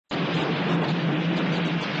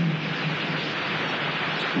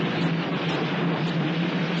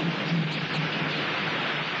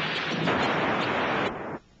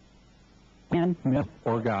man, myth,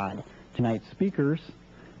 or God. Tonight's speakers,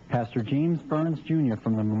 Pastor James Burns Jr.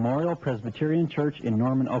 from the Memorial Presbyterian Church in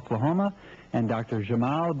Norman, Oklahoma, and Dr.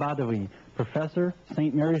 Jamal Badawi, Professor,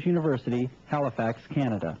 St. Mary's University, Halifax,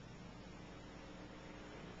 Canada.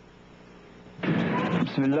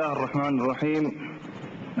 Bismillah ar-Rahman ar-Rahim.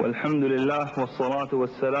 Walhamdulillah wassalatu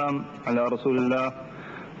wassalam ala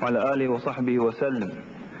Rasulillah wa ala alihi wa sahbihi wa sallam.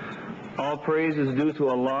 All praise is due to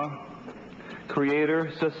Allah,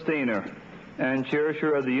 Creator, Sustainer, and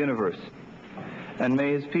Cherisher of the universe. And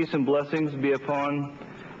may His peace and blessings be upon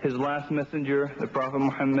His last messenger, the Prophet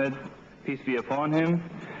Muhammad, peace be upon him,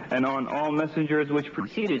 and on all messengers which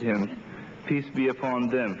preceded him, peace be upon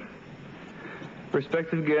them.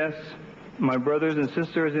 Respected guests, my brothers and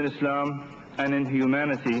sisters in Islam and in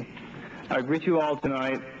humanity, I greet you all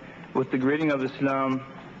tonight with the greeting of Islam.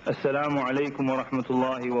 Assalamu alaikum wa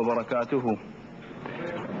rahmatullahi wa barakatuhu.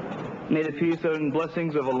 May the peace and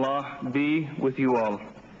blessings of Allah be with you all.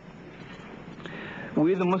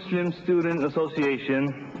 We, the Muslim Student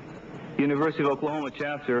Association, University of Oklahoma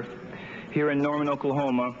chapter, here in Norman,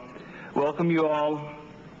 Oklahoma, welcome you all,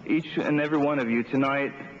 each and every one of you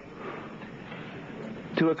tonight,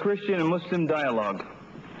 to a Christian and Muslim dialogue.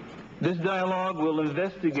 This dialogue will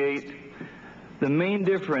investigate the main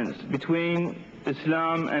difference between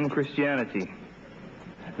Islam and Christianity.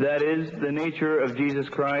 That is, the nature of Jesus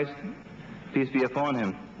Christ, peace be upon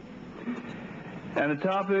him. And the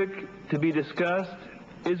topic to be discussed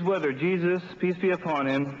is whether Jesus, peace be upon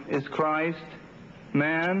him, is Christ,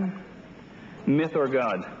 man, myth, or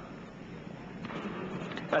God.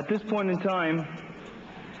 At this point in time,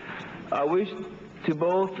 I wish to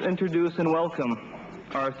both introduce and welcome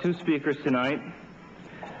our two speakers tonight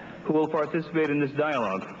who will participate in this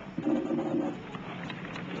dialogue.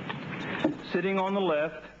 Sitting on the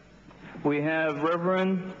left, we have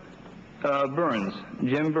Reverend Burns,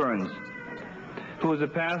 Jim Burns, who is a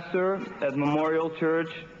pastor at Memorial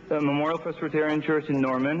Presbyterian Church in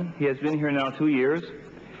Norman. He has been here now 2 years.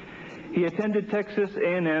 He attended Texas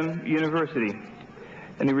Annon University,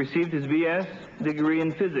 and he received his B.S. degree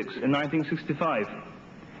in physics in 1965.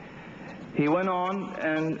 He went on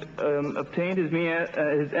and obtained his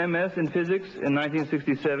M.S. in physics in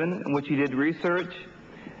 1967, in which he did research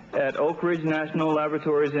at Oak Ridge National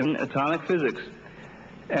Laboratories in atomic physics.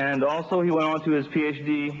 And also he went on to his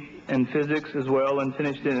Ph.D. in physics as well and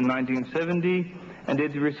finished it in 1970 and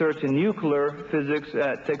did research in nuclear physics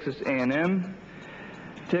at Texas A&M,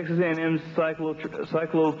 Texas A&M's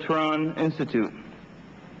Cyclotron Institute.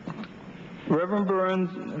 Reverend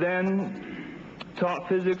Burns then taught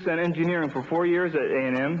physics and engineering for 4 years at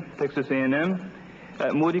A&M, Texas A&M,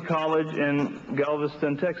 at Moody College in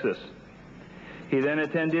Galveston, Texas. He then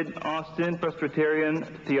attended Austin Presbyterian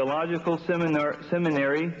Theological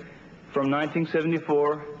Seminary from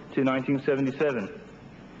 1974 to 1977,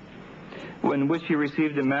 in which he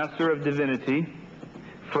received a Master of Divinity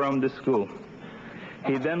from the school.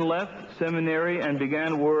 He then left seminary and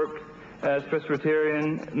began work as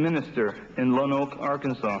Presbyterian minister in Lone Oak,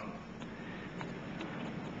 Arkansas.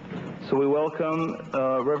 So we welcome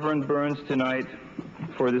Reverend Burns tonight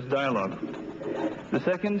for this dialogue. The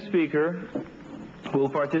second speaker who will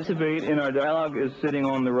participate in our dialogue is sitting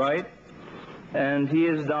on the right, and he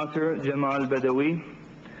is Dr. Jamal Badawi,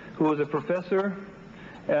 who is a professor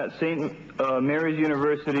at St. Mary's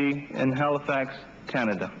University in Halifax,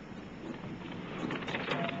 Canada.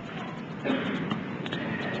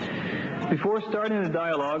 Before starting the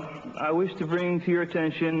dialogue, I wish to bring to your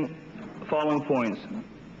attention the following points.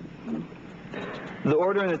 The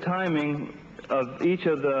order and the timing of each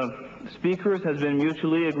of the speakers has been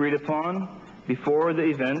mutually agreed upon before the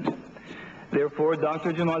event. Therefore,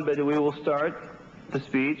 Dr. Jamal Badawi will start the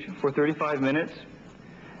speech for 35 minutes,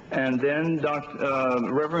 and then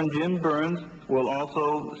Reverend Jim Burns will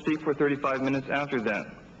also speak for 35 minutes after that.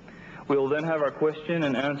 We will then have our question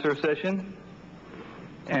and answer session,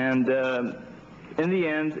 and in the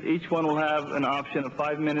end, each one will have an option of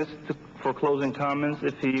 5 minutes for closing comments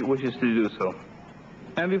if he wishes to do so.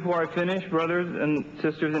 And before I finish, brothers and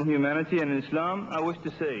sisters in humanity and in Islam, I wish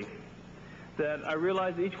to say that I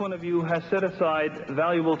realize each one of you has set aside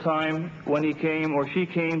valuable time when he came or she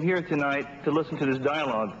came here tonight to listen to this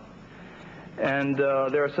dialogue. And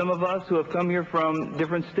there are some of us who have come here from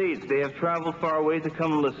different states. They have traveled far away to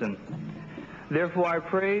come and listen. Therefore, I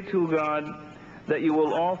pray to God that you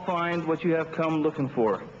will all find what you have come looking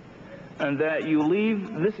for, and that you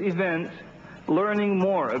leave this event learning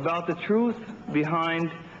more about the truth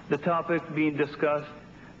behind the topic being discussed,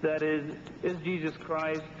 that is Jesus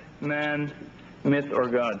Christ man, myth, or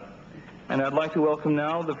God? And I'd like to welcome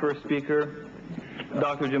now the first speaker,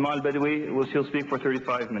 Dr. Jamal Badwi, which he'll speak for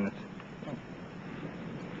 35 minutes.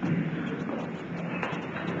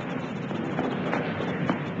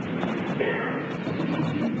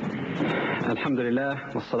 الحمد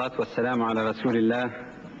لله والصلاة والسلام على رسول الله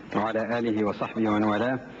وعلى آله وصحبه ومن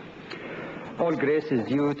والاه. All grace is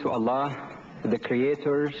due to Allah, the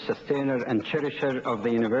Creator, Sustainer, and Cherisher of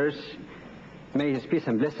the universe. May His peace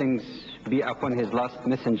and blessings be upon His last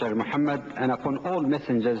messenger Muhammad and upon all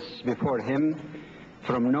messengers before him,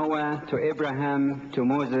 from Noah to Abraham to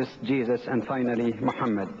Moses, Jesus, and finally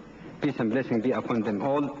Muhammad. Peace and blessing be upon them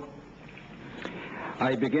all.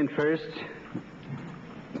 I begin first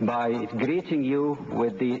by greeting you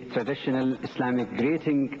with the traditional Islamic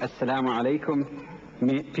greeting, Assalamu alaikum,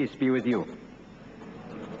 may peace be with you.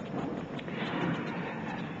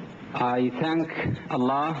 I thank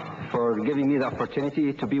Allah for giving me the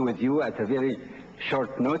opportunity to be with you at a very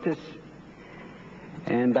short notice,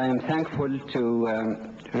 and I am thankful to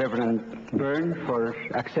Reverend Byrne for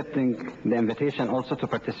accepting the invitation also to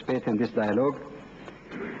participate in this dialogue.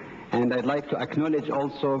 And I'd like to acknowledge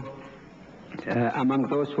also among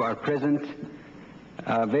those who are present,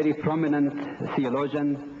 a very prominent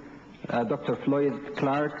theologian, Dr. Floyd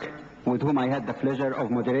Clark, with whom I had the pleasure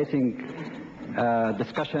of moderating a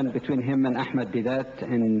discussion between him and Ahmed Didat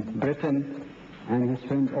in Britain, and his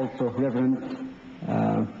friend also Reverend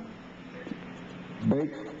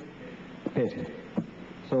Bate.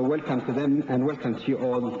 So welcome to them and welcome to you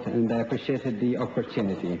all, and I appreciated the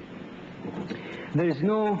opportunity. There is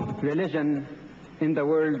no religion in the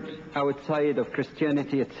world outside of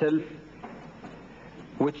Christianity itself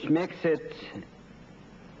which makes it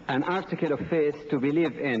an article of faith to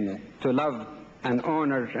believe in, to love and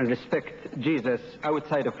honor and respect Jesus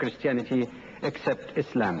outside of Christianity except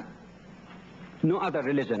Islam. No other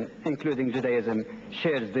religion, including Judaism,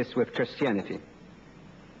 shares this with Christianity.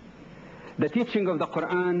 The teaching of the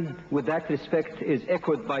Qur'an with that respect is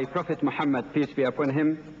echoed by Prophet Muhammad, peace be upon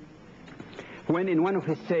him, when in one of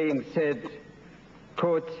his sayings said,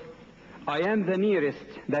 quote, I am the nearest,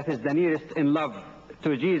 that is the nearest in love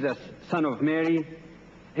to Jesus, son of Mary,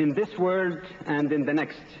 in this world and in the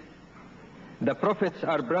next. The prophets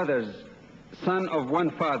are brothers, son of one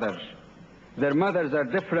father. Their mothers are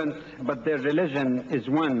different, but their religion is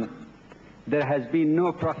one. There has been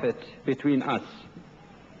no prophet between us.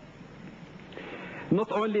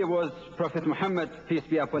 Not only was Prophet Muhammad, peace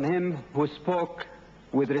be upon him, who spoke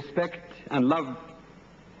with respect and love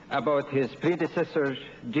about his predecessor,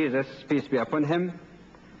 Jesus, peace be upon him,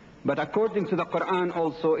 but according to the Qur'an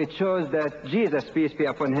also, it shows that Jesus, peace be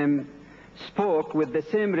upon him, spoke with the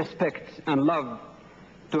same respect and love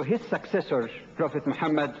to his successor, Prophet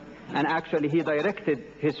Muhammad, and actually he directed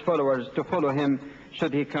his followers to follow him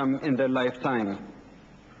should he come in their lifetime.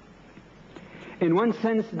 In one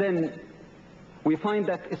sense, then, we find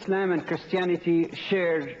that Islam and Christianity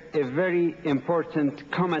share a very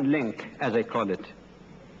important common link, as I call it.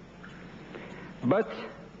 But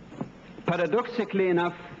paradoxically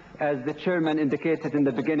enough, as the chairman indicated in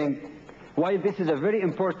the beginning, while this is a very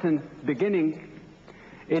important beginning,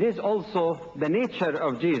 it is also the nature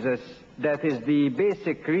of Jesus that is the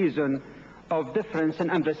basic reason of difference in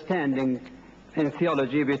understanding in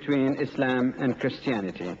theology between Islam and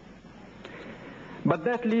Christianity. But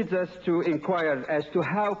that leads us to inquire as to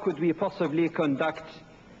how could we possibly conduct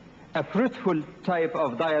a fruitful type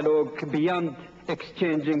of dialogue beyond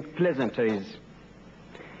exchanging pleasantries.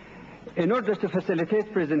 In order to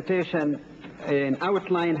facilitate presentation, an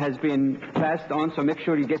outline has been passed on, so make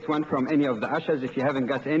sure you get one from any of the ushers if you haven't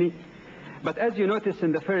got any. But as you notice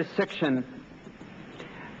in the first section,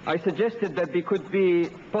 I suggested that there could be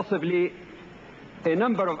possibly a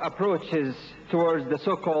number of approaches towards the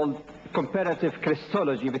so-called comparative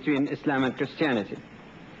Christology between Islam and Christianity.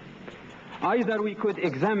 Either we could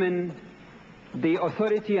examine the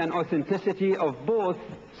authority and authenticity of both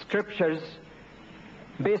scriptures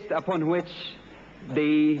based upon which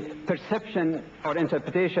the perception or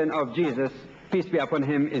interpretation of Jesus, peace be upon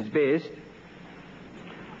him, is based,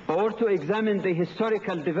 or to examine the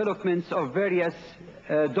historical developments of various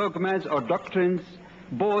dogmas or doctrines,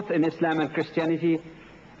 both in Islam and Christianity,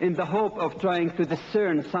 in the hope of trying to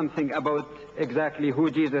discern something about exactly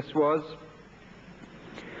who Jesus was.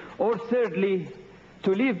 Or thirdly,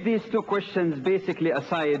 to leave these two questions basically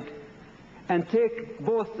aside and take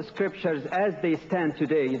both the scriptures as they stand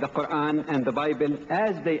today, the Qur'an and the Bible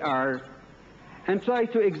as they are, and try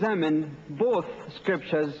to examine both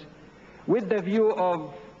scriptures with the view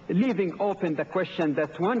of leaving open the question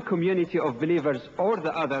that one community of believers or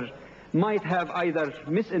the other might have either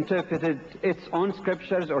misinterpreted its own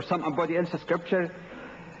scriptures or somebody else's scripture,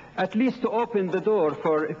 at least to open the door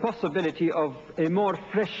for a possibility of a more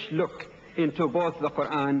fresh look into both the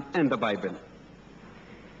Qur'an and the Bible.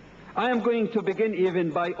 I am going to begin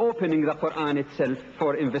even by opening the Qur'an itself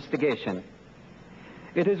for investigation.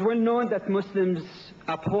 It is well known that Muslims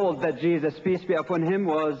uphold that Jesus, peace be upon him,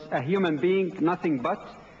 was a human being, nothing but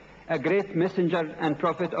a great messenger and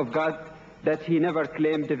prophet of God, that he never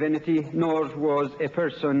claimed divinity, nor was a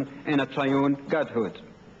person in a triune godhood.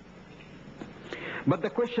 But the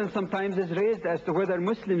question sometimes is raised as to whether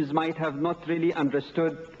Muslims might have not really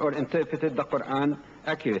understood or interpreted the Qur'an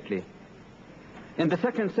accurately. In the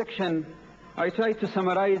second section, I try to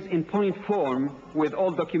summarize in point form, with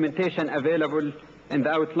all documentation available in the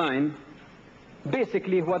outline,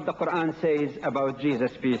 basically what the Qur'an says about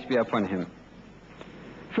Jesus, peace be upon him.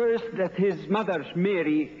 First, that his mother,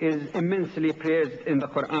 Mary, is immensely praised in the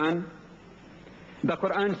Qur'an. The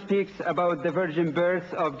Qur'an speaks about the virgin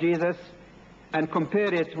birth of Jesus and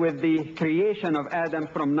compare it with the creation of Adam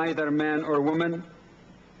from neither man or woman,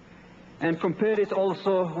 and compare it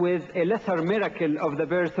also with a lesser miracle of the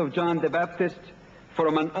birth of John the Baptist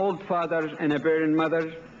from an old father and a barren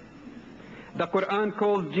mother. The Qur'an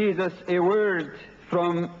called Jesus a word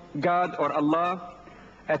from God or Allah,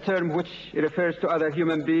 a term which refers to other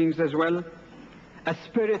human beings as well, a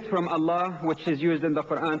spirit from Allah, which is used in the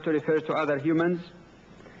Qur'an to refer to other humans.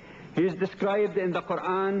 He is described in the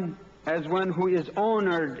Qur'an as one who is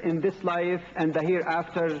honored in this life and the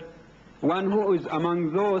hereafter, one who is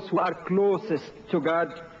among those who are closest to God,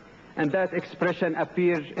 and that expression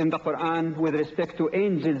appears in the Qur'an with respect to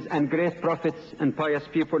angels and great prophets and pious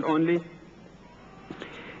people only.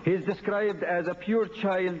 He is described as a pure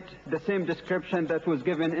child, the same description that was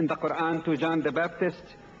given in the Qur'an to John the Baptist,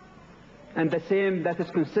 and the same that is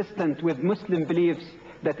consistent with Muslim beliefs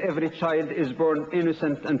that every child is born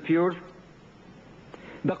innocent and pure.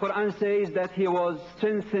 The Qur'an says that he was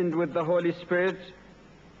strengthened with the Holy Spirit.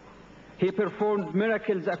 He performed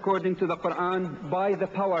miracles according to the Qur'an by the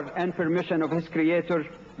power and permission of his Creator,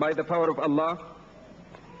 by the power of Allah.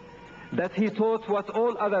 That he taught what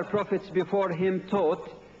all other prophets before him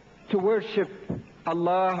taught, to worship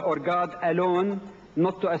Allah or God alone,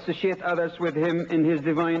 not to associate others with him in his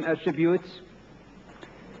divine attributes.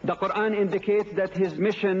 The Qur'an indicates that his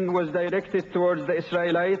mission was directed towards the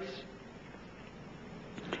Israelites,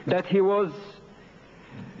 that he was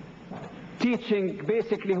teaching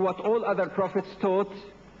basically what all other prophets taught,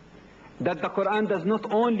 that the Qur'an does not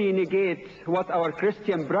only negate what our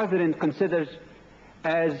Christian brethren considers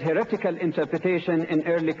as heretical interpretation in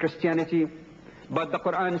early Christianity, but the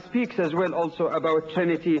Qur'an speaks as well also about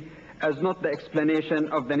Trinity as not the explanation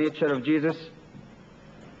of the nature of Jesus.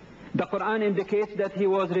 The Qur'an indicates that he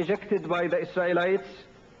was rejected by the Israelites.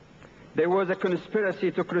 There was a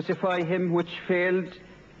conspiracy to crucify him which failed,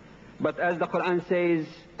 but as the Qur'an says,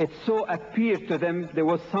 it so appeared to them, there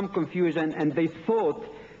was some confusion, and they thought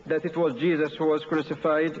that it was Jesus who was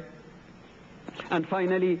crucified. And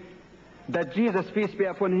finally, that Jesus, peace be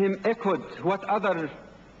upon him, echoed what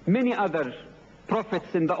many other prophets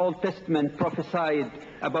in the Old Testament prophesied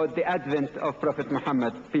about the advent of Prophet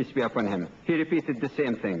Muhammad, peace be upon him. He repeated the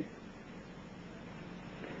same thing.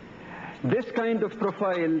 This kind of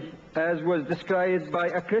profile, as was described by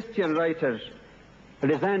a Christian writer,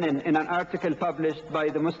 Rizanin, in an article published by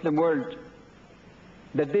the Muslim World,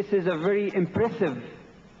 that this is a very impressive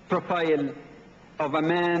profile of a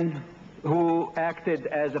man who acted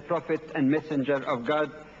as a prophet and messenger of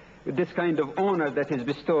God, with this kind of honor that is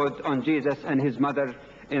bestowed on Jesus and his mother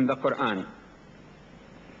in the Qur'an.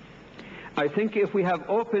 I think if we have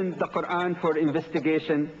opened the Qur'an for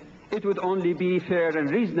investigation, it would only be fair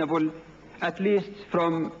and reasonable, at least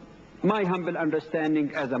from my humble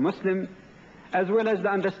understanding as a Muslim, as well as the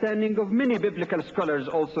understanding of many biblical scholars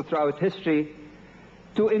also throughout history,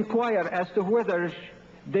 to inquire as to whether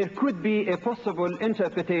there could be a possible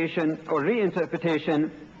interpretation or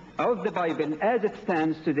reinterpretation of the Bible as it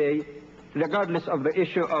stands today, regardless of the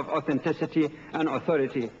issue of authenticity and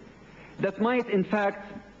authority, that might in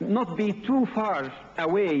fact not be too far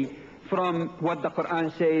away from what the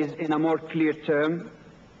Qur'an says in a more clear term.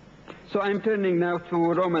 So I'm turning now to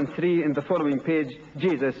Romans 3 in the following page,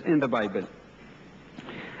 Jesus in the Bible.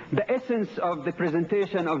 The essence of the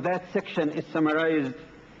presentation of that section is summarized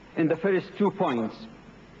in the first 2 points.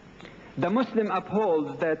 The Muslim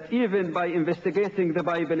upholds that even by investigating the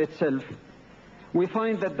Bible itself, we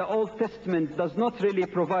find that the Old Testament does not really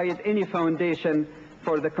provide any foundation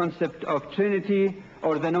for the concept of Trinity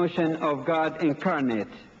or the notion of God incarnate.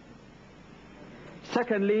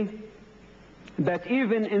 Secondly, that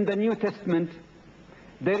even in the New Testament,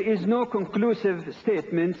 there is no conclusive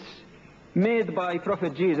statements made by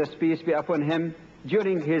Prophet Jesus, peace be upon him,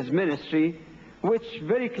 during his ministry, which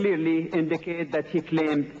very clearly indicate that he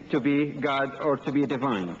claimed to be God or to be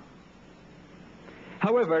divine.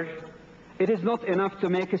 However, it is not enough to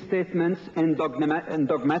make statements in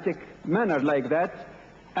dogmatic manner like that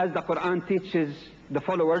as the Qur'an teaches the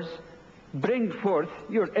followers, bring forth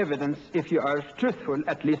your evidence if you are truthful,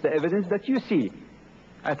 at least the evidence that you see,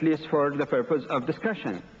 at least for the purpose of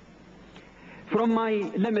discussion. From my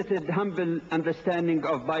limited, humble understanding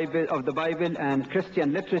of the Bible and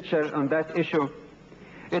Christian literature on that issue,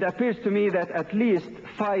 it appears to me that at least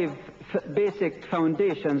 5 basic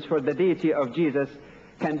foundations for the deity of Jesus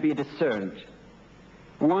can be discerned.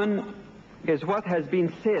 One is what has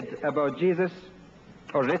been said about Jesus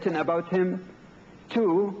or written about him.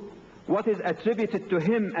 2, what is attributed to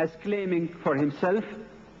him as claiming for himself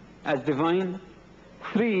as divine.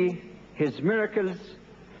 3, his miracles.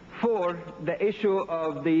 4, the issue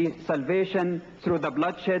of the salvation through the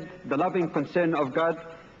bloodshed, the loving concern of God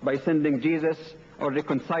by sending Jesus or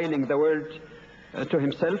reconciling the world to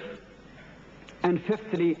himself. And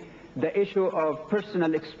 5thly, the issue of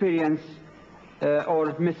personal experience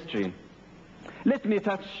or mystery. Let me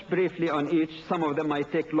touch briefly on each. Some of them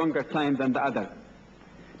might take longer time than the other.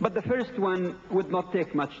 But the first one would not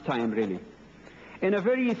take much time, really. In a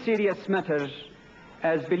very serious matter,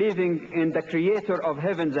 as believing in the creator of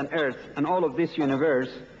heavens and earth and all of this universe,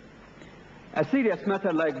 a serious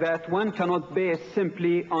matter like that, one cannot base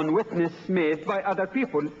simply on witness made by other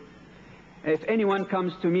people. If anyone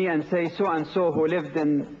comes to me and says so-and-so who lived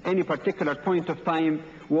in any particular point of time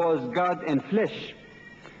was God in flesh,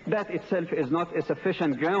 that itself is not a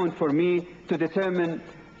sufficient ground for me to determine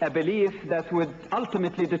a belief that would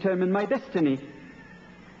ultimately determine my destiny.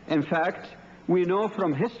 In fact, we know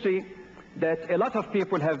from history that a lot of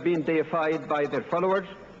people have been deified by their followers,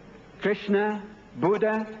 Krishna,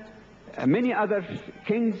 Buddha, many other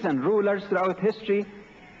kings and rulers throughout history.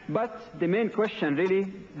 But the main question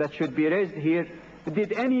really that should be raised here,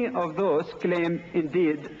 did any of those claim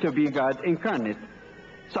indeed to be God incarnate?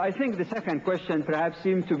 So I think the second question perhaps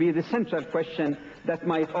seemed to be the central question that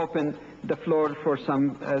might open the floor for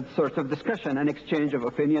some sort of discussion and exchange of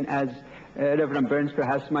opinion, as Reverend Burns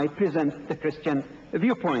perhaps might present the Christian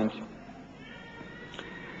viewpoint.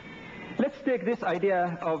 Let's take this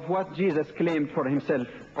idea of what Jesus claimed for himself,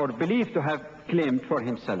 or believed to have claimed for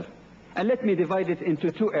himself, and let me divide it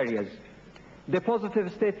into 2 areas: the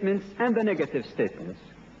positive statements and the negative statements.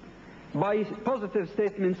 By positive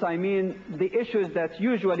statements, I mean the issues that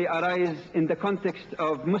usually arise in the context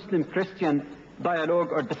of Muslim-Christian dialogue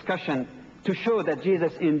or discussion to show that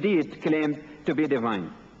Jesus indeed claimed to be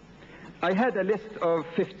divine. I had a list of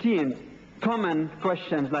 15 common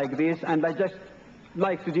questions like these, and I just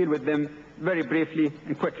like to deal with them very briefly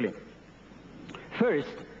and quickly.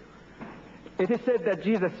 First, it is said that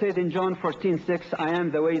Jesus said in John 14:6, I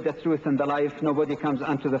am the way, the truth, and the life. Nobody comes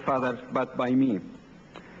unto the Father but by me.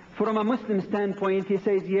 From a Muslim standpoint, he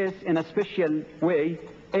says yes in a special way.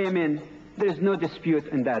 Amen. There is no dispute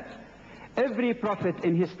in that. Every prophet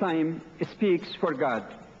in his time speaks for God.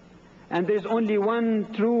 And there is only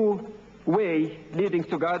one true way leading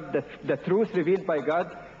to God, the truth revealed by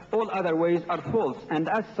God. All other ways are false. And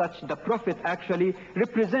as such, the prophet actually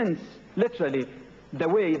represents, literally, the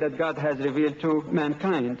way that God has revealed to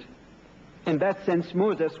mankind. In that sense,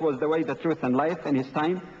 Moses was the way, the truth, and life in his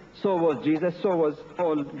time. So was Jesus, so was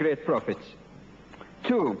all great prophets.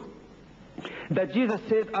 2, that Jesus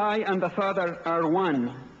said, I and the Father are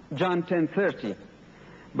one, John 10:30.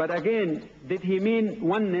 But again, did he mean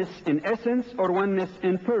oneness in essence or oneness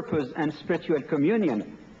in purpose and spiritual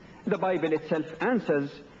communion? The Bible itself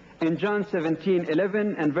answers. In John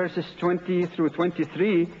 17:11 and verses 20 through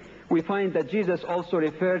 23, we find that Jesus also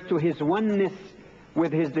referred to his oneness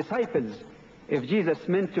with his disciples. If Jesus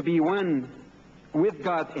meant to be one with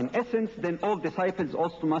God in essence, then all disciples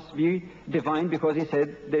also must be divine, because he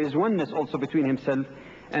said there is oneness also between himself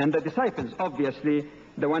and the disciples. Obviously,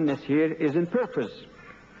 the oneness here is in purpose.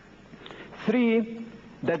 3,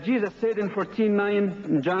 that Jesus said in 14:9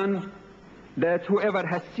 in John that whoever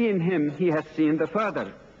has seen him, he has seen the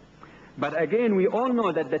Father. But again, we all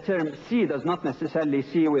know that the term see does not necessarily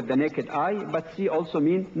see with the naked eye, but see also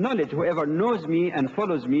means knowledge. Whoever knows me and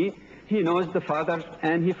follows me, he knows the Father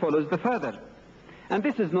and he follows the Father. And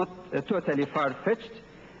this is not totally far-fetched,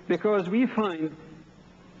 because we find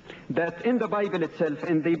that in the Bible itself,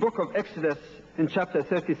 in the book of Exodus, in chapter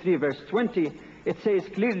 33, verse 20, it says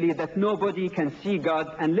clearly that nobody can see God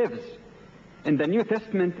and lives. In the New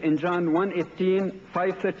Testament, in John 1:18,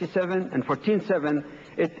 5:37, and 14:7,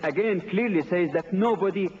 it again clearly says that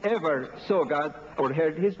nobody ever saw God or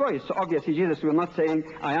heard his voice. So obviously Jesus was not saying,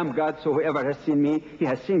 I am God, so whoever has seen me, he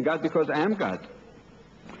has seen God because I am God.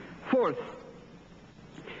 4th,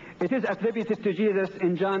 it is attributed to Jesus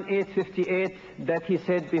in John 8:58 that he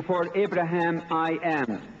said, before Abraham I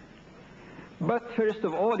am. But first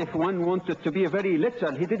of all, if one wanted to be very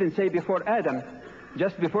literal, he didn't say before Adam.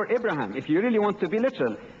 just before Abraham, if you really want to be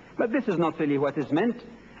literal. But this is not really what is meant.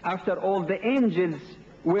 After all, the angels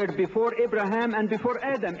were before Abraham and before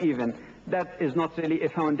Adam even. That is not really a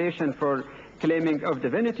foundation for claiming of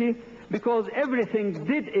divinity, because everything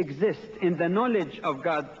did exist in the knowledge of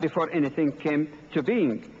God before anything came to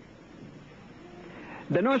being.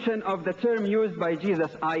 The notion of the term used by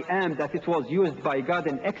Jesus, I am, that it was used by God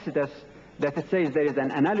in Exodus, that it says there is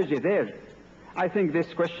an analogy there. I think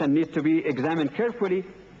this question needs to be examined carefully,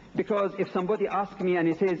 because if somebody asks me and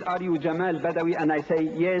he says, are you Jamal Badawi? And I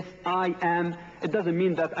say, yes, I am, it doesn't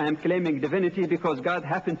mean that I am claiming divinity, because God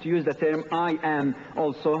happened to use the term I am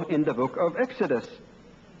also in the book of Exodus.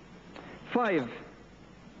 5.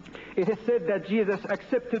 It is said that Jesus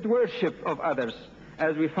accepted worship of others,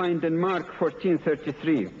 as we find in Mark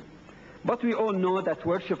 14:33. But we all know that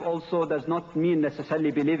worship also does not mean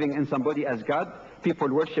necessarily believing in somebody as God. People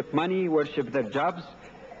worship money, worship their jobs.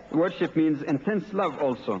 Worship means intense love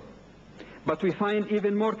also. But we find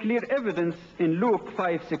even more clear evidence in Luke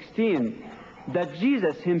 5:16 that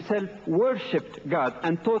Jesus himself worshipped God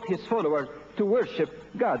and taught his followers to worship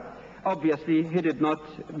God. Obviously, he did not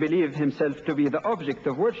believe himself to be the object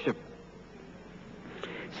of worship.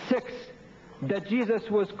 6. That Jesus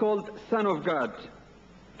was called Son of God.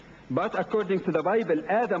 But according to the Bible,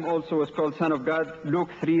 Adam also was called Son of God, Luke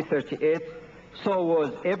 3:38. So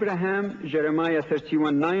was Abraham, Jeremiah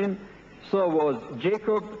 31:9. So was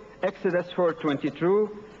Jacob, Exodus 4:22.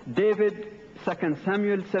 David, 2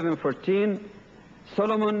 Samuel 7:14.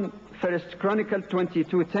 Solomon, 1 Chronicle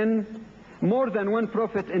 22:10. More than one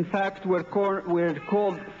prophet, in fact, were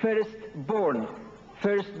called firstborn,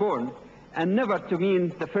 and never to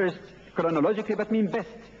mean the first chronologically, but mean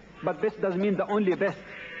best. But best doesn't mean the only best,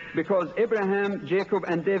 because Abraham, Jacob,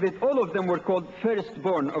 and David, all of them were called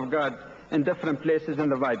firstborn of God in different places in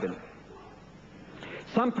the Bible.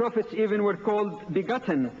 Some prophets even were called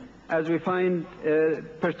begotten, as we find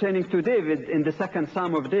pertaining to David in the 2nd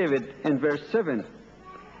Psalm of David in verse 7.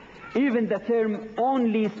 Even the term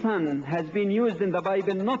only son has been used in the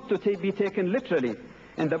Bible not to be taken literally.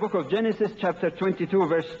 In the book of Genesis, chapter 22,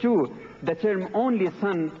 verse 2, the term only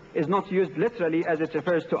son is not used literally, as it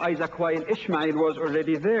refers to Isaac while Ishmael was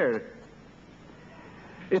already there.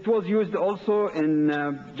 It was used also in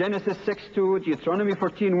Genesis 6:2, Deuteronomy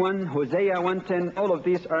 14:1, Hosea 1:10. All of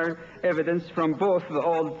these are evidence from both the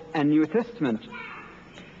Old and New Testament.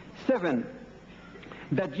 7.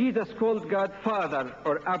 That Jesus called God Father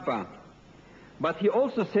or Abba. But he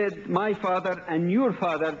also said, my Father and your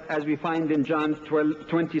Father, as we find in John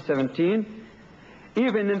 20:17.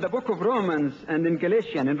 Even in the book of Romans and in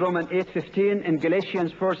Galatians, in Romans 8:15 and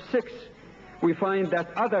Galatians 4:6, we find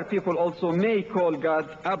that other people also may call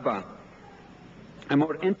God Abba, a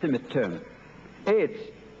more intimate term.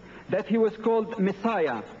 8. That he was called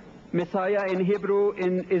Messiah. Messiah in Hebrew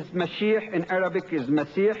is Mashiach, in Arabic is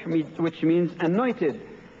Masih, which means anointed.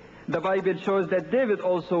 The Bible shows that David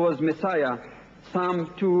also was Messiah. Psalm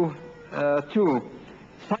 2:2.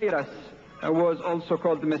 Cyrus was also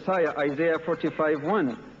called Messiah, Isaiah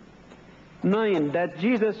 45:1. 9. That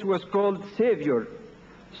Jesus was called Savior.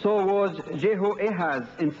 So was Jehoahaz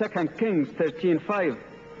in 2 Kings 13:5.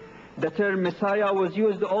 The term Messiah was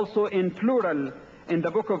used also in plural in the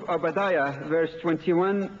book of Obadiah, verse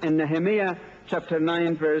 21, and Nehemiah, chapter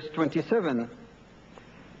 9, verse 27.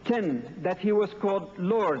 10. That he was called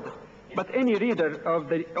Lord. But any reader of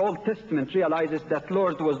the Old Testament realizes that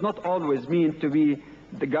Lord was not always mean to be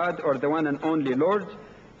the God or the one and only Lord.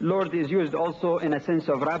 Lord is used also in a sense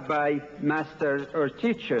of rabbi, master, or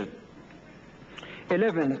teacher.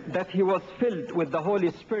 11. That he was filled with the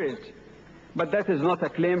Holy Spirit. But that is not a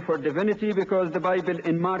claim for divinity, because the Bible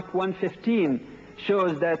in Mark 1:15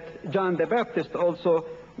 shows that John the Baptist also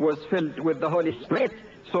was filled with the Holy Spirit.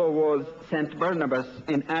 So was Saint Barnabas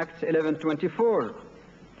in Acts 11:24.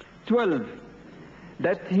 12.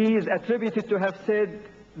 That he is attributed to have said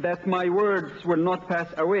that my words will not pass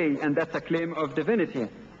away, and that's a claim of divinity.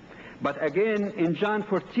 But again, in John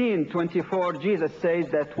 14:24, Jesus says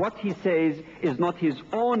that what he says is not his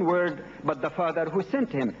own word, but the Father who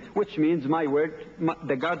sent him, which means my word,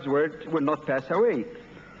 the God's word, will not pass away.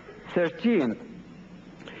 13.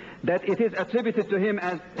 That it is attributed to him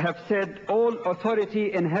as have said, all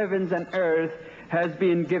authority in heavens and earth has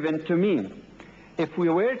been given to me. If we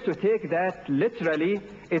were to take that literally,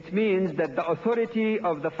 it means that the authority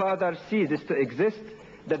of the Father ceases to exist,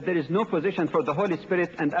 that there is no position for the Holy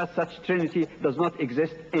Spirit, and as such Trinity does not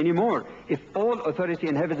exist anymore, if all authority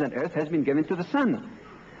in heavens and earth has been given to the Son.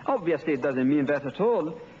 Obviously it doesn't mean that at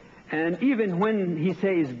all. And even when he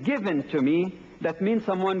says given to me, that means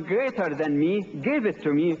someone greater than me gave it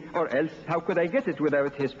to me, or else how could I get it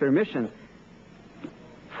without his permission?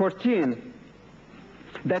 14,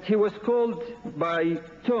 that he was called by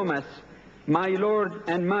Thomas, my Lord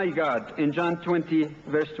and my God, in John 20,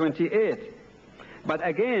 verse 28. But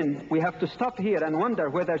again, we have to stop here and wonder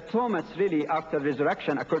whether Thomas really, after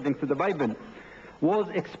resurrection, according to the Bible, was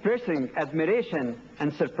expressing admiration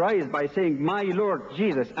and surprise by saying, my Lord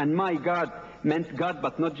Jesus and my God, meant God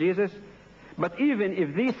but not Jesus. But even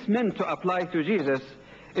if this meant to apply to Jesus,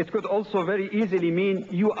 it could also very easily mean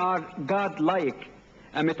you are God-like,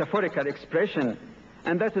 a metaphorical expression.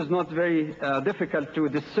 And that is not very difficult to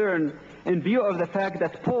discern in view of the fact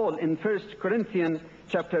that Paul in 1 Corinthians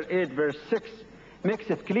chapter 8 verse 6 makes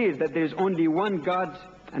it clear that there is only one God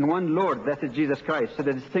and one Lord, that is Jesus Christ. So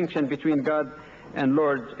the distinction between God and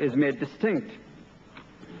Lord is made distinct.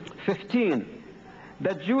 15,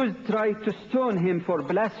 the Jews tried to stone him for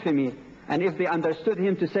blasphemy, and if they understood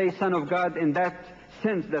him to say Son of God in that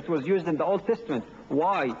sense that was used in the Old Testament,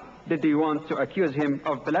 why did they want to accuse him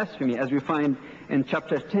of blasphemy, as we find in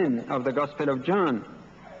chapter 10 of the Gospel of John?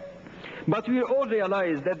 But we all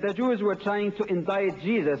realize that the Jews were trying to indict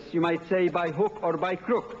Jesus, you might say, by hook or by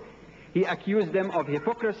crook. He accused them of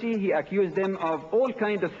hypocrisy, he accused them of all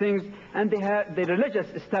kinds of things, and the religious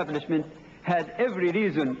establishment had every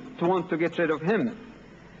reason to want to get rid of him.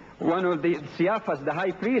 One of the Caiaphas, the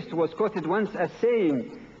high priest, was quoted once as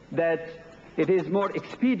saying that it is more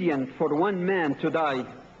expedient for one man to die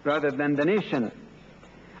rather than the nation.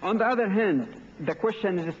 On the other hand, the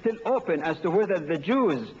question is still open as to whether the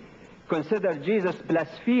Jews consider Jesus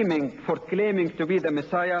blaspheming for claiming to be the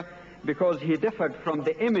Messiah because he differed from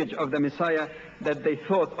the image of the Messiah that they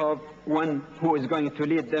thought of, one who is going to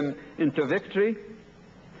lead them into victory.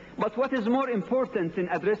 But what is more important in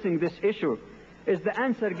addressing this issue is the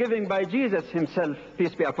answer given by Jesus himself,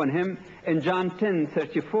 peace be upon him, in John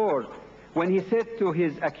 10:34, when he said to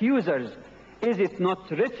his accusers, is it not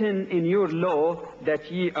written in your law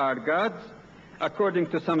that ye are gods? According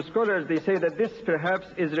to some scholars, they say that this perhaps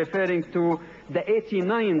is referring to the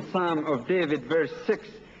 89th Psalm of David, verse 6,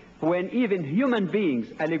 when even human beings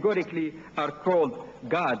allegorically are called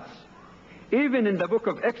gods. Even in the book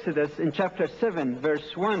of Exodus, in chapter 7,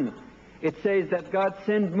 verse 1, it says that God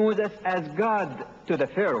sent Moses as God to the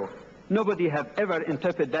Pharaoh. Nobody have ever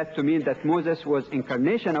interpreted that to mean that Moses was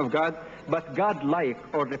incarnation of God, but God-like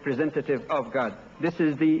or representative of God. This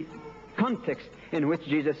is the context in which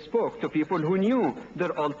Jesus spoke to people who knew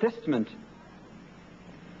their Old Testament.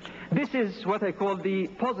 This is what I call the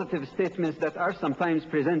positive statements that are sometimes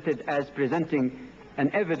presented as presenting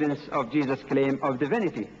an evidence of Jesus' claim of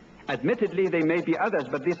divinity. Admittedly, there may be others,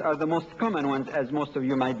 but these are the most common ones, as most of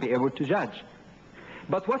you might be able to judge.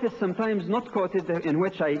 But what is sometimes not quoted, in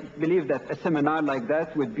which I believe that a seminar like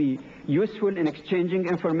that would be useful in exchanging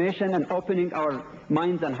information and opening our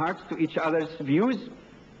minds and hearts to each other's views,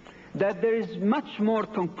 that there is much more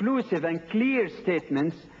conclusive and clear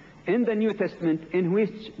statements in the New Testament in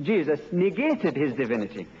which Jesus negated his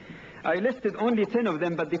divinity. I listed only 10 of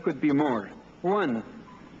them, but there could be more. 1,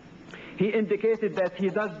 he indicated that he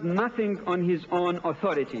does nothing on his own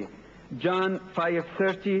authority. John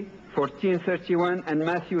 5:30, 14:31, and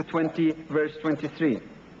Matthew 20, verse 23.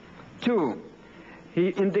 2, he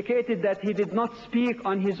indicated that he did not speak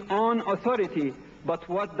on his own authority, but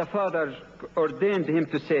what the Father ordained him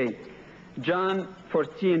to say. John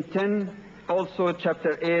 14:10, also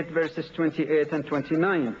chapter 8, verses 28 and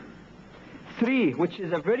 29. 3, which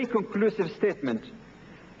is a very conclusive statement,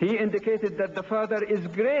 he indicated that the Father is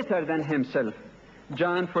greater than himself.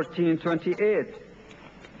 John 14:28.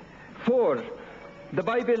 4, the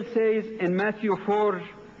Bible says in Matthew 4,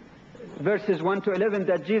 verses 1 to 11,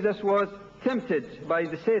 that Jesus was tempted by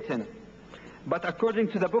the Satan. But according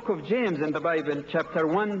to the book of James in the Bible, chapter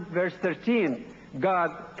 1, verse 13,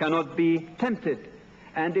 God cannot be tempted.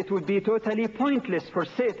 And it would be totally pointless for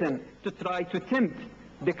Satan to try to tempt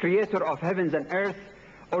the creator of heavens and earth,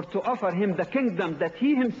 or to offer him the kingdom that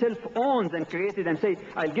he himself owns and created and say,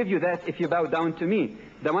 I'll give you that if you bow down to me.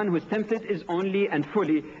 The one who is tempted is only and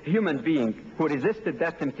fully a human being who resisted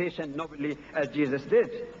that temptation nobly as Jesus did.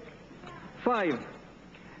 5,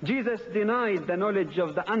 Jesus denied the knowledge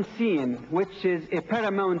of the unseen, which is a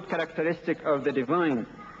paramount characteristic of the divine.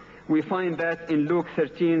 We find that in Luke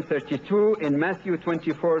 13:32, in Matthew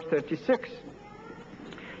 24:36.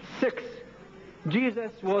 6,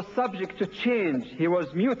 Jesus was subject to change. He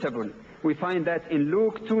was mutable. We find that in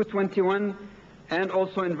Luke 2:21 and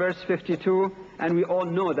also in verse 52, and we all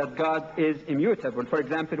know that God is immutable. For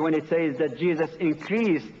example, when it says that Jesus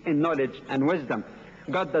increased in knowledge and wisdom.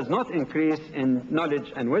 God does not increase in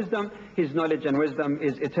knowledge and wisdom. His knowledge and wisdom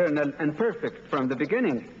is eternal and perfect from the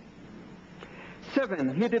beginning.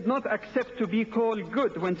 7, he did not accept to be called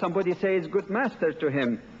good when somebody says good master to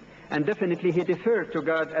him. And definitely he deferred to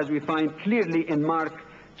God, as we find clearly in Mark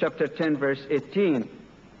chapter 10, verse 18.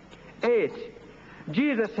 8,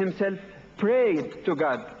 Jesus himself prayed to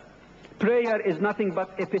God. Prayer is nothing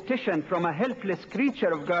but a petition from a helpless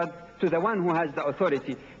creature of God to the one who has the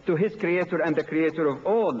authority, to his creator and the creator of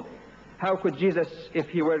all. How could Jesus, if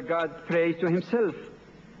he were God, pray to himself?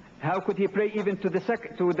 How could he pray even to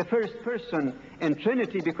the first person in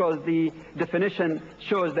Trinity, because the definition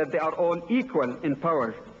shows that they are all equal in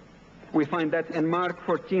power. We find that in Mark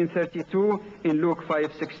 14:32, in Luke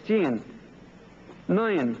 5:16.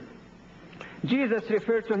 9, Jesus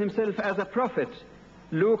referred to himself as a prophet.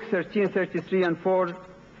 Luke 13:33 and 4.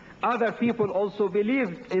 Other people also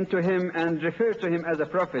believed into him and referred to him as a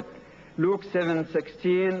prophet. Luke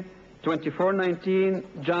 7:16, 24:19,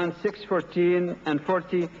 John 6:14 and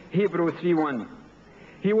 40, Hebrew 3:1.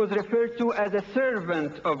 He was referred to as a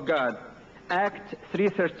servant of God. Acts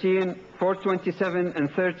 3:13, 4:27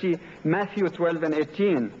 and 30, Matthew 12 and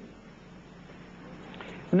 18.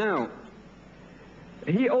 Now,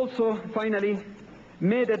 he also finally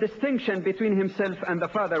made a distinction between himself and the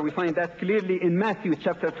Father. We find that clearly in Matthew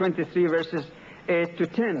chapter 23, verses 8 to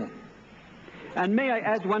 10. And may I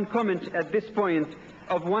add one comment at this point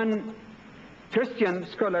of one Christian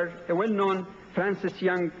scholar, a well-known Francis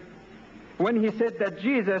Young, when he said that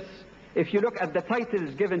Jesus, if you look at the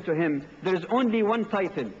titles given to him, there is only one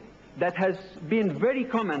title that has been very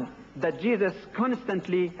common, that Jesus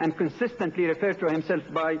constantly and consistently referred to himself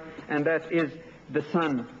by, and that is the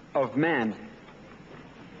Son of Man.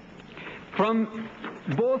 From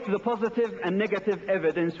both the positive and negative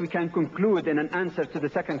evidence, we can conclude in an answer to the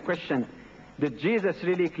second question, did Jesus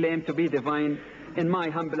really claim to be divine? In my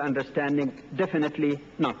humble understanding, definitely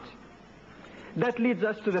not. That leads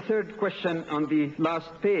us to the third question on the last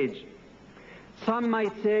page. Some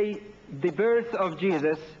might say the birth of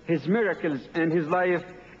Jesus, his miracles and his life,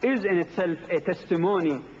 is in itself a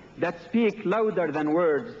testimony that speaks louder than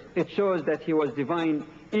words. It shows that he was divine,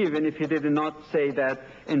 even if he did not say that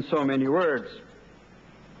in so many words.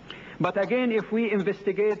 But again, if we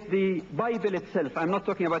investigate the Bible itself, I'm not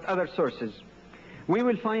talking about other sources, we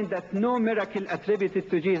will find that no miracle attributed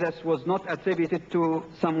to Jesus was not attributed to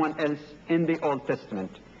someone else in the Old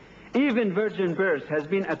Testament. Even virgin birth has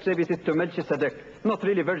been attributed to Melchizedek. Not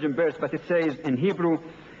really virgin birth, but it says in Hebrew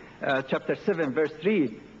chapter 7, verse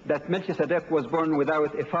 3, that Melchizedek was born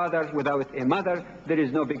without a father, without a mother. There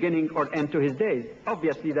is no beginning or end to his days.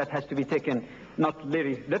 Obviously, that has to be taken not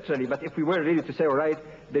very literally, but if we were really to say, all right,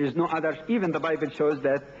 there is no other, even the Bible shows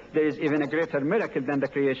that there is even a greater miracle than the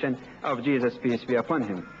creation of Jesus, peace be upon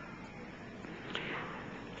him.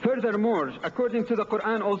 Furthermore, according to the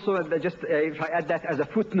Qur'an also, if I add that as a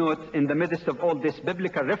footnote in the midst of all these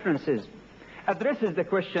biblical references, addresses the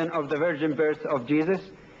question of the virgin birth of Jesus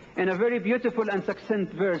in a very beautiful and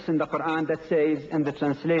succinct verse in the Qur'an that says, in the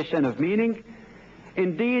translation of meaning,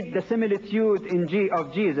 indeed the similitude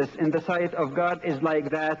of Jesus in the sight of God is like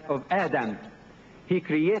that of Adam. He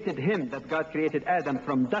created him, that God created Adam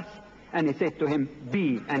from dust, and he said to him,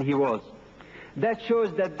 be, and he was. That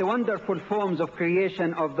shows that the wonderful forms of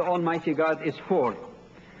creation of the Almighty God is four.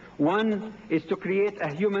 One is to create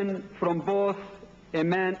a human from both a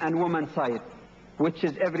man and woman side, which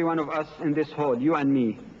is every one of us in this hall, you and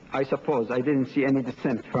me. I suppose I didn't see any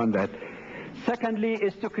dissent from that. Secondly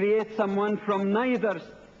is to create someone from neither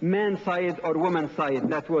man's side or woman's side.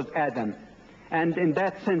 That was Adam. And in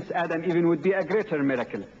that sense, Adam even would be a greater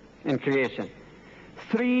miracle in creation.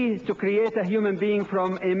 3, to create a human being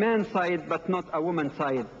from a man's side but not a woman's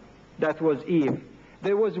side. That was Eve.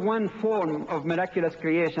 There was one form of miraculous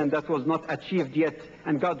creation that was not achieved yet,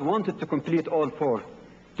 and God wanted to complete all four,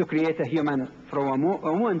 to create a human from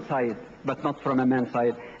a woman's side but not from a man's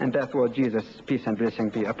side, and that was Jesus, peace and blessing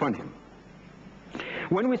be upon him.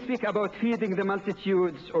 When we speak about feeding the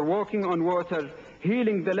multitudes or walking on water,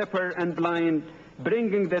 healing the leper and blind,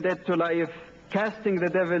 bringing the dead to life, casting the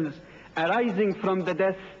devils, arising from the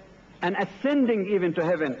death, and ascending even to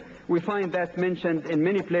heaven, we find that mentioned in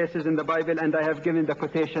many places in the Bible, and I have given the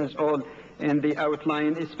quotations all in the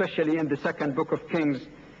outline, especially in the second book of Kings,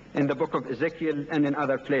 in the book of Ezekiel, and in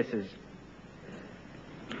other places.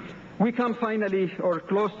 We come finally, or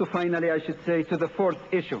close to finally, I should say, to the fourth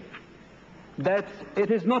issue, that it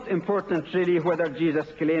is not important really whether Jesus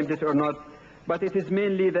claimed it or not, but it is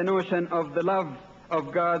mainly the notion of the love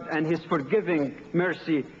of God and his forgiving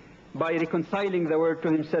mercy by reconciling the world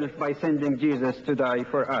to himself by sending Jesus to die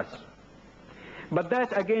for us. But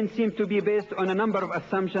that again seems to be based on a number of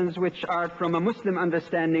assumptions which are, from a Muslim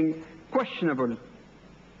understanding, questionable.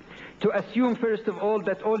 to assume, first of all,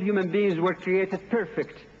 that all human beings were created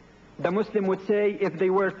perfect. The Muslim would say if they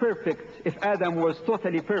were perfect, if Adam was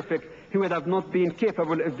totally perfect, he would have not been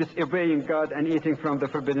capable of disobeying God and eating from the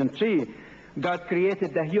forbidden tree. God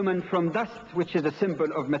created the human from dust, which is a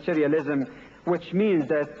symbol of materialism, which means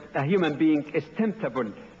that a human being is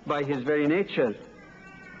temptable by his very nature.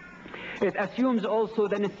 It assumes also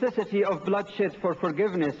the necessity of bloodshed for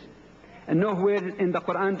forgiveness. And nowhere in the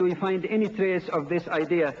Qur'an do we find any trace of this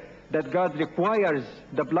idea that God requires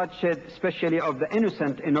the bloodshed, especially of the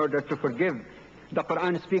innocent, in order to forgive. The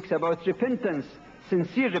Qur'an speaks about repentance,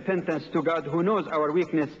 sincere repentance to God who knows our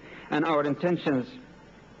weakness and our intentions.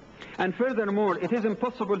 And furthermore, it is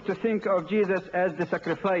impossible to think of Jesus as the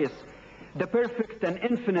sacrifice, the perfect and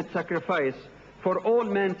infinite sacrifice for all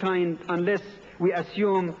mankind, unless we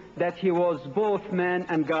assume that he was both man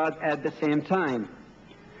and God at the same time.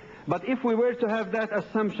 But if we were to have that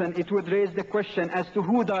assumption, it would raise the question as to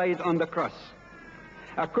who died on the cross.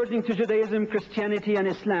 According to Judaism, Christianity, and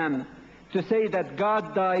Islam, to say that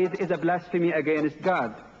God died is a blasphemy against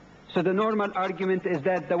God. So the normal argument is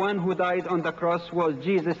that the one who died on the cross was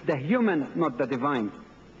Jesus the human, not the divine.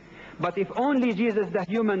 But if only Jesus the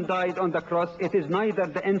human died on the cross, it is neither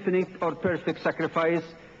the infinite or perfect sacrifice,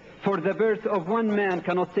 for the birth of one man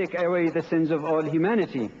cannot take away the sins of all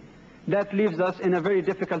humanity. That leaves us in a very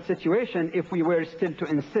difficult situation if we were still to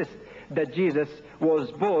insist that Jesus was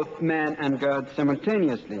both man and God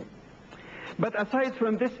simultaneously. But aside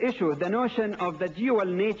from this issue, the notion of the dual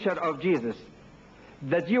nature of Jesus,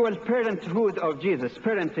 the dual parenthood of Jesus,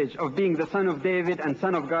 parentage of being the son of David and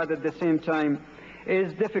son of God at the same time,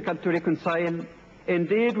 is difficult to reconcile.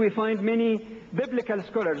 Indeed, we find many biblical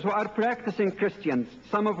scholars who are practicing Christians,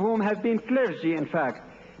 some of whom have been clergy, in fact,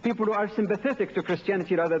 people who are sympathetic to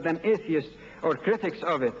Christianity rather than atheists or critics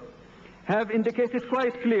of it, have indicated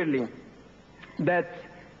quite clearly that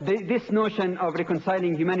this notion of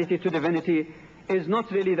reconciling humanity to divinity is not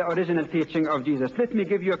really the original teaching of Jesus. Let me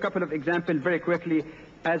give you a couple of examples very quickly,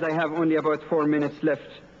 as I have only about 4 minutes left.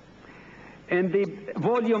 In the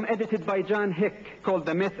volume edited by John Hick called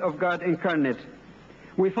The Myth of God Incarnate,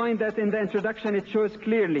 we find that in the introduction it shows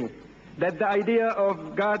clearly that the idea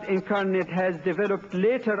of God incarnate has developed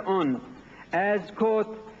later on as,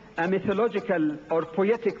 quote, a mythological or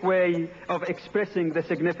poetic way of expressing the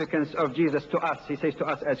significance of Jesus to us, he says, to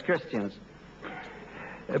us as Christians.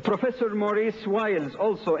 Professor Maurice Wiles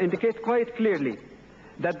also indicates quite clearly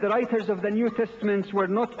that the writers of the New Testament were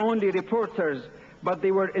not only reporters, but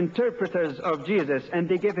they were interpreters of Jesus, and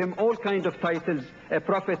they gave him all kinds of titles: a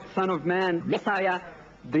prophet, son of man, Messiah,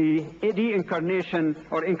 the reincarnation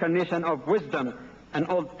or incarnation of wisdom, an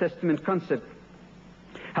Old Testament concept.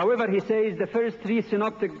 However, he says the first 3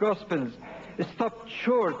 synoptic gospels stopped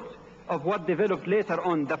short of what developed later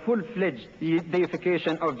on, the full-fledged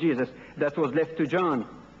deification of Jesus that was left to John.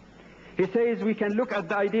 He says we can look at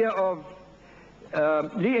the idea of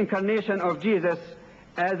reincarnation of Jesus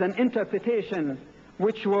as an interpretation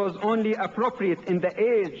which was only appropriate in the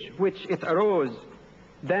age which it arose,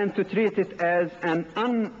 than to treat it as an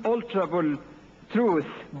unalterable truth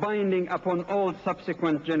binding upon all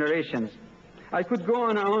subsequent generations. I could go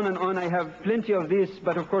on and on and on. I have plenty of these,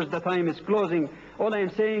 but of course the time is closing. All I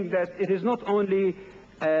am saying that it is not only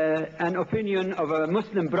an opinion of a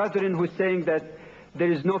Muslim brethren who's saying that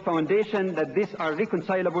there is no foundation, that these are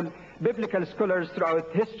reconcilable. Biblical scholars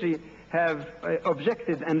throughout history have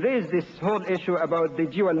objected and raised this whole issue about the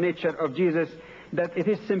dual nature of Jesus, that it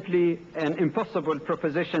is simply an impossible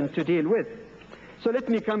proposition to deal with. So let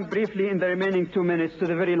me come briefly in the remaining 2 minutes to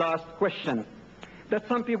the very last question, that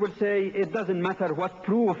some people say it doesn't matter what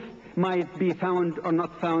proof might be found or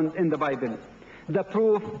not found in the Bible. The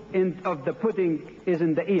proof of the pudding is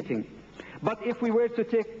in the eating. But if we were to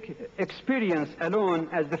take experience alone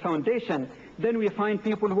as the foundation, then we find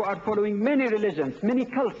people who are following many religions, many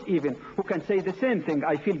cults even, who can say the same thing: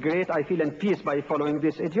 I feel great, I feel in peace by following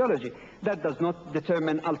this ideology. That does not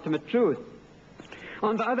determine ultimate truth.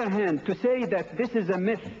 On the other hand, to say that this is a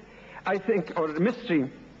myth, I think, or mystery,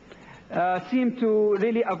 seem to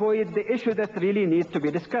really avoid the issue that really needs to be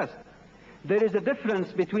discussed. There is a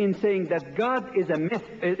difference between saying that God is a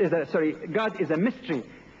myth, God is a mystery,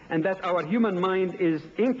 and that our human mind is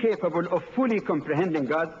incapable of fully comprehending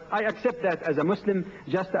God. I accept that as a Muslim,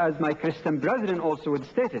 just as my Christian brethren also would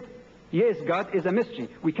state it. Yes, God is a mystery.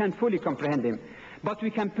 We can't fully comprehend him. But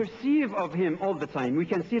we can perceive of him all the time. We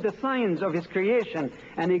can see the signs of his creation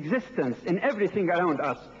and existence in everything around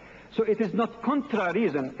us. So it is not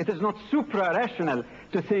contra-reason, it is not supra-rational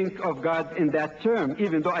to think of God in that term,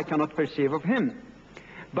 even though I cannot perceive of him.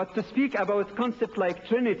 But to speak about concepts like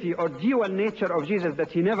Trinity or dual nature of Jesus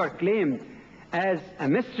that he never claimed as a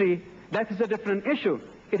mystery, That is a different issue.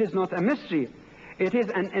 It is not a mystery. It is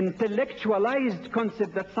an intellectualized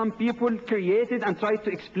concept that some people created and tried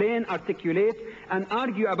to explain, articulate, and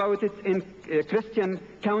argue about it in Christian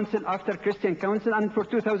council after Christian council, and for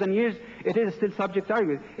 2,000 years it is still subject to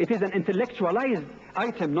argument. It is an intellectualized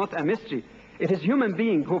item, not a mystery. It is human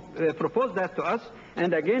being who proposed that to us,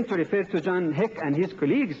 and again to refer to John Hick and his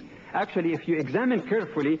colleagues, actually if you examine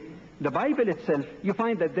carefully the Bible itself, you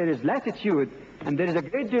find that there is latitude and there is a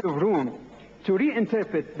great deal of room to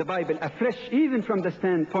reinterpret the Bible afresh, even from the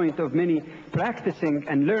standpoint of many practicing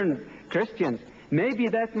and learned Christians. Maybe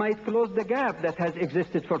that might close the gap that has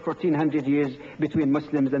existed for 1,400 years between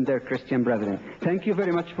Muslims and their Christian brethren. Thank you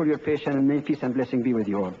very much for your patience, and may peace and blessing be with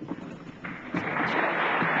you all.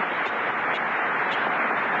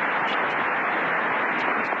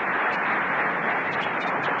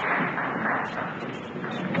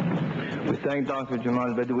 We thank Dr.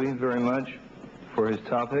 Jamal Badawi very much for his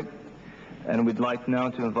topic. And we'd like now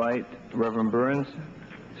to invite Reverend Burns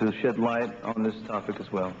to shed light on this topic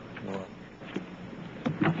as well.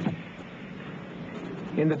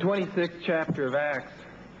 In the 26th chapter of Acts,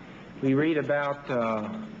 we read about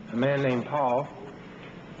a man named Paul.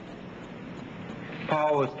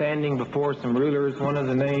 Paul was standing before some rulers. One of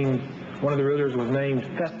the rulers was named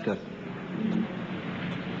Festus.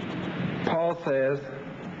 Paul says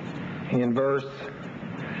in verse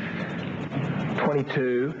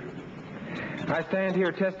 22, I stand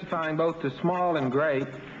here testifying both to small and great,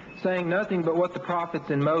 saying nothing but what the prophets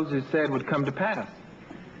and Moses said would come to pass,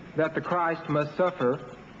 that the Christ must suffer,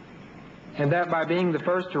 and that by being the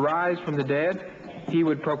first to rise from the dead, he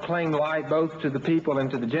would proclaim light both to the people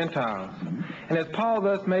and to the Gentiles. And as Paul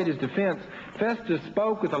thus made his defense, Festus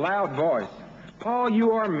spoke with a loud voice, Paul,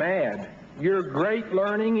 you are mad. Your great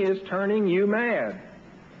learning is turning you mad.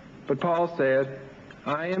 But Paul said,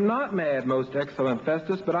 I am not mad, most excellent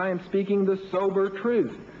Festus, but I am speaking the sober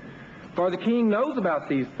truth. For the king knows about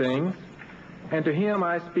these things, and to him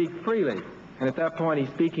I speak freely. And at that point he's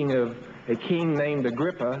speaking of a king named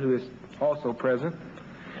Agrippa, who is also present.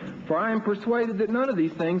 For I am persuaded that none of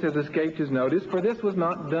these things has escaped his notice, for this was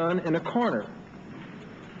not done in a corner.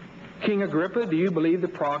 King Agrippa, do you believe the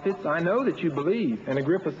prophets? I know that you believe. And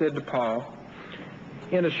Agrippa said to Paul,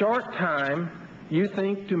 in a short time you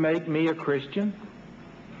think to make me a Christian?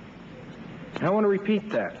 I want to repeat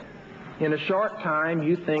that. In a short time,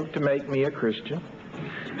 you think to make me a Christian.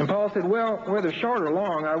 And Paul said, well, whether short or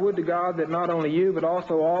long, I would to God that not only you, but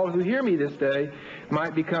also all who hear me this day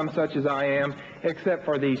might become such as I am, except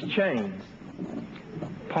for these chains.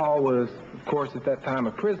 Paul was, of course, at that time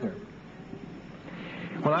a prisoner.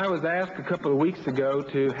 When I was asked a couple of weeks ago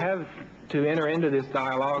to enter into this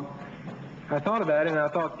dialogue, I thought about it, and I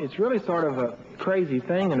thought it's really sort of a crazy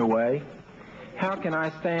thing in a way. How can I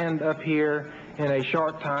stand up here in a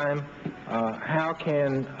short time? How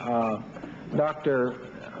can Dr.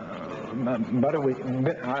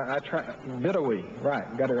 Badawi,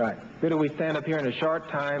 right, got it right. Badawi stand up here in a short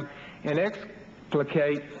time and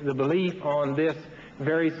explicate the belief on this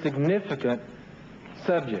very significant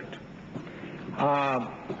subject.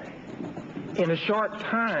 In a short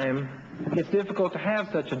time, it's difficult to have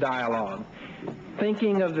such a dialogue.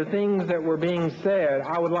 Thinking of the things that were being said,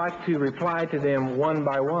 I would like to reply to them one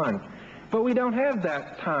by one. But we don't have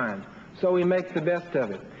that time, so we make the best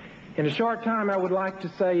of it. In a short time, I would like to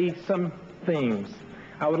say some things.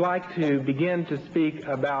 I would like to begin to speak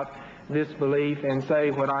about this belief and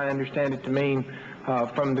say what I understand it to mean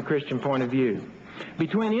from the Christian point of view.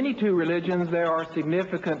 Between any two religions, there are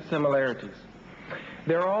significant similarities.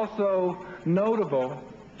 There are also notable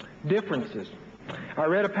differences. I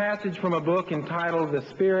read a passage from a book entitled The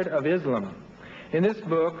Spirit of Islam. In this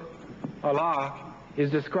book, Allah is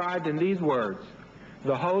described in these words: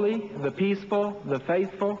 the holy, the peaceful, the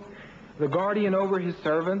faithful, the guardian over his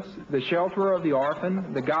servants, the shelterer of the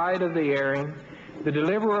orphan, the guide of the erring, the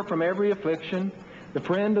deliverer from every affliction, the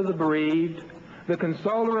friend of the bereaved, the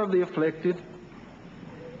consoler of the afflicted.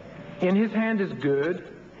 In his hand is good,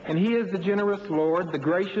 and he is the generous Lord, the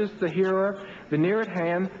gracious, the hearer, the near at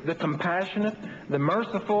hand, the compassionate, the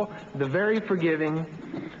merciful, the very forgiving,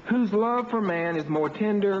 whose love for man is more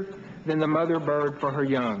tender than the mother bird for her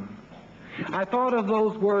young. I thought of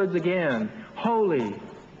those words again: holy,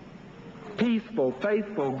 peaceful,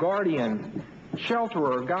 faithful, guardian,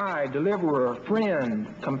 shelterer, guide, deliverer, friend,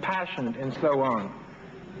 compassionate, and so on.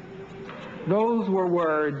 Those were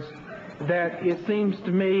words that it seems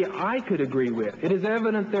to me I could agree with. It is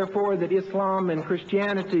evident, therefore, that Islam and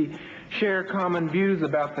Christianity share common views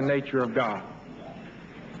about the nature of God.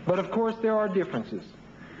 But of course there are differences.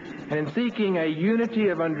 And in seeking a unity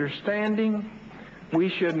of understanding, we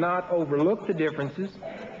should not overlook the differences.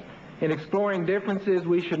 In exploring differences,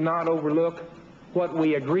 we should not overlook what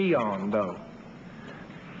we agree on, though.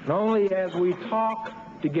 And only as we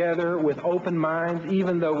talk together with open minds,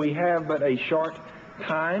 even though we have but a short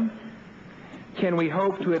time, can we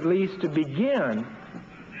hope to at least to begin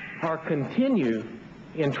or continue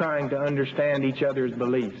in trying to understand each other's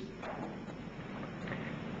beliefs.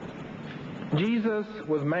 Jesus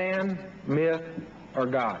was man, myth, or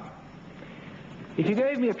God. If you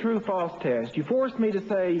gave me a true-false test, you forced me to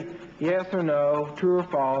say yes or no, true or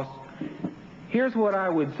false, here's what I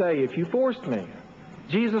would say if you forced me.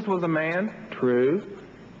 Jesus was a man, true.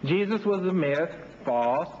 Jesus was a myth,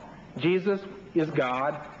 false. Jesus is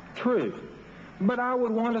God, true. But I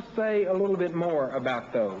would want to say a little bit more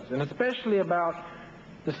about those, and especially about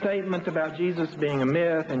the statement about Jesus being a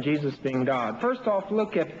myth and Jesus being God. First off,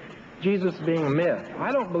 look at Jesus being a myth.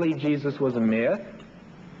 I don't believe Jesus was a myth,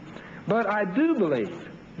 but I do believe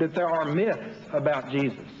that there are myths about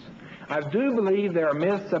Jesus. I do believe there are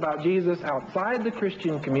myths about Jesus outside the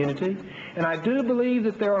Christian community, and I do believe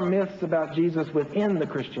that there are myths about Jesus within the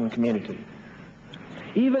Christian community.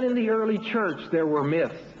 Even in the early church, there were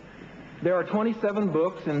myths. There are 27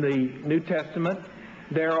 books in the New Testament.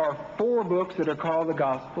 There are 4 books that are called the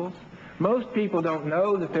Gospels. Most people don't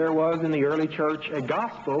know that there was in the early church a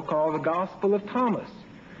gospel called the Gospel of Thomas.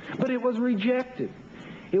 But it was rejected.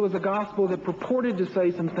 It was a gospel that purported to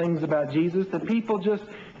say some things about Jesus that people just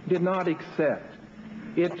did not accept.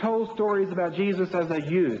 It told stories about Jesus as a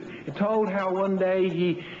youth. It told how one day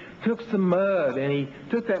he took some mud, and he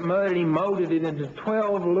took that mud and he molded it into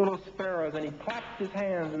 12 little sparrows, and he clapped his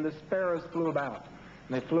hands, and the sparrows flew about,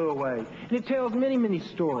 and they flew away. And it tells many, many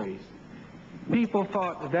stories. People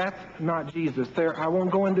thought, that's not Jesus. I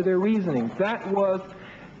won't go into their reasonings. That was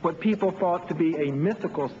what people thought to be a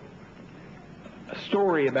mythical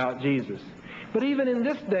story about Jesus. But even in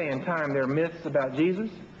this day and time, there are myths about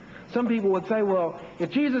Jesus. Some people would say, well,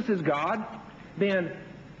 if Jesus is God, then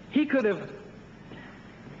he could have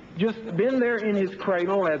just been there in his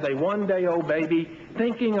cradle as a one-day-old baby,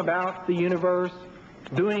 thinking about the universe,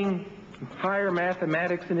 doing higher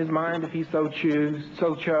mathematics in his mind if he so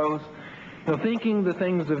chose, thinking the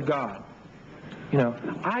things of God.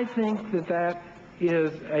 I think that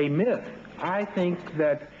is a myth. I think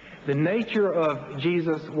that the nature of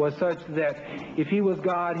Jesus was such that if he was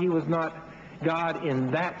God, he was not God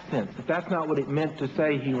in that sense. That's not what it meant to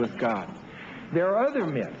say he was God. There are other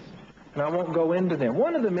myths, and I won't go into them.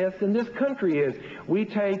 One of the myths in this country is we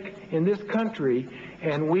take in this country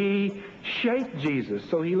and we shape Jesus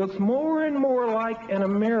so he looks more and more like an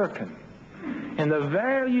American. And the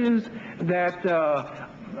values that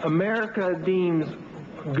America deems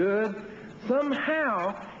good,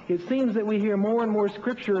 somehow it seems that we hear more and more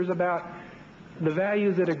scriptures about the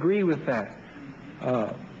values that agree with that.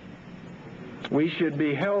 We should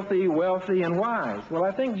be healthy, wealthy, and wise. Well,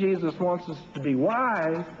 I think Jesus wants us to be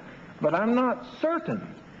wise, but I'm not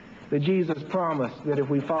certain that Jesus promised that if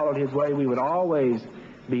we followed his way, we would always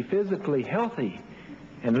be physically healthy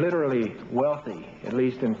and literally wealthy, at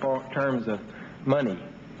least in terms of money,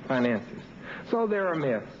 finances. So there are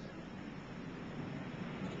myths.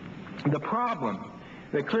 The problem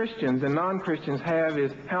that Christians and non-Christians have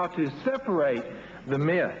is how to separate the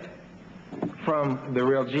myth from the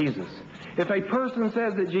real Jesus. If a person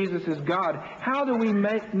says that Jesus is God, how do we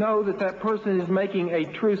know that that person is making a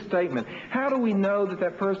true statement? How do we know that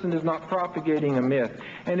that person is not propagating a myth?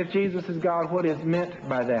 And if Jesus is God, what is meant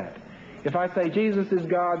by that? If I say Jesus is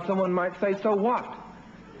God, someone might say, so what?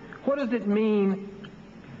 What does it mean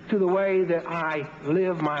to the way that I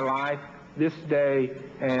live my life this day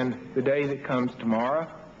and the day that comes tomorrow?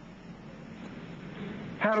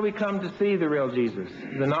 How do we come to see the real Jesus,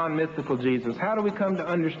 the non-mythical Jesus? How do we come to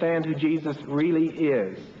understand who Jesus really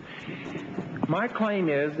is? My claim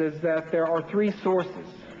is that there are 3 sources.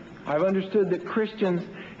 I've understood that Christians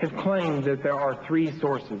have claimed that there are 3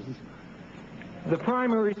 sources. The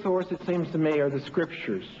primary source, it seems to me, are the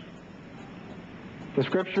Scriptures. The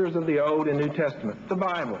Scriptures of the Old and New Testament, the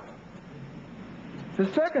Bible. The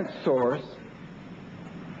second source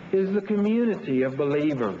is the community of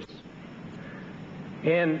believers.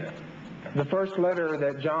 In the first letter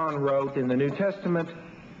that John wrote in the New Testament,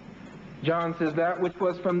 John says, that which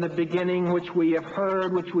was from the beginning, which we have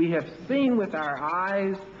heard, which we have seen with our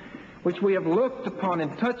eyes, which we have looked upon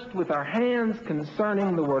and touched with our hands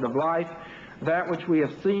concerning the word of life, that which we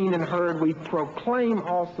have seen and heard, we proclaim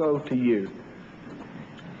also to you.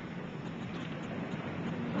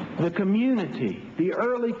 The community, the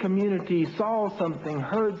early community saw something,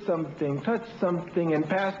 heard something, touched something, and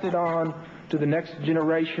passed it on to the next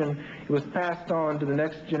generation. It was passed on to the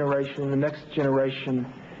next generation, the next generation.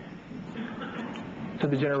 to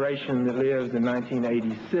the generation that lives in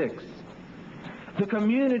 1986. The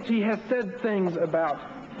community has said things about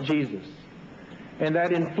Jesus, and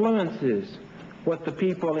that influences what the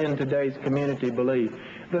people in today's community believe.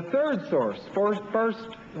 The third source, first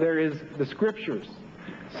there is the Scriptures.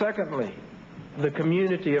 Secondly, the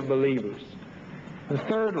community of believers. And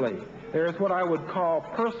thirdly, there is what I would call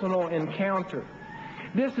personal encounter.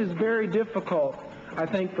 This is very difficult, I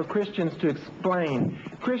think, for Christians to explain.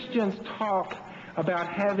 Christians talk about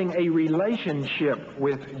having a relationship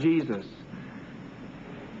with Jesus.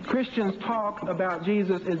 Christians talk about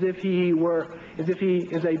Jesus as if he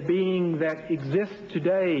is a being that exists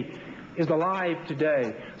today, is alive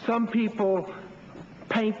today. Some people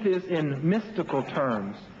paint this in mystical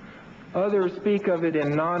terms. Others speak of it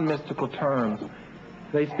in non-mystical terms.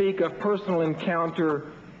 They speak of personal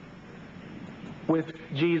encounter with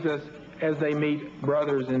Jesus as they meet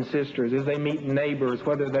brothers and sisters, as they meet neighbors,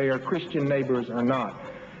 whether they are Christian neighbors or not.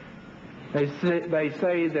 They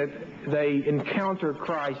say that they encounter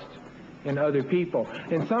Christ in other people.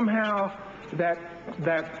 And somehow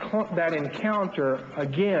that encounter,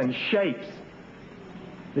 again, shapes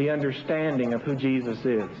the understanding of who Jesus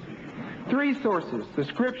is. Three sources: the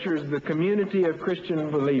Scriptures, the community of Christian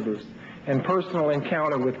believers, and personal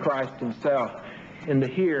encounter with Christ himself in the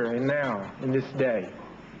here and now, in this day.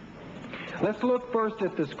 Let's look first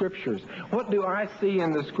at the Scriptures. What do I see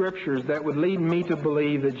in the Scriptures that would lead me to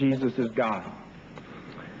believe that Jesus is God?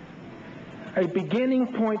 A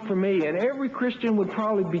beginning point for me, and every Christian would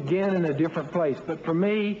probably begin in a different place, but for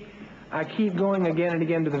me, I keep going again and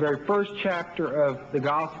again to the very first chapter of the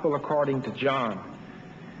Gospel according to John.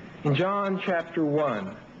 In John chapter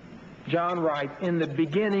 1, John writes, "In the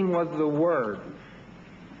beginning was the Word,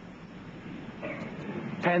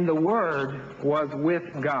 and the Word was with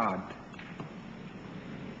God,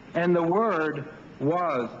 and the Word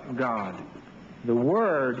was God." The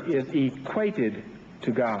Word is equated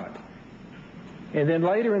to God. And then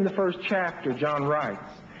later in the first chapter, John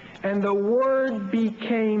writes, "And the Word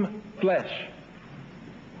became flesh."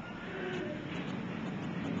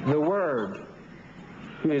 The Word,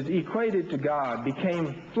 who is equated to God,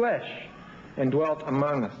 became flesh and dwelt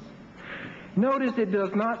among us. Notice it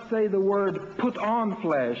does not say the word "put on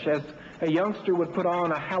flesh" as a youngster would put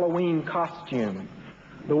on a Halloween costume.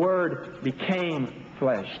 The word "became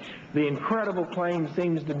flesh." The incredible claim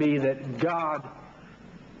seems to be that God,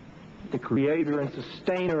 the creator and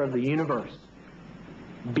sustainer of the universe,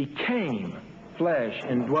 became flesh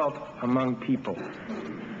and dwelt among people.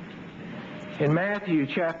 In Matthew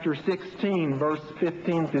chapter 16, verse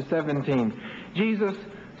 15 through 17, Jesus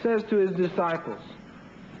says to his disciples,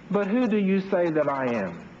 "But who do you say that I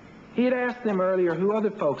am?" He had asked them earlier who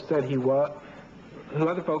other folks said he was, who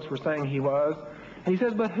other folks were saying he was. And he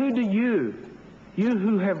says, "But who do you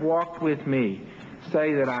who have walked with me,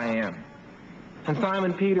 say that I am?" And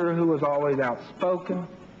Simon Peter, who was always outspoken,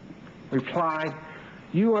 replied,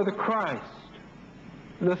 "You are the Christ,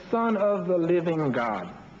 the Son of the living God."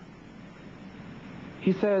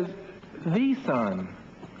 He says, "The Son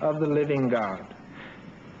of the living God."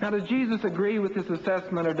 Now, does Jesus agree with this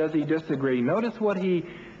assessment, or does he disagree? Notice what he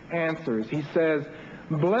answers. He says,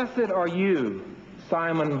 "Blessed are you,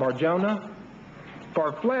 Simon Bar-Jonah,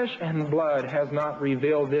 for flesh and blood has not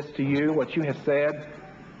revealed this to you, what you have said,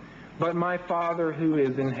 but my Father who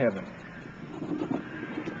is in heaven."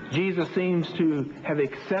 Jesus seems to have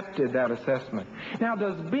accepted that assessment. Now,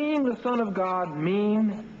 does being the Son of God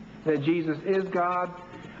mean that Jesus is God?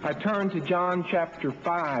 I turn to John chapter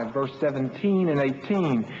 5, verse 17 and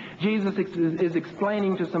 18. Jesus is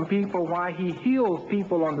explaining to some people why he heals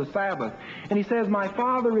people on the Sabbath. And he says, "My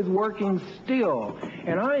Father is working still,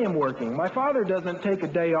 and I am working. My Father doesn't take a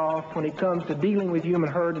day off when it comes to dealing with human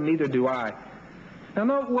herd, and neither do I." Now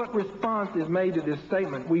note what response is made to this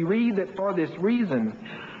statement. We read that for this reason,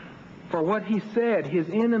 for what he said, his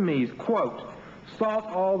enemies, quote,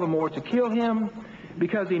 sought all the more to kill him,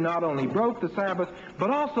 because he not only broke the Sabbath, but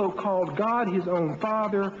also called God his own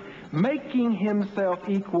Father, making himself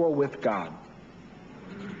equal with God.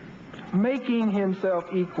 Making himself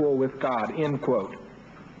equal with God, end quote.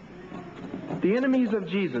 The enemies of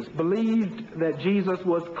Jesus believed that Jesus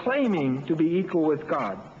was claiming to be equal with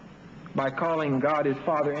God by calling God his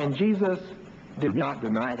Father, and Jesus did not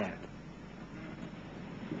deny that.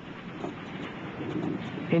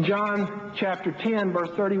 In John chapter 10, verse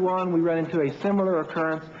 31, we run into a similar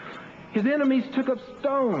occurrence. His enemies took up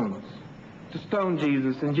stones to stone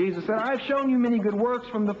Jesus, and Jesus said, "I've shown you many good works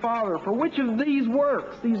from the Father. For which of these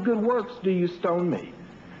works, these good works, do you stone me?"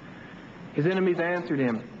 His enemies answered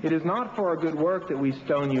him, "It is not for a good work that we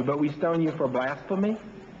stone you, but we stone you for blasphemy,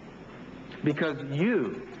 because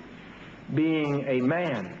you being a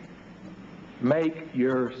man, make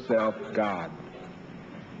yourself God.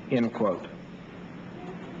 End quote.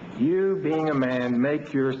 You being a man,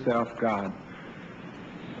 make yourself God.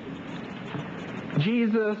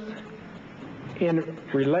 Jesus, in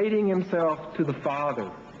relating himself to the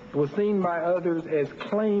Father, was seen by others as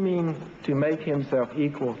claiming to make himself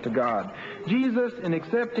equal to God. Jesus, in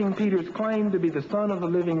accepting Peter's claim to be the Son of the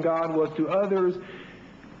living God, was to others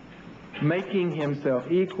making himself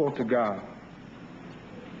equal to God.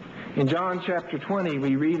 In John chapter 20,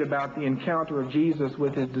 we read about the encounter of Jesus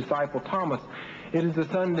with his disciple Thomas. It is a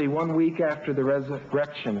Sunday, 1 week after the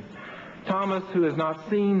resurrection. Thomas, who has not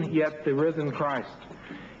seen yet the risen Christ,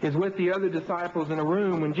 is with the other disciples in a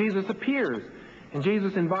room when Jesus appears. And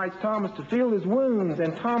Jesus invites Thomas to feel his wounds,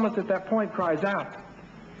 and Thomas at that point cries out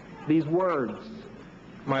these words,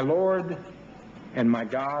 "My Lord and my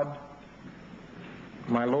God,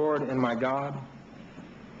 my Lord and my God."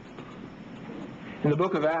 In the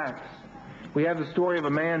book of Acts, we have the story of a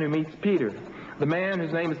man who meets Peter. The man,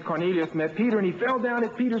 whose name is Cornelius, met Peter, and he fell down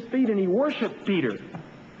at Peter's feet and he worshiped Peter.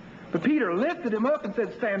 But Peter lifted him up and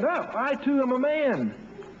said, "Stand up, I too am a man."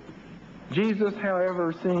 Jesus,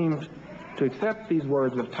 however, seemed to accept these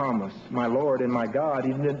words of Thomas, "My Lord and my God."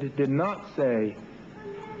 He did not say,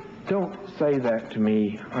 "Don't say that to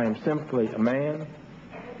me, I am simply a man."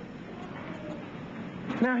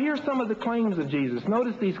 Now here's some of the claims of Jesus.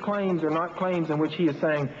 Notice these claims are not claims in which he is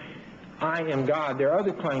saying, "I am God." There are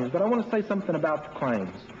other claims, but I want to say something about the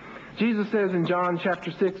claims. Jesus says in John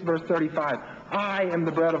chapter 6, verse 35, "I am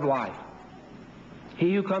the bread of life.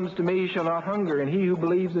 He who comes to me shall not hunger, and he who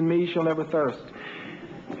believes in me shall never thirst."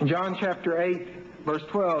 In John chapter 8, verse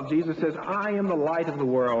 12, Jesus says, "I am the light of the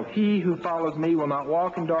world. He who follows me will not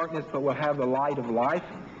walk in darkness, but will have the light of life."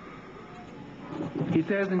 He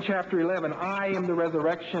says in chapter 11, "I am the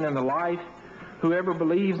resurrection and the life. Whoever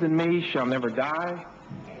believes in me shall never die."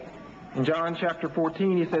 In John chapter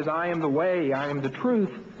 14, he says, "I am the way, I am the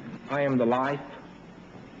truth, I am the life."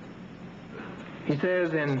 He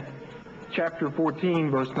says in chapter 14,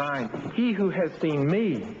 verse 9, "He who has seen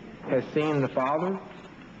me has seen the Father."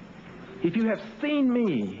 If you have seen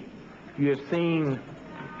me, you have seen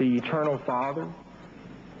the eternal Father.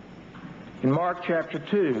 In Mark chapter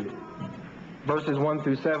 2, verses 1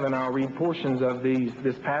 through 7, I'll read portions of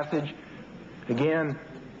this passage. Again,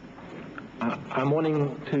 I'm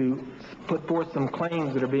wanting to put forth some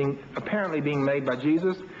claims that are apparently being made by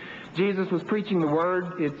Jesus. Jesus was preaching the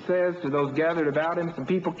word, it says, to those gathered about him. Some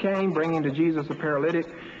people came, bringing to Jesus a paralytic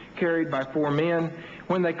carried by 4 men.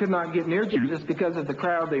 When they could not get near Jesus because of the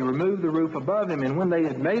crowd, they removed the roof above him, and when they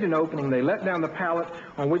had made an opening, they let down the pallet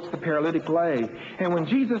on which the paralytic lay. And when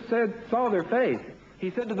Jesus saw their faith, he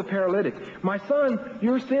said to the paralytic, "My son,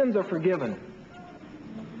 your sins are forgiven."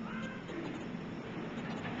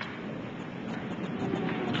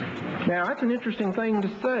 Now, that's an interesting thing to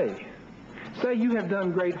say. Say you have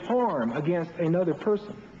done great harm against another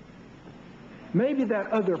person. Maybe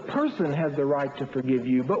that other person has the right to forgive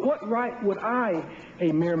you, but what right would I,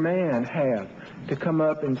 a mere man, have to come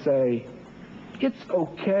up and say, "It's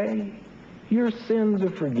okay, your sins are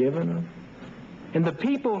forgiven"? And the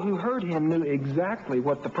people who heard him knew exactly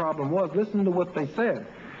what the problem was. Listen to what they said.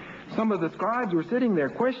 Some of the scribes were sitting there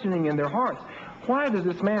questioning in their hearts, "Why does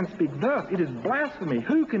this man speak thus? It is blasphemy.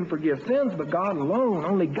 Who can forgive sins but God alone?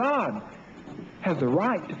 Only God has the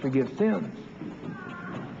right to forgive sins."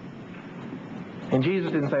 And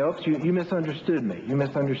Jesus didn't say, "Oops, you misunderstood me. You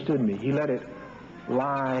misunderstood me." He let it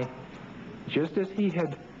lie just as he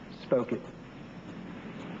had spoke it.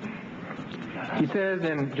 He says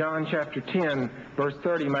in John chapter 10, verse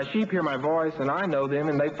 30, "My sheep hear my voice, and I know them,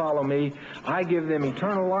 and they follow me. I give them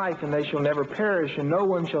eternal life, and they shall never perish, and no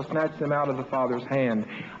one shall snatch them out of the Father's hand.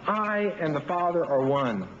 I and the Father are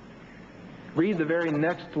one." Read the very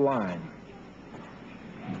next line.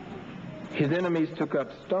 His enemies took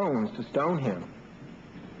up stones to stone him.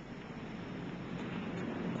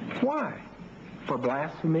 Why? For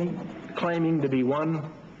blasphemy, claiming to be one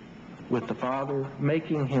with the Father,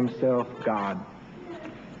 making himself God.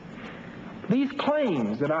 These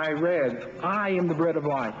claims that I read, "I am the bread of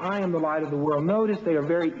life, I am the light of the world," notice they are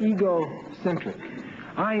very egocentric.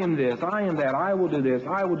 I am this, I am that, I will do this,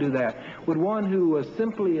 I will do that. Would one who was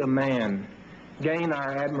simply a man gain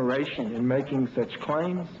our admiration in making such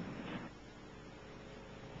claims?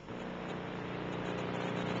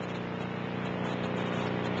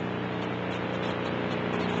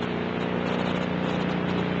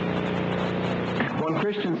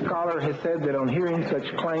 Christian scholar has said that on hearing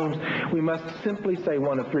such claims, we must simply say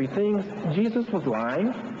one of 3 things. Jesus was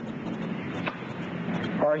lying,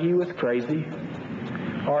 or he was crazy,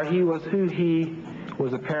 or he was who he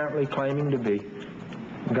was apparently claiming to be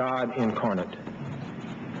God incarnate.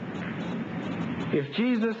 If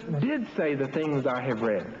Jesus did say the things I have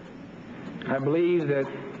read, I believe that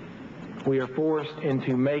we are forced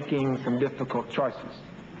into making some difficult choices.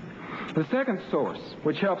 The second source,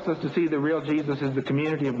 which helps us to see the real Jesus, is the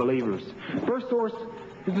community of believers. First source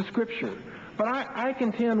is the Scripture. But I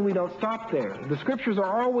contend we don't stop there. The Scriptures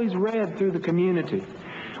are always read through the community.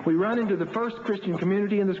 We run into the first Christian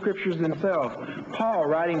community in the Scriptures themselves. Paul,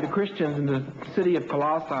 writing to Christians in the city of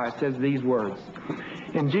Colossae, says these words: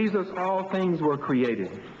 "In Jesus all things were created,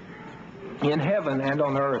 in heaven and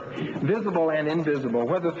on earth, visible and invisible,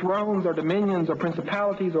 whether thrones or dominions or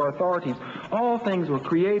principalities or authorities, all things were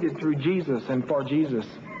created through Jesus and for Jesus.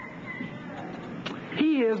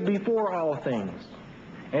 He is before all things,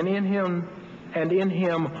 and in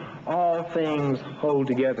him all things hold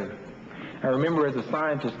together." I remember as a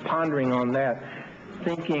scientist pondering on that,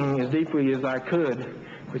 thinking as deeply as I could,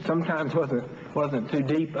 which sometimes wasn't too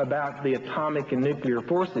deep, about the atomic and nuclear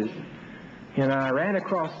forces. And I ran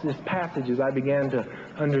across this passage as I began to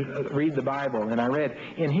read the Bible, and I read,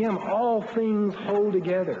 "In him all things hold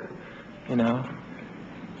together." You know,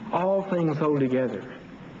 all things hold together.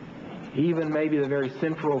 Even maybe the very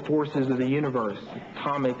central forces of the universe,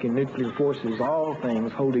 atomic and nuclear forces, all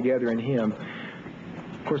things hold together in him.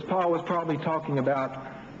 Of course, Paul was probably talking about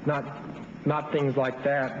not things like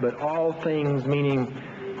that, but all things, meaning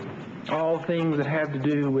all things that have to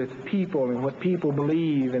do with people and what people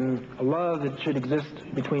believe and a love that should exist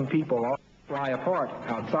between people, all fly apart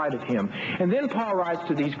outside of him. And then Paul writes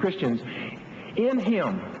to these Christians, "In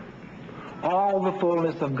him all the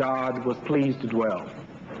fullness of God was pleased to dwell."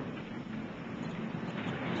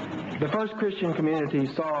 The first Christian community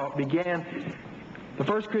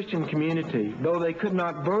though they could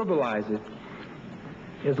not verbalize it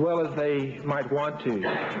as well as they might want to,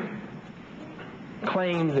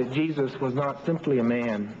 claimed that Jesus was not simply a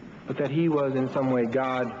man, but that he was in some way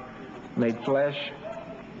God made flesh.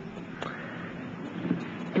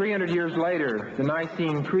 300 years later, the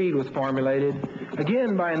Nicene Creed was formulated,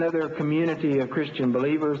 again by another community of Christian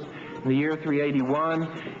believers, in the year 381.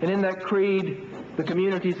 And in that creed, the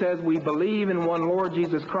community says, "We believe in one Lord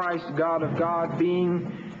Jesus Christ, God of God,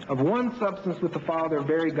 being of one substance with the Father,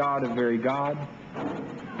 very God of very God."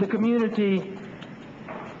 The community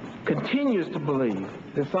continues to believe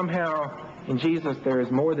that somehow in Jesus there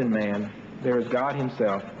is more than man, there is God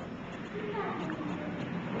himself.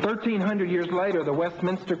 1,300 years later, the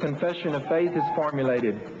Westminster Confession of Faith is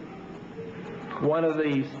formulated. One of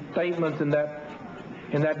the statements in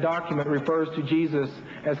that document refers to Jesus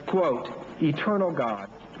as, quote, "eternal God."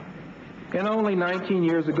 And only 19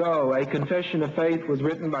 years ago, a confession of faith was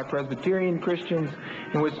written by Presbyterian Christians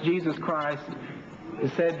in which Jesus Christ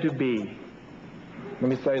is said to be, let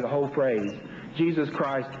me say the whole phrase, Jesus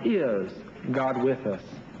Christ is God with us.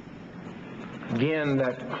 Again,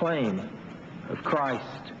 that claim of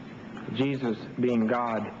Christ, Jesus being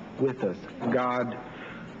God with us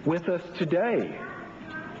today,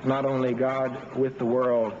 not only God with the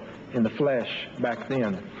world in the flesh back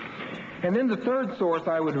then. And then the third source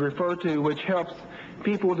I would refer to, which helps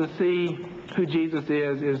people to see who Jesus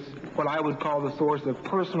is what I would call the source of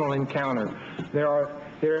personal encounter. There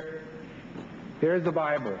is the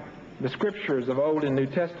Bible, the Scriptures of Old and New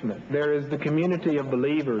Testament. There is the community of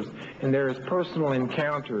believers, and there is personal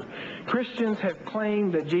encounter. Christians have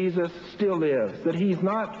claimed that Jesus still lives, that he's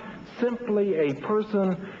not simply a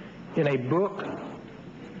person in a book,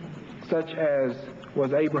 such as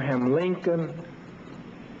was Abraham Lincoln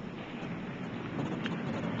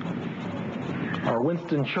or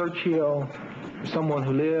Winston Churchill, someone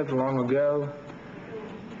who lived long ago.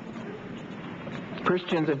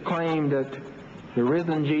 Christians have claimed that the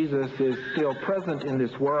risen Jesus is still present in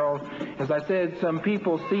this world. As I said, some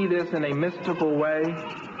people see this in a mystical way.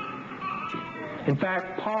 In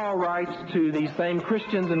fact, Paul writes to these same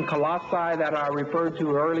Christians in Colossae that I referred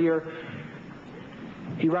to earlier.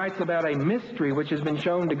 He writes about a mystery which has been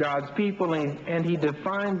shown to God's people, and he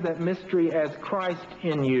defines that mystery as Christ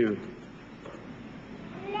in you.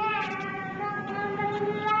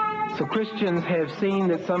 So Christians have seen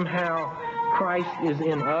that somehow Christ is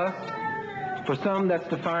in us. For some, that's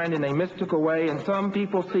defined in a mystical way, and some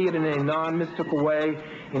people see it in a non-mystical way,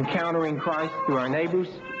 encountering Christ through our neighbors.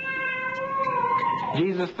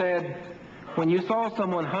 Jesus said, "When you saw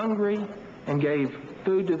someone hungry and gave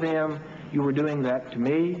food to them, you were doing that to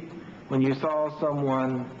me. When you saw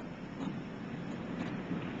someone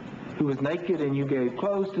who was naked and you gave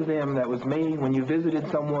clothes to them, that was me. When you visited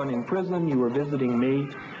someone in prison, you were visiting me."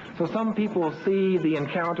 So some people see the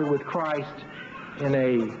encounter with Christ in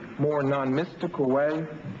a more non-mystical way.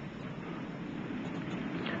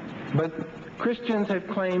 But Christians have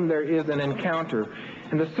claimed there is an encounter.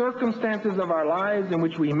 And the circumstances of our lives in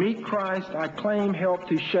which we meet Christ, I claim, help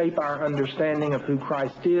to shape our understanding of who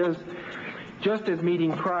Christ is. Just as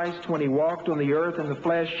meeting Christ when he walked on the earth in the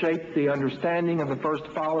flesh shaped the understanding of the first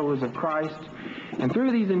followers of Christ. And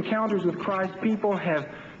through these encounters with Christ, people have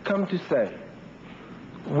come to say,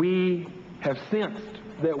 we have sensed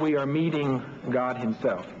that we are meeting God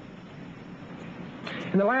himself.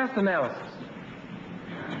 In the last analysis,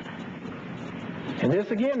 and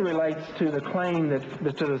this again relates to the claim to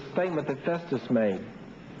the statement that Festus made.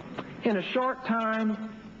 In a short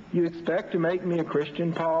time, you expect to make me a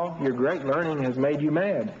Christian, Paul. Your great learning has made you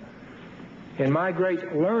mad. And my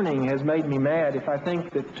great learning has made me mad if I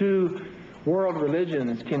think that two world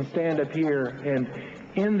religions can stand up here and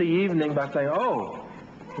end the evening by saying, oh,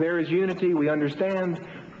 there is unity, we understand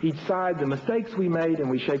each side the mistakes we made, and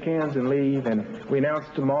we shake hands and leave, and we announce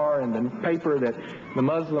tomorrow in the paper that the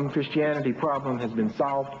Muslim Christianity problem has been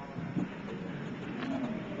solved.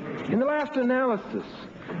 In the last analysis,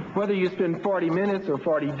 whether you spend 40 minutes or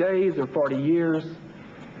 40 days or 40 years,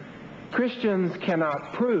 Christians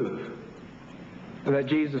cannot prove that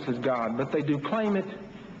Jesus is God, but they do claim it,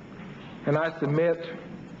 and I submit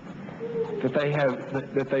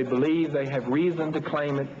that they believe they have reason to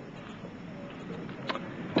claim it.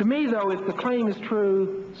 To me, though, if the claim is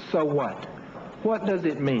true, so what? What does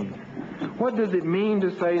it mean? What does it mean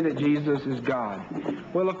to say that Jesus is God?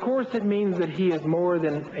 Well, of course, it means that he is more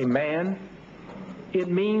than a man. It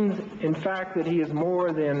means, in fact, that he is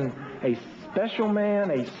more than a special man,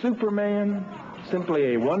 a superman,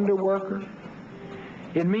 simply a wonder worker.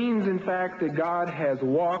 It means, in fact, that God has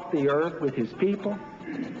walked the earth with his people.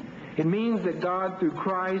 It means that God, through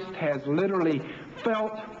Christ, has literally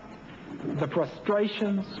felt the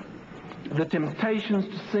frustrations, the temptations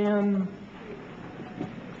to sin,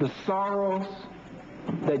 the sorrows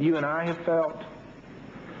that you and I have felt.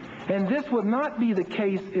 And this would not be the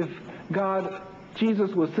case if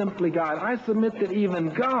Jesus was simply God. I submit that even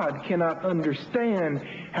God cannot understand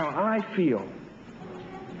how I feel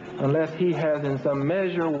unless he has in some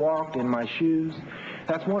measure walked in my shoes.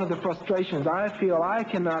 That's one of the frustrations I feel. I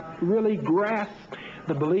cannot really grasp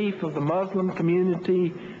the belief of the Muslim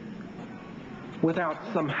community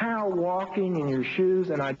without somehow walking in your shoes,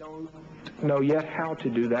 and I don't know yet how to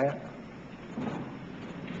do that.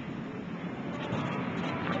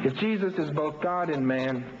 If Jesus is both God and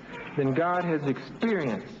man, then God has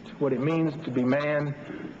experienced what it means to be man.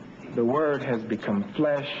 The Word has become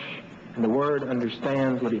flesh, and the Word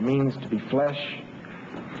understands what it means to be flesh.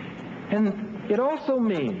 And it also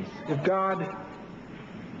means, if God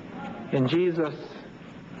and Jesus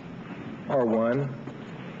are one,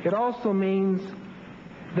 it also means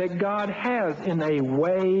that God has, in a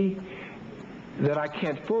way that I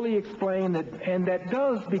can't fully explain, and that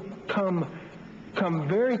does come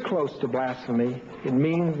very close to blasphemy, it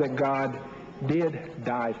means that God did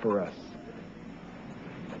die for us.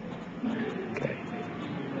 Okay.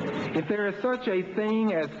 If there is such a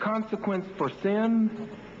thing as consequence for sin,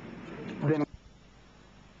 then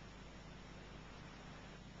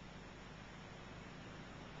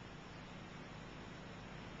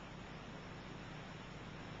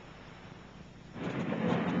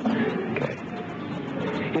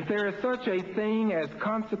if there is such a thing as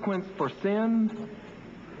consequence for sin,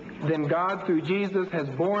 then God, through Jesus, has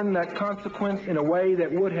borne that consequence in a way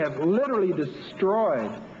that would have literally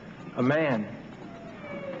destroyed a man.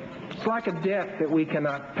 It's like a debt that we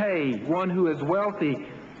cannot pay. One who is wealthy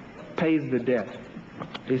pays the debt.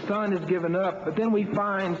 His son is given up, but then we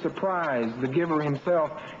find, surprise, the giver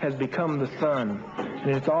himself has become the son.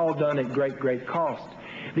 And it's all done at great, great cost.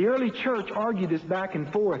 The early church argued this back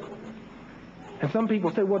and forth. And some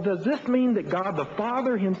people say, well, does this mean that God the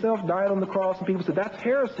Father himself died on the cross? And people said, that's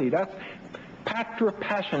heresy. That's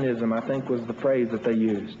patripassionism, I think was the phrase that they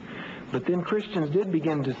used. But then Christians did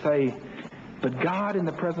begin to say, but God in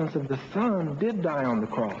the presence of the Son did die on the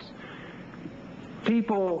cross.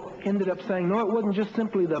 People ended up saying, no, it wasn't just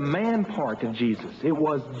simply the man part of Jesus. It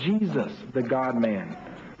was Jesus, the God-man,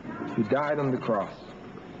 who died on the cross.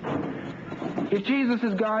 If Jesus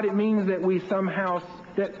is God, it means that we somehow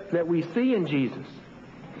that we see in Jesus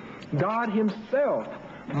God himself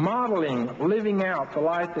modeling, living out the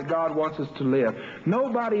life that God wants us to live.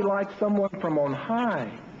 Nobody like someone from on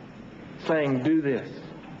high saying, do this.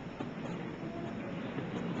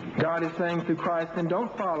 God is saying through Christ, then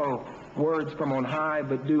don't follow words from on high,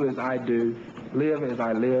 but do as I do, live as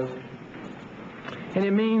I live. And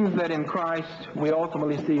it means that in Christ we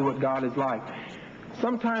ultimately see what God is like.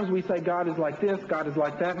 Sometimes we say God is like this, God is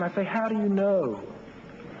like that, and I say, how do you know?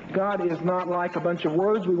 God is not like a bunch of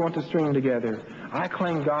words we want to string together. I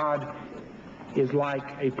claim God is like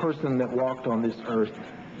a person that walked on this earth,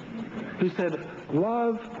 who said,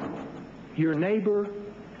 love your neighbor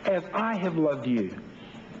as I have loved you.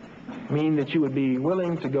 Mean that you would be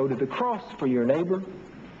willing to go to the cross for your neighbor.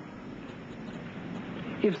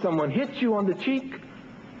 If someone hits you on the cheek,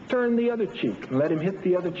 turn the other cheek and let him hit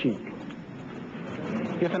the other cheek.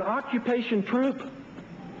 If an occupation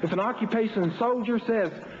soldier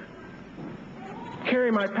says,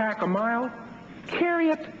 carry my pack a mile, carry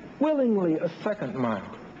it willingly a second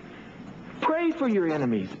mile. Pray for your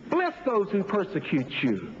enemies. Bless those who persecute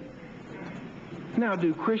you. Now,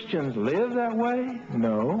 do Christians live that way?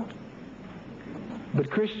 No.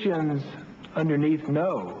 But Christians underneath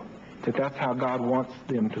know that that's how God wants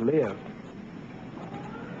them to live.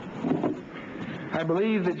 I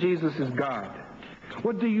believe that Jesus is God.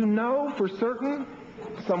 What do you know for certain?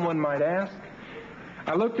 Someone might ask.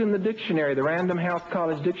 I looked in the dictionary, the Random House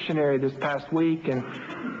College Dictionary this past week, and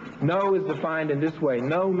know is defined in this way.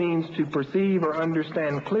 Know means to perceive or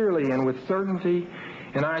understand clearly and with certainty,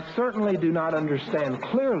 and I certainly do not understand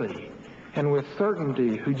clearly and with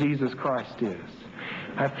certainty who Jesus Christ is.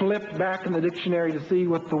 I flipped back in the dictionary to see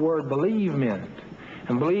what the word believe meant.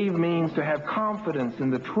 And believe means to have confidence in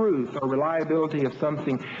the truth or reliability of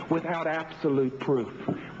something without absolute proof.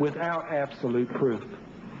 Without absolute proof.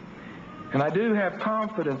 And I do have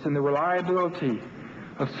confidence in the reliability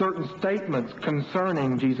of certain statements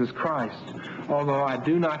concerning Jesus Christ, although I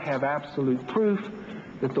do not have absolute proof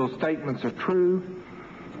that those statements are true.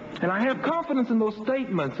 And I have confidence in those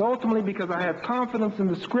statements ultimately because I have confidence in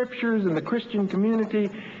the Scriptures and the Christian community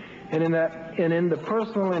and in the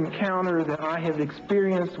personal encounter that I have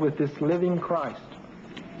experienced with this living Christ.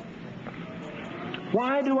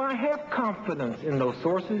 Why do I have confidence in those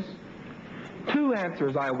sources? Two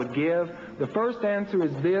answers I would give. The first answer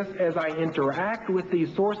is this: as I interact with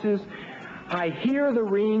these sources, I hear the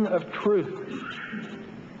ring of truth.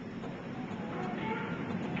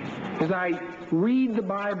 As I read the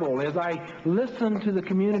Bible, as I listen to the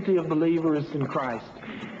community of believers in Christ,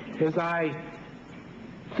 as I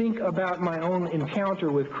think about my own encounter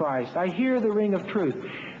with Christ, I hear the ring of truth.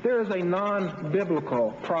 There is a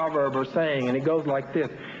non-biblical proverb or saying, and it goes like this: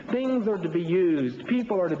 things are to be used,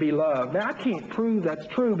 people are to be loved. Now, I can't prove that's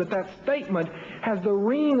true, but that statement has the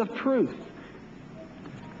ring of truth.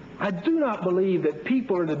 I do not believe that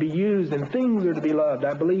people are to be used and things are to be loved.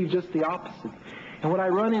 I believe just the opposite. And what I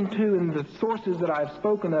run into in the sources that I've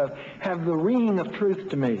spoken of have the ring of truth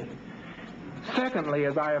to me. Secondly,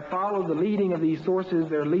 as I have followed the leading of these sources,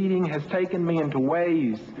 their leading has taken me into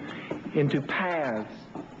ways, into paths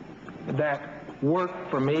that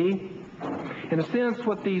work for me. In a sense,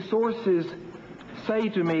 what these sources say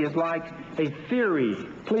to me is like a theory.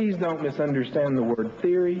 Please don't misunderstand the word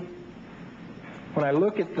theory. When I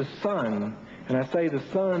look at the sun and I say the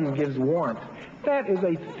sun gives warmth, that is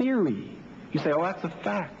a theory. You say, oh, that's a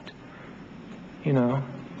fact. You know,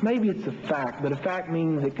 maybe it's a fact, but a fact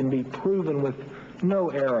means it can be proven with no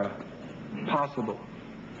error possible.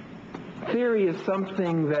 Theory is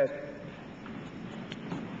something that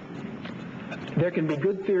there can be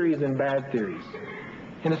good theories and bad theories.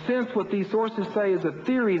 In a sense, what these sources say is a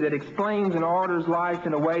theory that explains and orders life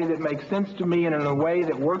in a way that makes sense to me and in a way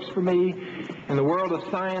that works for me. In the world of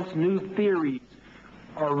science, new theories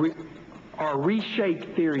are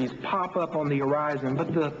reshaped theories pop up on the horizon,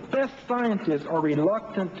 but the best scientists are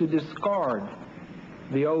reluctant to discard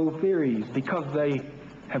the old theories because they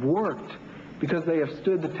have worked, because they have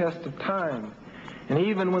stood the test of time. And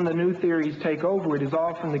even when the new theories take over, it is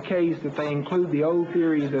often the case that they include the old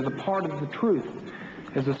theories as a part of the truth,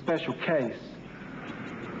 as a special case.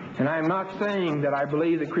 And I am not saying that I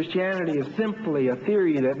believe that Christianity is simply a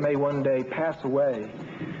theory that may one day pass away.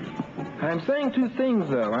 I am saying two things,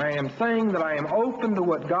 though. I am saying that I am open to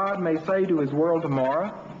what God may say to His world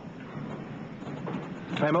tomorrow.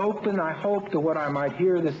 I'm open, I hope, to what I might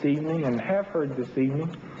hear this evening and have heard this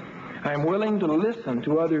evening. I am willing to listen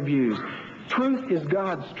to other views. Truth is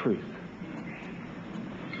God's truth.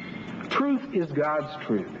 Truth is God's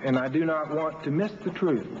truth, and I do not want to miss the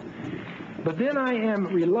truth. But then I am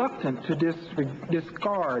reluctant to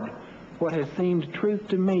discard what has seemed truth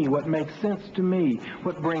to me, what makes sense to me,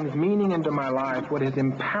 what brings meaning into my life, what has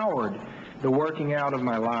empowered the working out of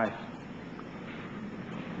my life.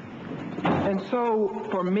 And so,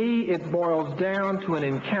 for me, it boils down to an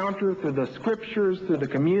encounter through the Scriptures, through the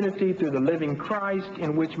community, through the living Christ,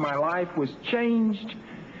 in which my life was changed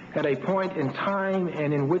at a point in time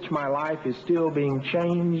and in which my life is still being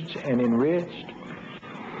changed and enriched.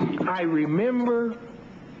 I remember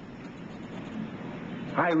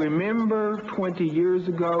 20 years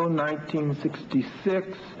ago,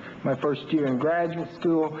 1966, my first year in graduate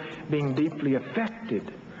school, being deeply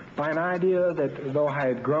affected by an idea that though I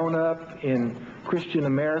had grown up in Christian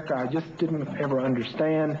America, I just didn't ever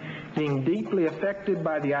understand, being deeply affected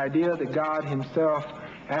by the idea that God himself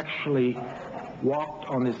actually walked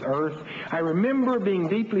on this earth. I remember being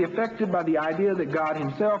deeply affected by the idea that God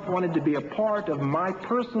himself wanted to be a part of my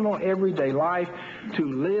personal everyday life, to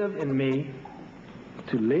live in me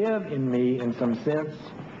in some sense.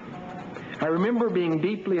 I remember being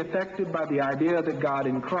deeply affected by the idea that God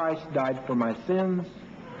in Christ died for my sins.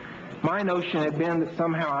 My notion had been that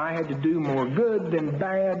somehow I had to do more good than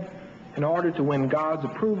bad in order to win God's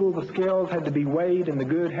approval. The scales had to be weighed and the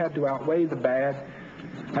good had to outweigh the bad.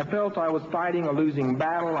 I felt I was fighting a losing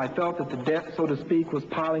battle. I felt that the debt, so to speak, was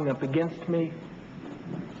piling up against me.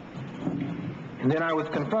 And then I was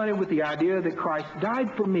confronted with the idea that Christ died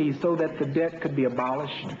for me so that the debt could be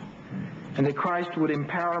abolished, and that Christ would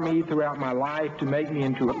empower me throughout my life to make me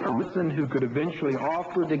into a person who could eventually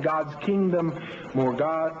offer to God's kingdom more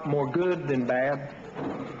good than bad.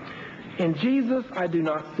 In Jesus, I do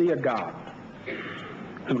not see a God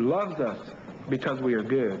who loves us because we are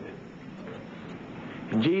good.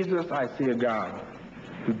 In Jesus, I see a God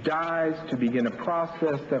who dies to begin a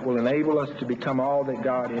process that will enable us to become all that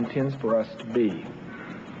God intends for us to be.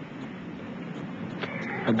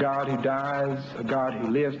 A God who dies, a God who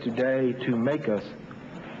lives today to make us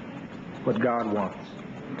what God wants.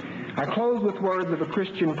 I close with words of a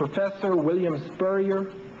Christian professor, William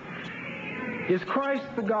Spurrier. Is Christ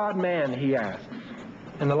the God-man, he asks.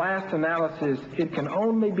 In the last analysis, it can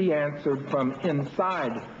only be answered from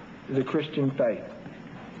inside the Christian faith.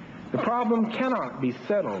 The problem cannot be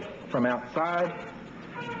settled from outside.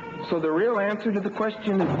 So the real answer to the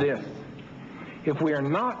question is this: if we are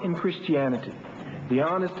not in Christianity, the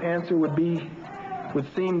honest answer would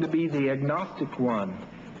seem to be the agnostic one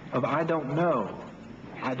of I don't know.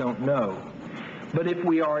 But if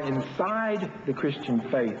we are inside the Christian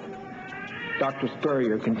faith, Dr.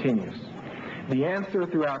 Spurrier continues, the answer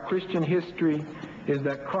throughout Christian history is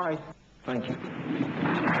that Christ... Thank you.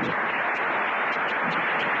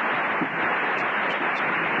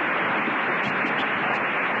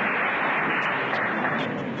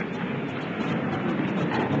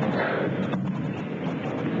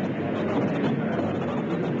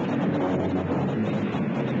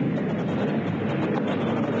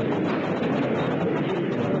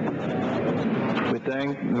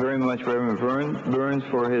 Very much Reverend Burns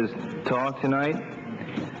for his talk tonight.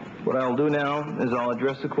 What I'll do now is I'll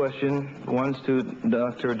address the question, once to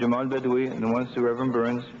Dr. Jamal Badawi and once to Reverend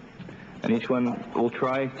Burns, and each one will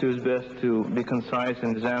try to his best to be concise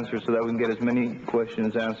in his answers so that we can get as many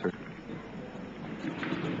questions answered.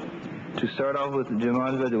 To start off with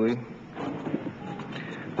Jamal Badawi,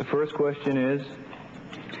 the first question is,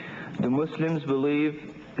 do Muslims believe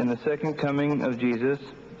in the second coming of Jesus?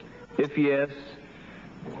 If yes,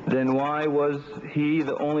 then why was he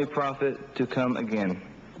the only prophet to come again?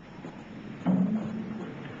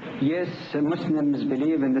 Yes, Muslims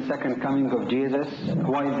believe in the second coming of Jesus.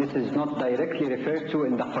 While this is not directly referred to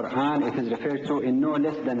in the Qur'an, it is referred to in no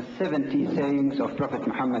less than 70 sayings of Prophet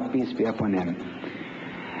Muhammad, peace be upon him.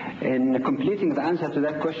 In completing the answer to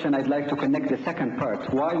that question, I'd like to connect the second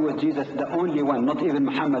part. Why was Jesus the only one, not even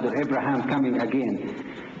Muhammad or Abraham, coming again?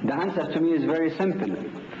 The answer to me is very simple.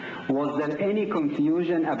 Was there any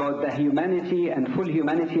confusion about the humanity and full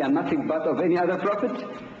humanity and nothing but of any other prophet?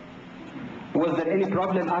 Was there any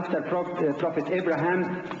problem after Prophet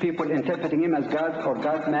Abraham, people interpreting him as God or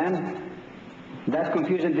God-man? That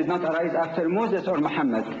confusion did not arise after Moses or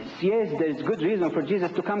Muhammad. Yes, there is good reason for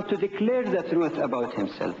Jesus to come to declare the truth about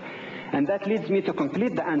himself. And that leads me to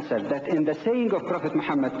complete the answer, that in the saying of Prophet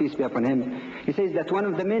Muhammad, peace be upon him, he says that one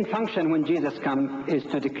of the main functions when Jesus comes is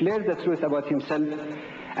to declare the truth about himself.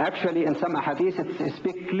 Actually, in some hadith, it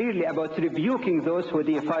speaks clearly about rebuking those who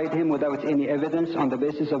deified him without any evidence on the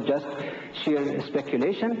basis of just sheer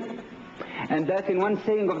speculation. And that in one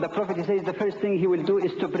saying of the Prophet, he says the first thing he will do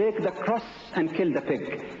is to break the cross and kill the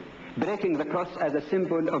pig. Breaking the cross as a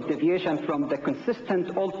symbol of deviation from the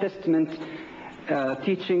consistent Old Testament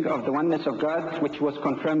teaching of the oneness of God, which was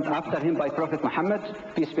confirmed after him by Prophet Muhammad,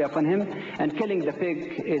 peace be upon him. And killing the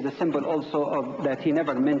pig is a symbol also of that he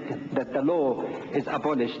never meant that the law is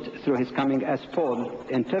abolished through his coming, as Paul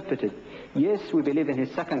interpreted. Yes, we believe in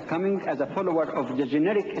his second coming as a follower of the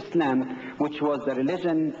generic Islam, which was the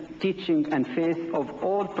religion, teaching, and faith of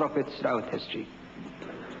all prophets throughout history.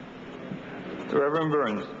 Reverend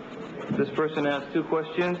Burns, this person asked two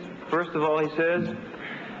questions. First of all, he says,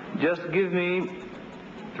 just give me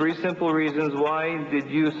 3 simple reasons why did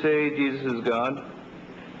you say Jesus is God?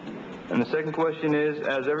 And the second question is,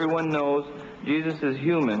 as everyone knows, Jesus is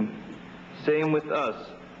human. Same with us.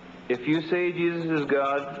 If you say Jesus is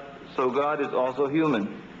God, so God is also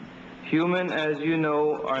human. Human, as you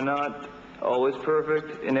know, are not always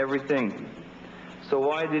perfect in everything. So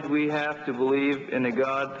why did we have to believe in a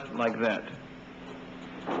God like that?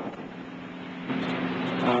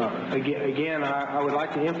 Again, I would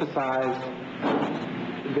like to emphasize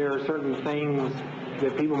there are certain things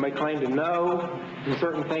that people may claim to know and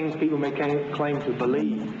certain things people may claim to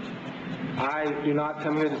believe. I do not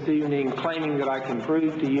come here this evening claiming that I can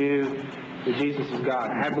prove to you that Jesus is God.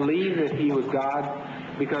 I believe that he was God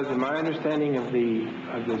because of my understanding of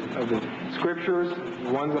the scriptures,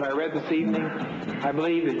 the ones that I read this evening. I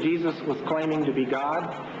believe that Jesus was claiming to be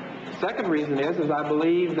God. The second reason is I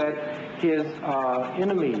believe that his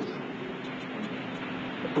enemies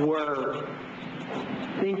were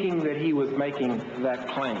thinking that he was making that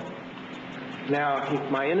claim. Now,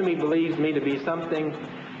 if my enemy believes me to be something,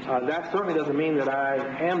 that certainly doesn't mean that I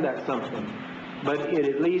am that something. But it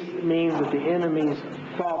at least means that the enemies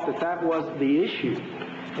thought that that was the issue.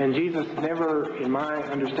 And Jesus never, in my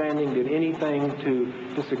understanding, did anything to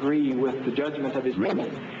disagree with the judgment of his people.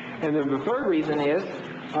 And then the third reason is,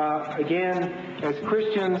 again, as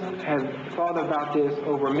Christians have thought about this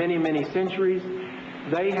over many, many centuries,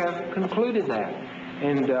 they have concluded that.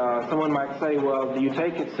 And someone might say, well, do you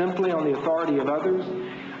take it simply on the authority of others?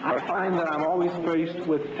 I find that I'm always faced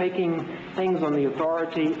with taking things on the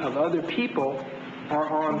authority of other people or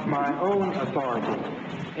on my own authority.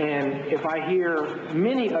 And if I hear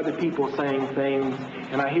many other people saying things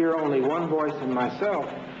and I hear only one voice in myself,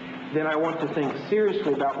 then I want to think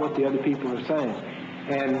seriously about what the other people are saying.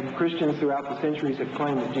 And Christians throughout the centuries have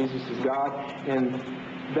claimed that Jesus is God, and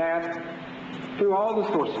that through all the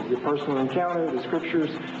sources, the personal encounter, the scriptures,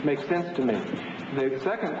 makes sense to me. The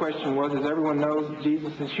second question was, as everyone knows,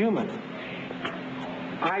 Jesus is human.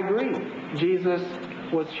 I agree. Jesus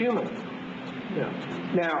was human. Yeah.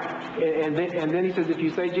 Now, and then he says, if you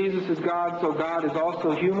say Jesus is God, so God is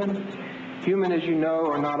also human. Human, as you know,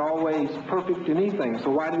 are not always perfect in anything. So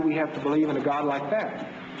why do we have to believe in a God like that?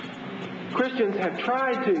 Christians have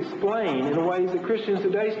tried to explain in ways that Christians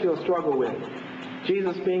today still struggle with.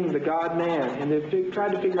 Jesus being the God-man, and they've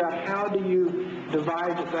tried to figure out how do you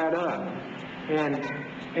divide that up.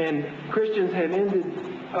 And Christians have ended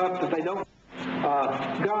up that they don't.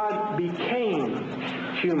 God became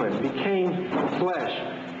human, became flesh,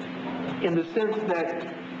 in the sense that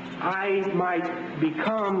I might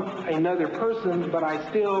become another person, but I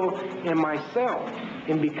still am myself.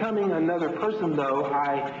 In becoming another person, though,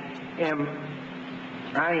 I am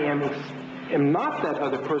not that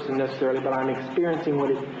other person necessarily, but I'm experiencing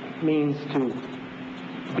what it means to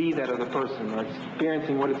be that other person, or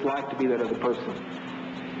experiencing what it's like to be that other person.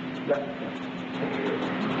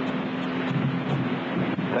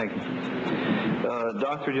 Thank you.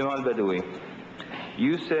 Dr. Jamal Badawi,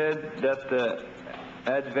 you said that the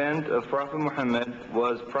advent of Prophet Muhammad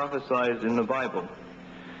was prophesied in the Bible.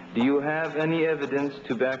 Do you have any evidence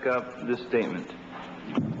to back up this statement?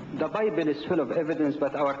 The Bible is full of evidence,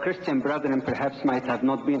 but our Christian brethren perhaps might have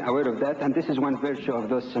not been aware of that, and this is one virtue of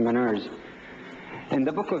those seminars. In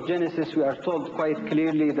the book of Genesis, we are told quite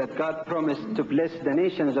clearly that God promised to bless the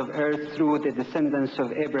nations of earth through the descendants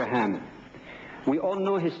of Abraham. We all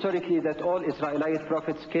know historically that all Israelite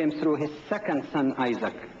prophets came through his second son,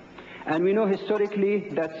 Isaac. And we know historically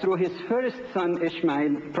that through his first son,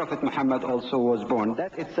 Ishmael, Prophet Muhammad also was born.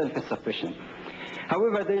 That itself is sufficient.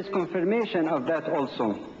 However, there is confirmation of that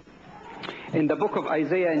also in the book of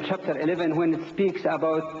Isaiah in chapter 11, when it speaks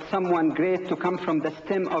about someone great to come from the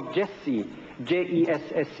stem of Jesse,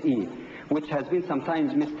 J-E-S-S-E, which has been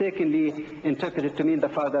sometimes mistakenly interpreted to mean the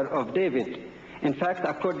father of David. In fact,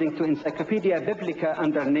 according to Encyclopedia Biblica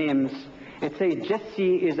under names, it says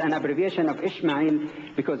Jesse is an abbreviation of Ishmael,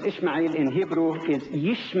 because Ishmael in Hebrew is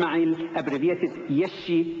Yishmael, abbreviated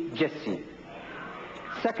Yeshi, Jesse.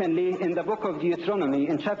 Secondly, in the book of Deuteronomy,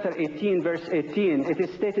 in chapter 18, verse 18, it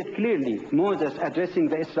is stated clearly, Moses addressing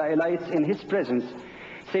the Israelites in his presence,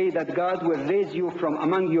 say that God will raise you from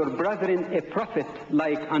among your brethren a prophet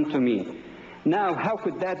like unto me. Now, how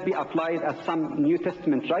could that be applied, as some New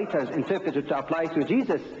Testament writers interpreted to apply to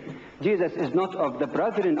Jesus? Jesus is not of the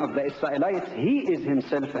brethren of the Israelites. He is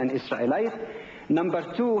himself an Israelite.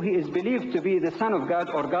 Number two, he is believed to be the Son of God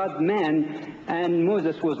or God-man, and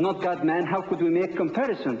Moses was not God-man. How could we make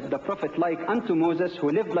comparison? The prophet like unto Moses, who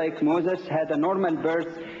lived like Moses, had a normal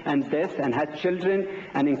birth and death, and had children,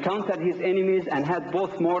 and encountered his enemies, and had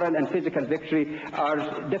both moral and physical victory,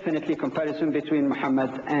 are definitely comparison between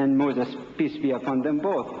Muhammad and Moses, peace be upon them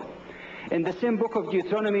both. In the same book of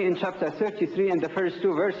Deuteronomy, in chapter 33, in the first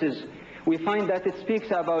two verses, we find that it speaks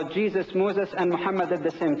about Jesus, Moses, and Muhammad at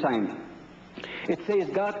the same time. It says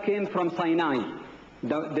God came from Sinai,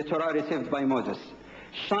 the Torah received by Moses,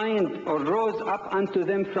 shined or rose up unto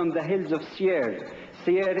them from the hills of Seir.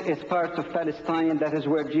 Seir is part of Palestine. That is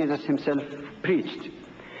where Jesus himself preached.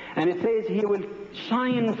 And it says he will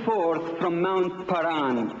shine forth from Mount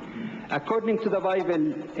Paran. According to the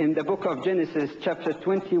Bible, in the book of Genesis, chapter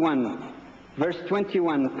 21, verse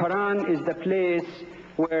 21, Paran is the place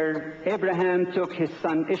where Abraham took his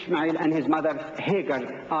son Ishmael and his mother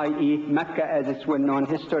Hagar, i.e. Mecca as it's well known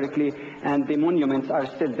historically, and the monuments are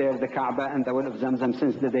still there, the Kaaba and the well of Zamzam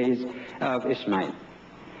since the days of Ishmael.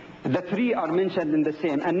 The three are mentioned in the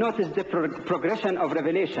same, and notice the progression of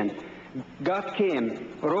revelation. God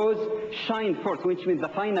came, rose, shined forth, which means the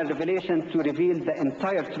final revelation to reveal the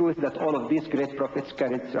entire truth that all of these great prophets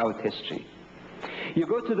carried throughout history. You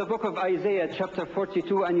go to the book of Isaiah, chapter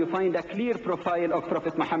 42, and you find a clear profile of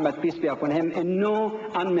Prophet Muhammad, peace be upon him, in no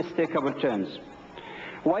unmistakable terms.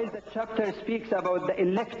 While the chapter speaks about the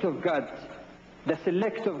elect of God, the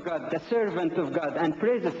select of God, the servant of God, and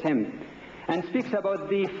praises him, and speaks about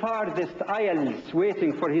the farthest isles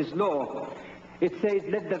waiting for his law, it says,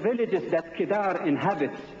 let the villages that Kedar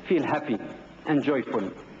inhabits feel happy and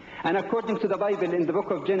joyful. And according to the Bible, in the book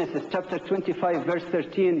of Genesis, chapter 25, verse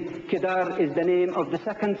 13, Kedar is the name of the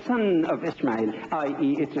second son of Ishmael,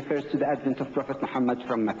 i.e. it refers to the advent of Prophet Muhammad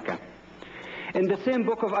from Mecca. In the same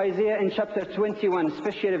book of Isaiah, in chapter 21,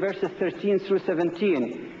 especially verses 13 through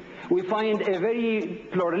 17, we find a very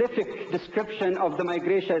prolific description of the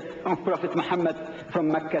migration of Prophet Muhammad from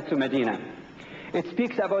Mecca to Medina. It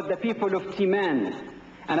speaks about the people of Timan.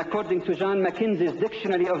 And according to John Mackenzie's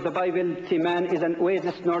Dictionary of the Bible, Timan is an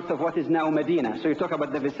oasis north of what is now Medina. So you talk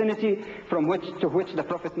about the vicinity from which the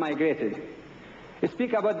Prophet migrated. You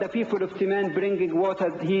speak about the people of Timan bringing water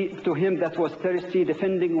to him that was thirsty,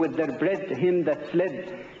 defending with their bread him that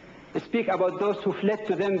fled. You speak about those who fled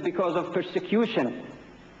to them because of persecution.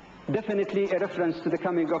 Definitely a reference to the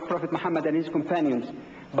coming of Prophet Muhammad and his companions.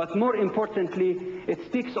 But more importantly, it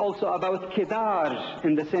speaks also about Kedar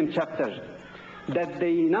in the same chapter, that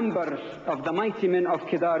the number of the mighty men of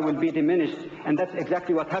Kedar will be diminished. And that's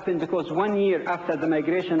exactly what happened, because 1 year after the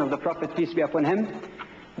migration of the Prophet, peace be upon him,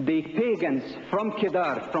 the pagans from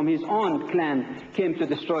Kedar, from his own clan, came to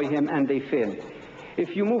destroy him, and they failed.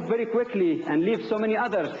 If you move very quickly and leave so many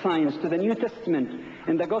other signs to the New Testament,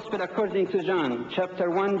 in the Gospel according to John, chapter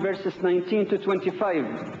 1, verses 19 to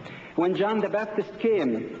 25, when John the Baptist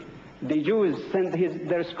came, the Jews sent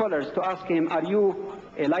their scholars to ask him, are you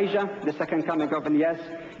Elijah, the second coming of Elias?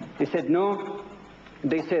 He said, no.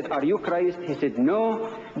 They said, are you Christ? He said, no.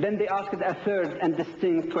 Then they asked a third and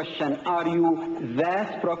distinct question, are you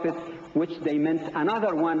that prophet? Which they meant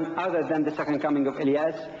another one other than the second coming of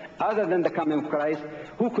Elias, other than the coming of Christ.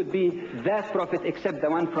 Who could be that prophet except the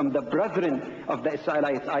one from the brethren of the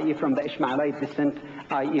Israelites, i.e. from the Ishmaelite descent,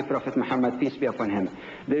 i.e. Prophet Muhammad, peace be upon him.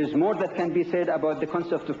 There is more that can be said about the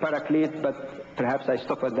concept of Paraclete, but perhaps I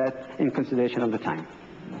stop at that in consideration of the time.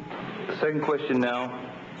 Second question now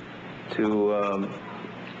to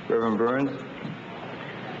Reverend Burns.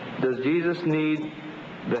 Does Jesus need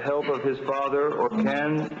the help of his Father, or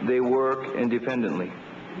can they work independently?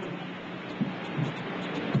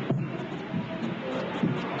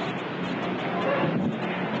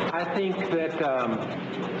 I think that,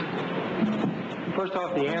 first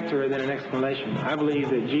off, the answer and then an explanation. I believe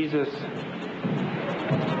that Jesus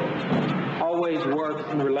always works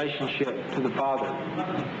in relationship to the Father.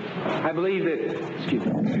 I believe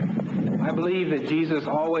that Jesus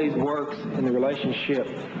always works in the relationship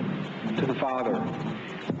to the Father.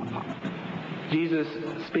 Jesus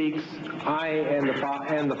speaks, I and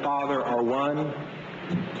the Father are one.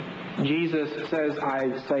 Jesus says,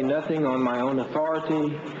 I say nothing on my own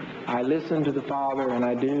authority. I listen to the Father and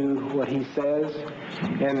I do what he says.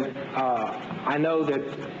 And I know that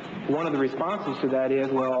one of the responses to that is,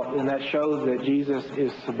 well, and that shows that Jesus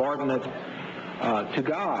is subordinate to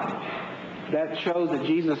God. That shows that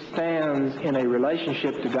Jesus stands in a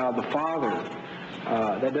relationship to God the Father.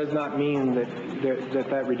 That does not mean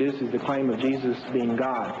that reduces the claim of Jesus being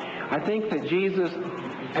God. I think that Jesus,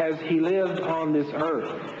 as he lived on this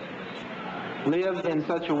earth, lived in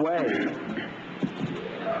such a way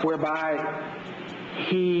whereby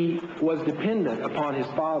he was dependent upon his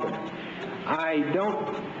Father. I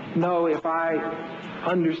don't know if I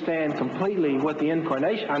understand completely what the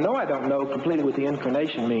incarnation, I know I don't know completely what the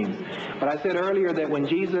incarnation means. But I said earlier that when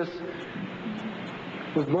Jesus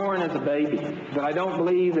was born as a baby, that I don't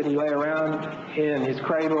believe that he lay around in his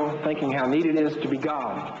cradle thinking how neat it is to be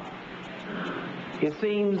God. It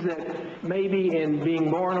seems that maybe in being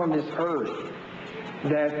born on this earth,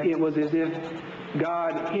 that it was as if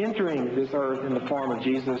God entering this earth in the form of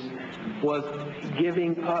Jesus was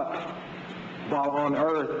giving up while on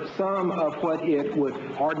earth some of what it would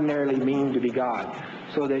ordinarily mean to be God.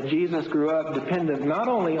 So that Jesus grew up dependent not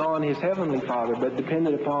only on his heavenly Father, but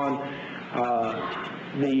dependent upon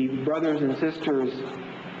the brothers and sisters,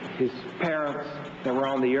 his parents that were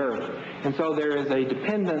on the earth. And so there is a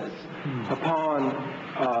dependence upon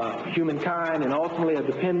humankind and ultimately a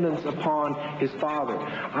dependence upon his Father.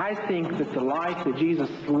 I think that the life that Jesus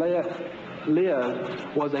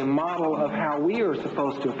lived was a model of how we are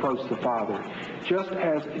supposed to approach the Father. Just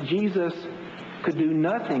as Jesus could do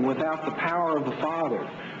nothing without the power of the Father,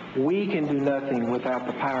 we can do nothing without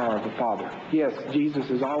the power of the Father. Yes, Jesus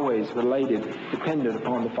is always related, dependent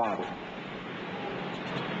upon the Father.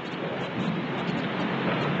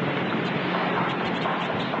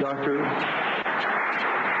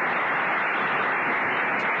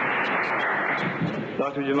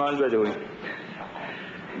 Dr. Jamal Badawi,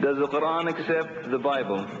 does the Qur'an accept the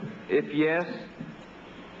Bible? If yes,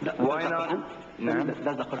 why not?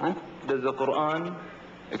 Does the Qur'an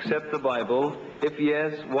accept the Bible? If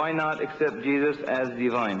yes, why not accept Jesus as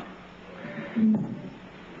divine?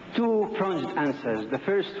 Two-pronged answers. The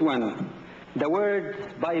first one, the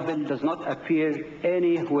word Bible does not appear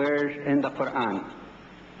anywhere in the Qur'an.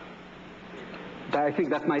 I think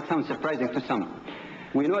that might sound surprising to some.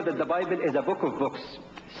 We know that the Bible is a book of books.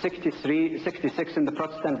 66 in the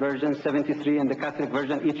Protestant version, 73 in the Catholic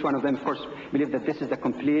version. Each one of them, of course, believe that this is the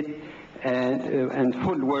complete and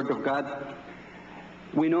full Word of God.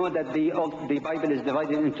 We know that the Bible is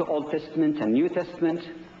divided into Old Testament and New Testament.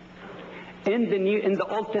 In the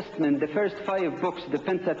Old Testament, the first 5 books, the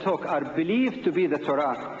Pentateuch, are believed to be the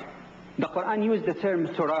Torah. The Quran used the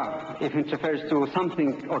term Torah if it refers to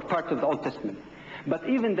something or part of the Old Testament. But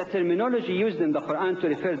even the terminology used in the Quran to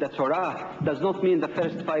refer to the Torah does not mean the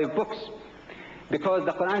first 5 books. Because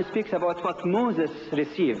the Quran speaks about what Moses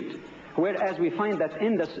received. Whereas we find that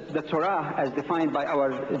in the Torah, as defined by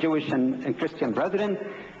our Jewish and Christian brethren,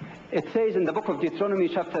 it says in the book of Deuteronomy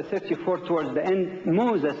chapter 34 towards the end,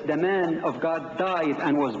 Moses, the man of God, died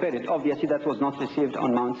and was buried. Obviously that was not received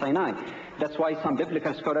on Mount Sinai. That's why some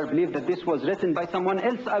biblical scholars believe that this was written by someone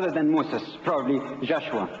else other than Moses, probably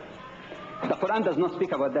Joshua. The Quran does not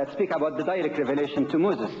speak about that, speak about the direct revelation to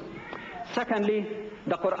Moses. Secondly,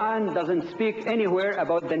 the Quran doesn't speak anywhere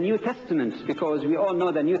about the New Testament, because we all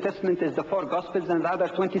know the New Testament is the 4 Gospels and the other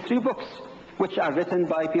 23 books, which are written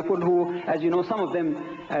by people who, as you know, some of them,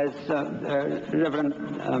 as Reverend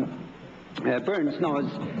Burns knows,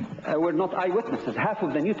 were not eyewitnesses. Half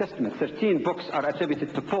of the New Testament, 13 books, are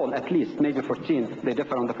attributed to Paul, at least, maybe 14. They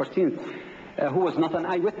differ on the 14th, who was not an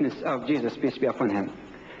eyewitness of Jesus, peace be upon him.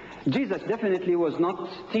 Jesus definitely was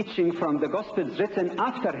not teaching from the Gospels written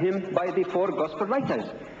after him by the 4 Gospel writers.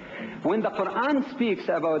 When the Quran speaks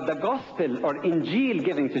about the Gospel or Injil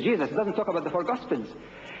given to Jesus, it doesn't talk about the 4 Gospels.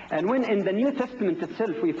 And when in the New Testament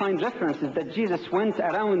itself we find references that Jesus went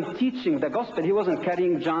around teaching the Gospel, he wasn't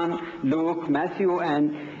carrying John, Luke, Matthew,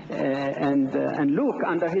 and Luke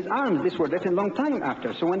under his arms. This was written a long time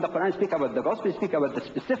after. So when the Quran speaks about the Gospel, it speaks about the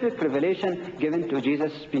specific revelation given to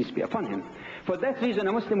Jesus, peace be upon him. For that reason,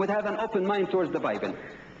 a Muslim would have an open mind towards the Bible.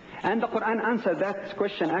 And the Quran answered that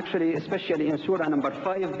question actually, especially in Surah number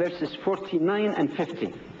 5, verses 49 and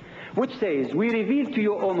 50. Which says, we reveal to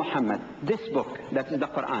you, O Muhammad, this book, that is the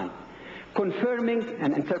Quran, confirming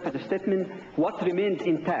an interpretive statement, what remained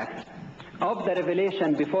intact of the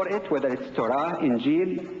revelation before it, whether it's Torah,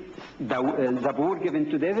 Injil, Zabur given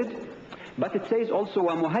to David, but it says also,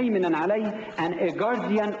 وَمُهَيْمِنًا عَلَيْهِ, and a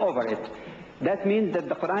guardian over it. That means that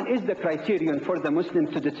the Quran is the criterion for the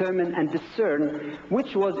Muslim to determine and discern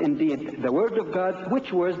which was indeed the Word of God,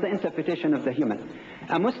 which was the interpretation of the human.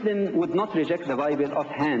 A Muslim would not reject the Bible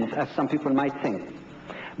offhand, as some people might think.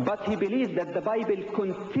 But he believes that the Bible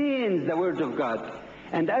contains the Word of God.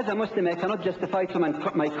 And as a Muslim, I cannot justify to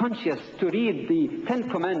my conscience to read the 10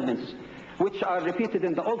 Commandments, which are repeated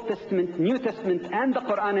in the Old Testament, New Testament, and the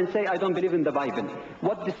Quran, and say, I don't believe in the Bible.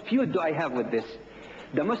 What dispute do I have with this?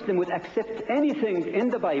 The Muslim would accept anything in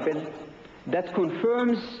the Bible that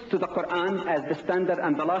confirms to the Quran as the standard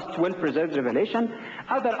and the last well-preserved revelation.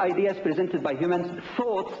 Other ideas presented by humans,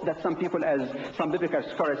 thoughts that some people, as some biblical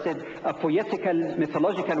scholars said, a poetical,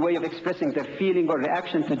 mythological way of expressing their feeling or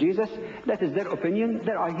reaction to Jesus, that is their opinion.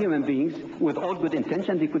 There are human beings with all good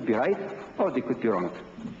intention. They could be right or they could be wrong.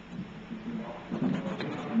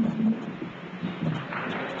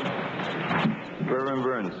 Reverend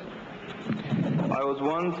Burns, I was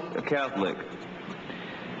once a Catholic.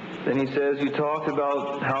 Then he says, you talked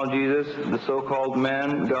about how Jesus, the so-called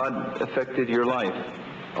man, God, affected your life.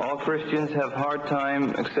 All Christians have a hard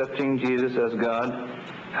time accepting Jesus as God.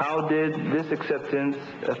 How did this acceptance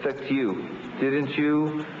affect you? Didn't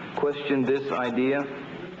you question this idea?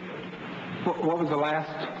 What was the last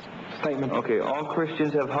statement? Okay, all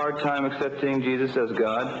Christians have a hard time accepting Jesus as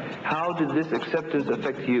God. How did this acceptance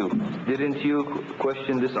affect you? Didn't you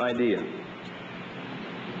question this idea?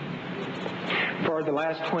 For the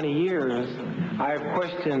last 20 years, I have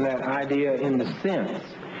questioned that idea in the sense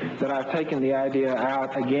that I've taken the idea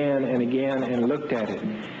out again and again and looked at it.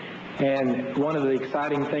 And one of the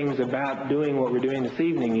exciting things about doing what we're doing this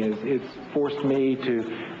evening is it's forced me to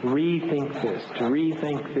rethink this,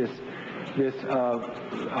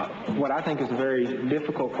 what I think is a very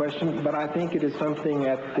difficult question, but I think it is something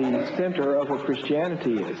at the center of what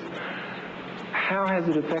Christianity is. How has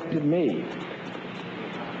it affected me?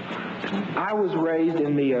 I was raised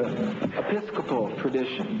in the Episcopal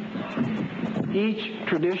tradition. Each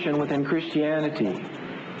tradition within Christianity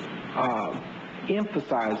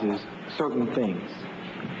emphasizes certain things.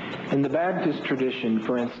 In the Baptist tradition,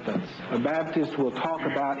 for instance, a Baptist will talk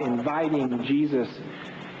about inviting Jesus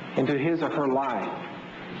into his or her life,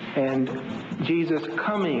 and Jesus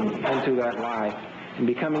coming into that life and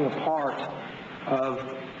becoming a part of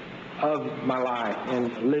my life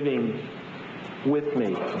and living with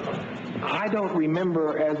me. I don't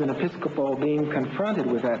remember as an Episcopal being confronted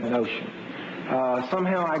with that notion.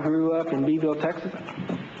 Somehow I grew up in Beeville, Texas.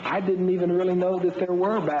 I didn't even really know that there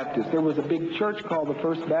were Baptists. There was a big church called the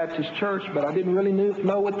First Baptist Church, but I didn't really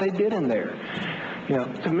know what they did in there. You know,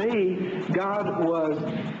 to me, God was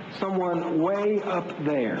someone way up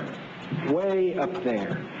there,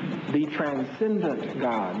 the transcendent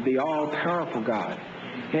God, the all-powerful God.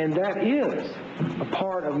 And that is a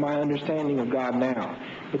part of my understanding of God now.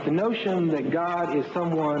 But the notion that God is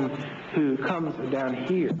someone who comes down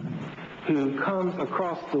here, who comes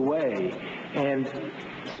across the way and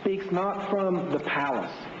speaks not from the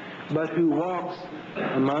palace, but who walks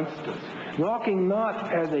amongst us. Walking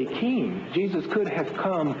not as a king. Jesus could have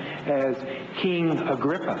come as King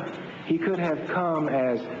Agrippa. He could have come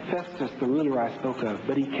as Festus, the ruler I spoke of,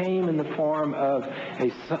 but he came in the form of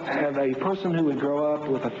a person who would grow up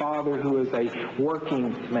with a father who was a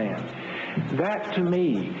working man. That, to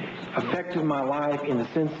me, affected my life in the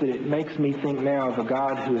sense that it makes me think now of a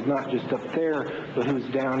God who is not just up there, but who's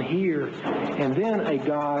down here, and then a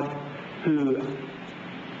God who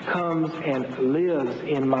comes and lives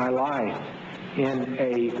in my life in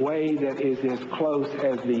a way that is as close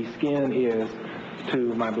as the skin is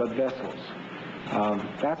to my blood vessels.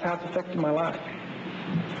 That's how it's affected my life.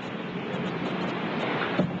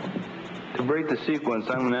 To break the sequence,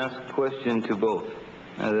 I'm going to ask a question to both,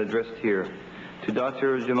 as addressed here. To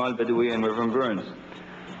Dr. Jamal Badawi and Reverend Burns.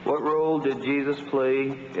 What role did Jesus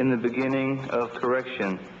play in the beginning of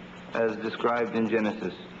correction, as described in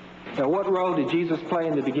Genesis? Now, what role did Jesus play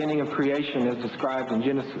in the beginning of creation as described in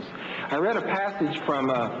Genesis? I read a passage from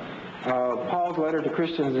Paul's letter to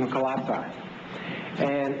Christians in Colossae.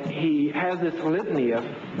 And he has this litany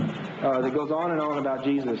that goes on and on about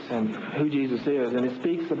Jesus and who Jesus is. And it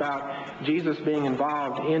speaks about Jesus being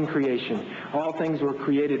involved in creation. All things were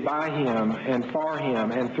created by him and for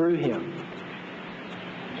him and through him.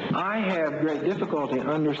 I have great difficulty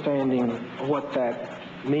understanding what that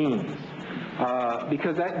means.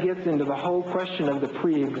 Because that gets into the whole question of the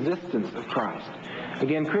pre-existence of Christ.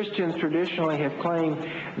 Again, Christians traditionally have claimed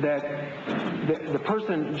that the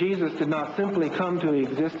person Jesus did not simply come to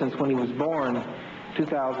existence when he was born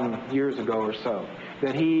 2,000 years ago or so,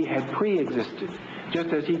 that he had pre-existed, just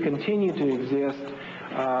as he continued to exist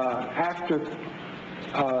after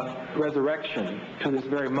resurrection to this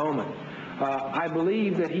very moment. I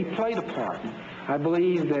believe that he played a part. I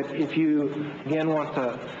believe that if you, again, want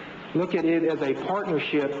to look at it as a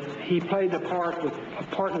partnership, he played a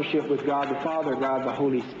partnership with God the Father, God the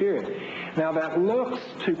Holy Spirit. Now that looks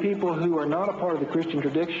to people who are not a part of the Christian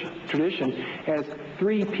tradition as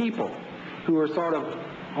three people who are sort of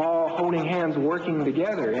all holding hands working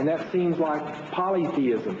together, and that seems like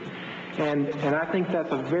polytheism. And I think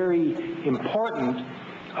that's a very important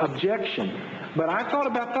objection. But I thought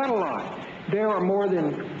about that a lot. There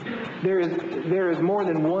is more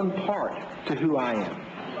than one part to who I am.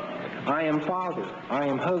 I am father, I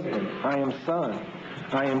am husband, I am son,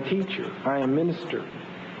 I am teacher, I am minister.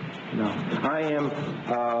 I am,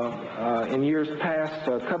 in years past,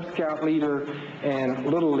 a Cub Scout leader and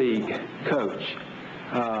Little League coach.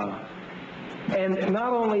 And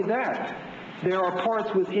not only that, there are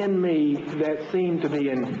parts within me that seem to be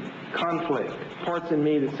in conflict, parts in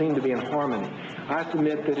me that seem to be in harmony. I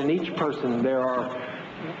submit that in each person there are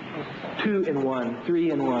 2 in 1,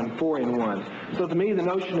 3 in 1, 4 in 1. So to me, the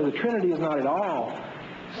notion of the Trinity is not at all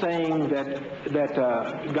saying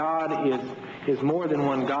that God is more than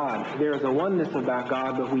one God. There is a oneness about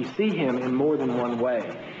God, but we see him in more than one way.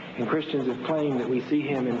 And Christians have claimed that we see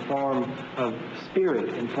him in form of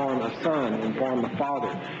Spirit, in form of Son, in form of Father.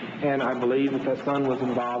 And I believe that Son was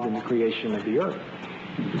involved in the creation of the earth.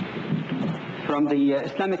 From the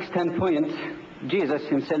Islamic standpoint, Jesus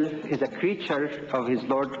himself is a creature of his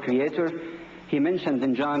Lord Creator. He mentioned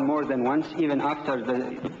in John more than once, even after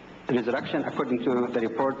the resurrection, according to the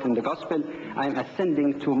report in the Gospel, I am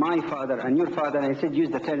ascending to my Father and your Father. And I said, use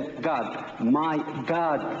the term God, my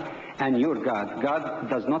God and your God. God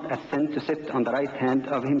does not ascend to sit on the right hand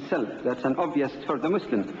of himself. That's an obvious for the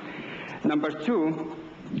Muslim. Number two,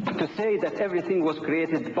 to say that everything was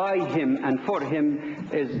created by him and for him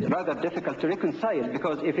is rather difficult to reconcile,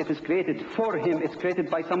 because if it is created for him, it's created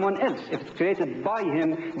by someone else. If it's created by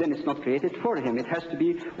him, then it's not created for him. It has to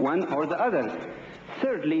be one or the other.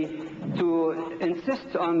 Thirdly, to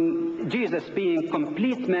insist on Jesus being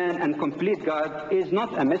complete man and complete God is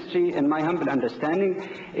not a mystery in my humble understanding.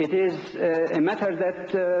 It is a matter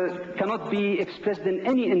that cannot be expressed in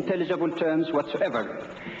any intelligible terms whatsoever.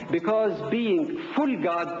 Because being full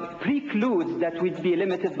God precludes that we'd be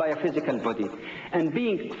limited by a physical body. And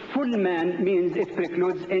being full man means it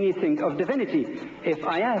precludes anything of divinity. If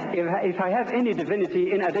I have any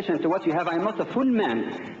divinity in addition to what you have, I'm not a full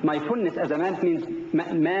man. My fullness as a man means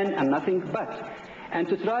man and nothing but. And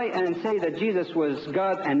to try and say that Jesus was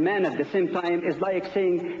God and man at the same time is like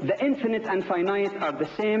saying the infinite and finite are the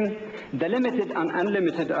same, the limited and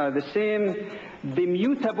unlimited are the same, the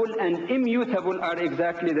mutable and immutable are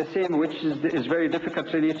exactly the same, which is very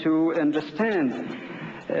difficult really to understand.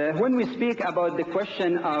 When we speak about the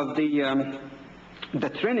question of the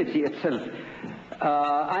Trinity itself,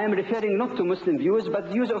 I am referring not to Muslim views, but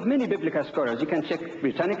views of many biblical scholars. You can check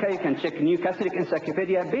Britannica, you can check New Catholic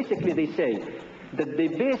Encyclopedia. Basically, they say that the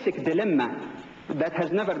basic dilemma that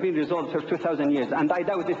has never been resolved for 2,000 years, and I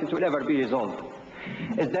doubt if it will ever be resolved,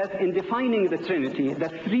 is that in defining the Trinity, the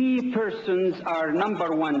three persons are,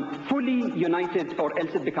 number one, fully united, or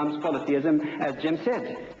else it becomes polytheism, as Jim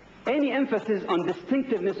said. Any emphasis on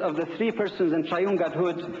distinctiveness of the three persons in triune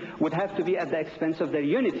Godhood would have to be at the expense of their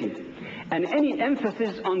unity. And any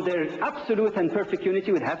emphasis on their absolute and perfect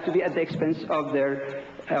unity would have to be at the expense of their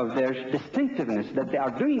distinctiveness, that they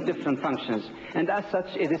are doing different functions. And as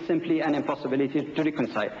such, it is simply an impossibility to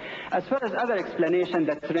reconcile. As far as other explanation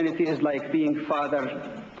that Trinity is like being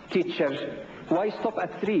father, teacher, why stop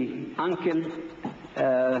at three? Uncle,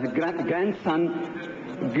 grandson,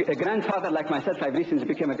 grandfather, like myself. I've recently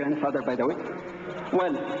become a grandfather, by the way.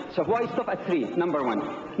 Well, so why stop at three? Number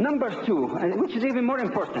one. Number two, which is even more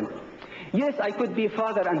important. Yes, I could be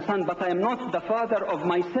father and son, but I am not the father of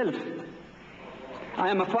myself. I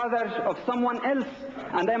am a father of someone else,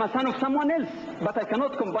 and I am a son of someone else. But I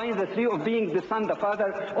cannot combine the three of being the son, the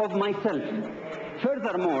father of myself.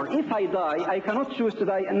 Furthermore, if I die, I cannot choose to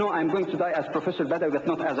die. No, I'm going to die as Professor Badawi, but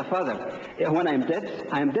not as a father. When I'm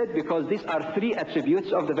dead because these are three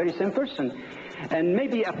attributes of the very same person. And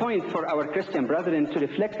maybe a point for our Christian brethren to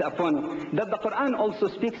reflect upon that the Qur'an also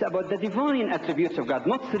speaks about the divine attributes of God,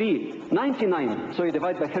 not 3, 99. So you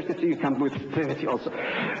divide by 33, you come with Trinity also.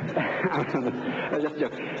 I just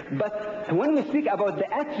joke. But when we speak about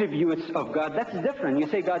the attributes of God, that's different. You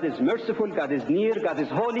say God is merciful, God is near, God is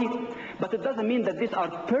holy, but it doesn't mean that these are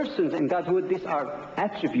persons in Godhood. These are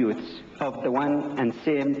attributes of the one and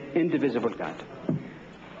same indivisible God.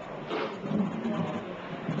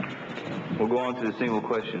 We'll go on to the single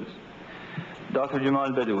questions. Dr. Jamal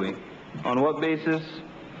Badawi, on what basis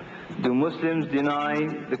do Muslims deny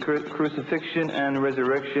the crucifixion and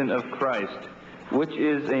resurrection of Christ, which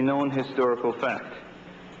is a known historical fact?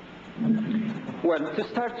 Well, to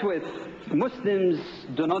start with, Muslims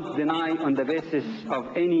do not deny on the basis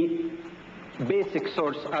of any basic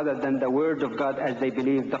source other than the Word of God as they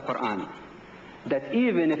believe the Qur'an. That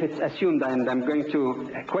even if it's assumed, and I'm going to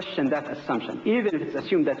question that assumption, even if it's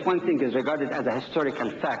assumed that one thing is regarded as a historical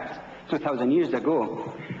fact 2,000 years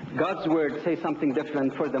ago, God's word says something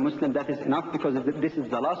different. For the Muslim, that is enough, because this is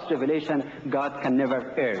the last revelation. God can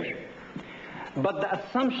never err. But the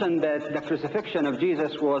assumption that the crucifixion of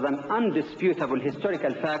Jesus was an undisputable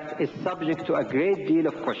historical fact is subject to a great deal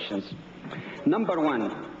of questions. Number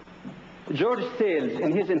one, George Sales,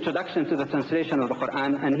 in his introduction to the translation of the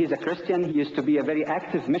Qur'an, and he's a Christian, he used to be a very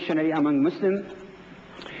active missionary among Muslims,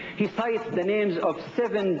 he cites the names of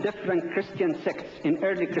 7 different Christian sects in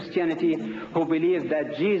early Christianity who believed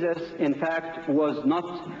that Jesus, in fact, was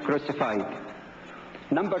not crucified.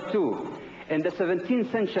 Number 2, in the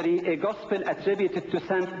 17th century, a gospel attributed to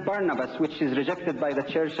Saint Barnabas, which is rejected by the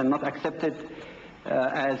church and not accepted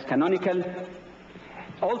as canonical,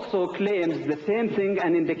 also claims the same thing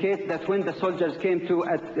and indicates that when the soldiers came to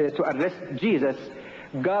arrest Jesus,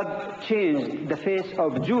 God changed the face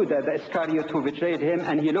of Judah, the Iscariot who betrayed him,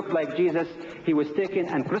 and he looked like Jesus. He was taken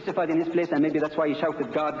and crucified in his place, and maybe that's why he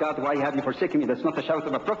shouted, God, God, why have you forsaken me? That's not a shout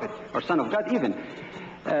of a prophet or son of God even.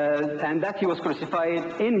 And that he was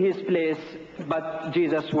crucified in his place, but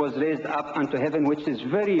Jesus was raised up unto heaven, which is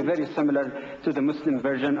very, very similar to the Muslim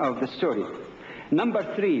version of the story. Number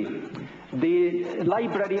 3, the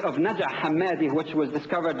library of Najah Hammadi, which was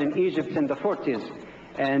discovered in Egypt in the 40s.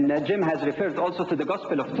 And Jim has referred also to the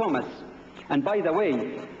Gospel of Thomas. And by the way,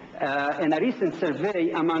 in a recent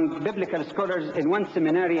survey among biblical scholars in one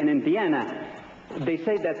seminary in Indiana, they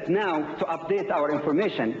say that now, to update our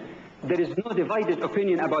information, there is no divided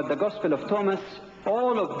opinion about the Gospel of Thomas.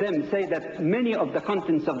 All of them say that many of the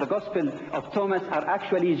contents of the Gospel of Thomas are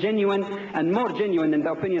actually genuine, and more genuine in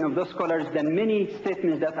the opinion of those scholars than many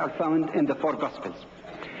statements that are found in the 4 Gospels.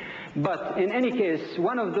 But in any case,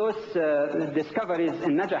 one of those discoveries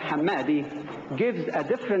in Najah Hammadi gives a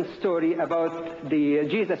different story about the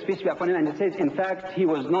Jesus, peace be upon him, and it says, in fact, he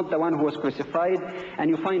was not the one who was crucified, and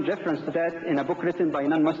you find reference to that in a book written by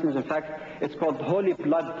non-Muslims. In fact, it's called Holy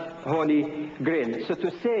Blood, Holy Grail. So to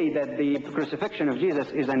say that the crucifixion of Jesus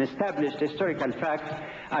is an established historical fact,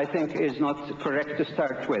 I think is not correct to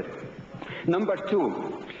start with. Number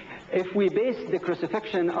 2, if we base the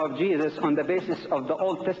crucifixion of Jesus on the basis of the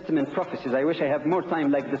Old Testament prophecies, I wish I had more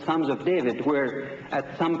time, like the Psalms of David, where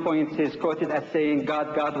at some point he's quoted as saying,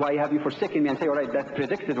 God, God, why have you forsaken me? And say, all right, that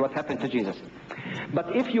predicted what happened to Jesus.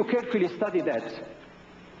 But if you carefully study that,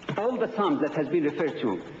 all the Psalms that has been referred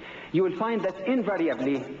to, you will find that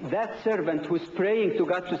invariably that servant who's praying to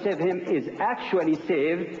God to save him is actually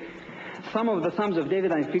saved. Some of the Psalms of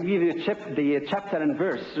David, and if you give you the chapter and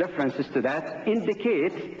verse references to that,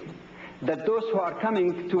 indicate that those who are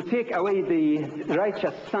coming to take away the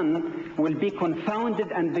righteous son will be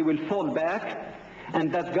confounded and they will fall back,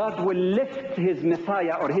 and that God will lift his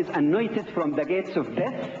Messiah or his anointed from the gates of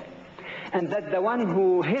death, and that the one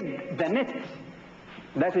who hid the net,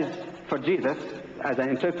 that is for Jesus, as I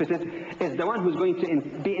interpret it, is the one who's going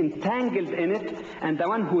to be entangled in it, and the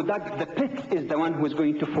one who dug the pit is the one who's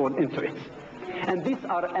going to fall into it. And these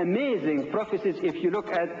are amazing prophecies if you look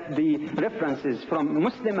at the references from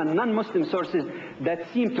Muslim and non-Muslim sources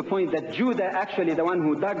that seem to point that Judah, actually the one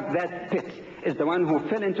who dug that pit, is the one who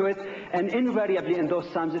fell into it. And invariably in those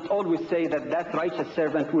Psalms it always say that that righteous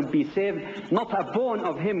servant would be saved. Not a bone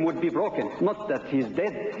of him would be broken. Not that he's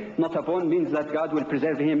dead. Not a bone means that God will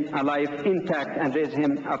preserve him alive, intact, and raise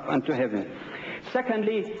him up unto heaven.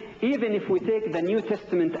 Secondly, even if we take the New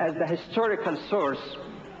Testament as the historical source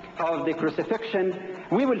of the crucifixion,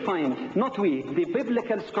 we will find, not we, the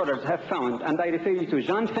biblical scholars have found, and I refer you to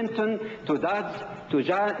John Fenton, to Dodds, to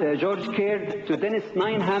George Caird, to Dennis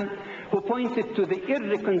Nineham, who pointed to the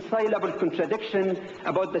irreconcilable contradiction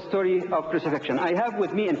about the story of crucifixion. I have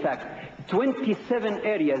with me, in fact, 27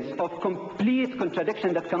 areas of complete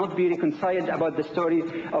contradiction that cannot be reconciled about the story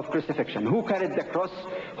of crucifixion. Who carried the cross?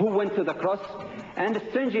 Who went to the cross? And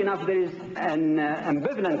strangely enough, there is an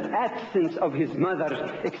ambivalent absence of his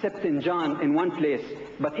mother, except in John in one place.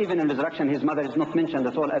 But even in resurrection, his mother is not mentioned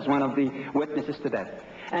at all as one of the witnesses to that.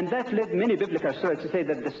 And that led many biblical scholars to say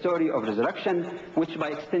that the story of resurrection, which by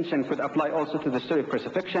extension could apply also to the story of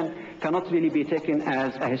crucifixion, cannot really be taken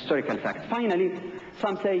as a historical fact. Finally,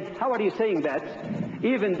 some say, how are you saying that?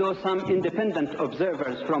 Even though some independent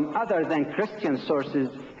observers from other than Christian sources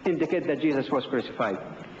indicate that Jesus was crucified.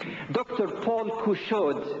 Dr. Paul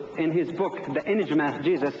Couchaud, in his book, The Enigma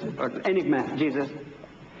Jesus,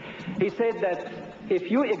 he said that if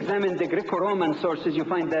you examine the Greco-Roman sources, you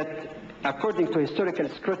find that, according to historical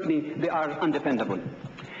scrutiny, they are undependable.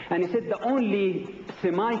 And he said the only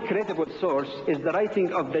semi-credible source is the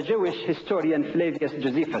writing of the Jewish historian Flavius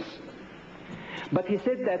Josephus. But he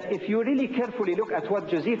said that if you really carefully look at what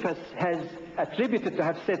Josephus has attributed to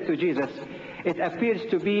have said to Jesus, it appears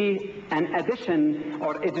to be an addition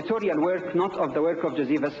or editorial work, not of the work of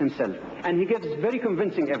Josephus himself. And he gives very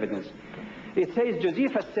convincing evidence. It says,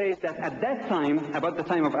 Josephus says that at that time, about the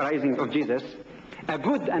time of arising of Jesus, a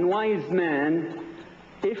good and wise man,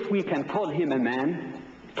 if we can call him a man,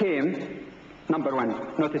 came. Number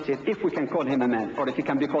one, notice it, if we can call him a man, or if he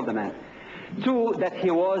can be called a man. Two, that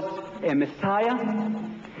he was a Messiah,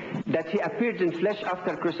 that he appeared in flesh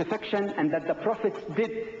after crucifixion, and that the prophets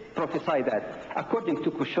did prophesy that. According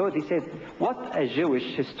to Couchaud, he said, what a Jewish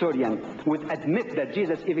historian would admit that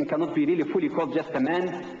Jesus even cannot be really fully called just a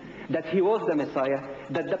man, that he was the Messiah,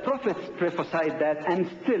 that the prophets prophesied that, and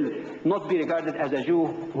still not be regarded as a Jew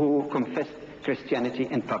who confessed Christianity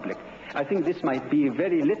in public. I think this might be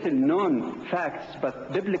very little known facts,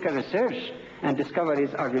 but biblical research and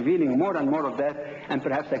discoveries are revealing more and more of that. And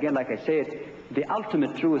perhaps, again, like I said, the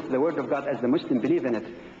ultimate truth, the Word of God, as the Muslim believe in it,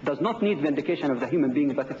 does not need vindication of the human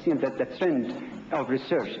being, but it seems that the trend of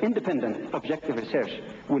research, independent, objective research,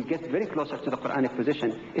 will get very closer to the Quranic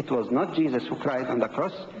position. It was not Jesus who cried on the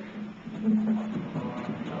cross.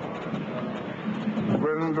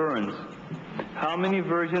 Reverend Burns, how many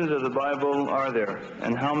versions of the Bible are there,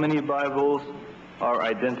 and how many Bibles are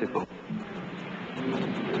identical?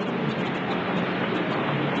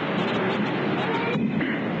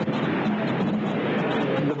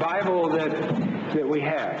 The Bible that we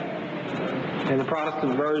have, and the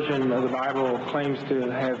Protestant version of the Bible claims to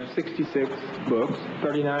have 66 books,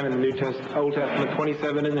 39 in the Old Testament,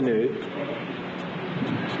 27 in the New.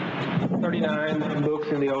 39 books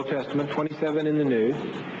in the Old Testament, 27 in the New.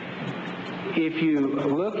 If you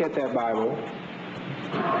look at that Bible,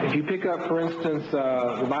 if you pick up, for instance,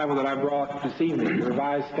 the Bible that I brought this evening, the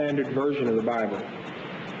Revised Standard Version of the Bible,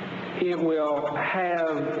 it will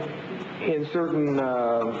have in certain,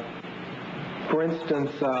 for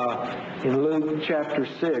instance, in Luke chapter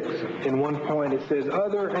 6, in one point it says,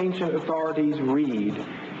 "Other ancient authorities read,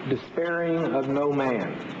 despairing of no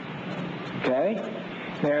man." Okay?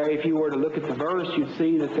 Now, if you were to look at the verse, you'd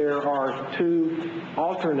see that there are two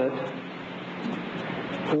alternate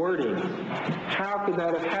wordings. How could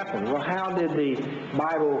that have happened? Well, how did the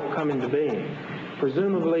Bible come into being?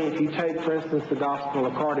 Presumably, if you take, for instance, the Gospel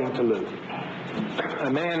according to Luke,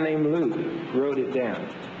 a man named Luke wrote it down.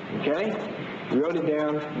 Okay? He wrote it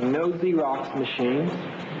down, no Xerox machines.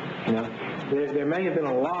 You know, there may have been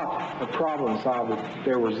a lot of problem solved if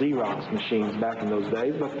there were Xerox machines back in those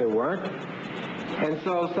days, but there weren't. And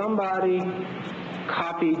so somebody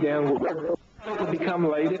copied down what would become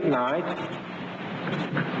late at night,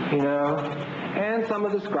 you know, and some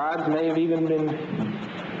of the scribes may have even been,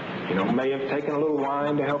 you know, may have taken a little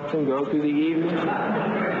wine to help them go through the evening.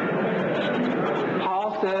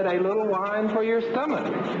 Paul said, "A little wine for your stomach."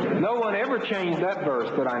 No one ever changed that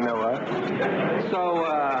verse that I know of.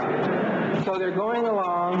 So they're going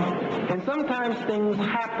along, and sometimes things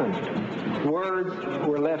happened. Words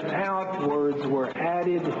were left out, words were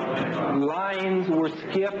added, lines were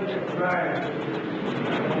skipped.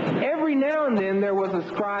 Every now and then there was a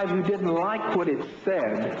scribe who didn't like what it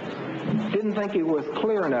said, didn't think it was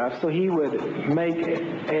clear enough, so he would make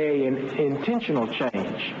an intentional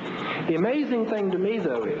change. The amazing thing to me,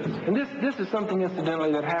 though, is, and this is something,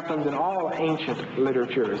 incidentally, that happens in all ancient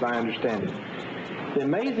literature, as I understand it. The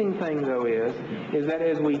amazing thing, though, is that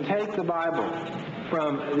as we take the Bible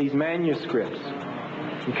from these manuscripts,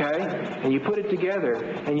 okay, and you put it together,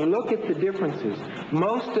 and you look at the differences,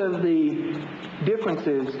 most of the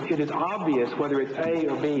differences, it is obvious whether it's A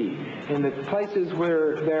or B. In the places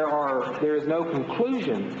where there is no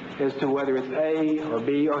conclusion as to whether it's A or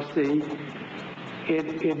B or C,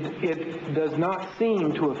 it does not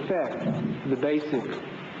seem to affect the basic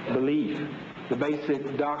belief, the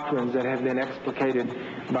basic doctrines that have been explicated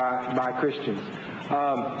by Christians.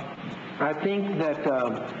 I think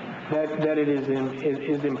that it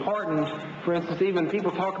is important. For instance, even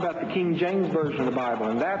people talk about the King James Version of the Bible,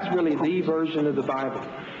 and that's really the version of the Bible.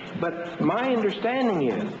 But my understanding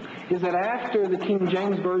is that after the King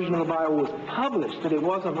James Version of the Bible was published, that it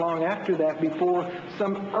wasn't long after that before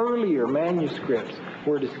some earlier manuscripts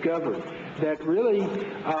were discovered that really,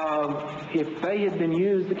 if they had been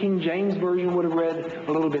used, the King James Version would have read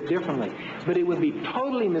a little bit differently. But it would be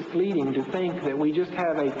totally misleading to think that we just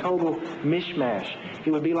have a total mishmash.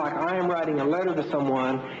 It would be like I am writing a letter to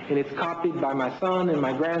someone, and it's copied by my son and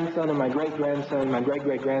my grandson and my great-grandson and my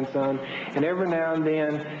great-great-grandson, and every now and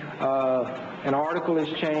then an article is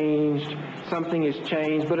changed, something is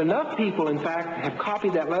changed, but enough people, in fact, have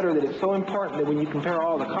copied that letter that it's so important that when you compare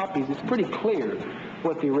all the copies, it's pretty clear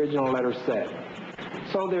what the original letter said.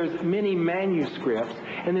 So there's many manuscripts,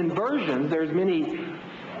 and then versions, there's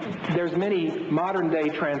many modern-day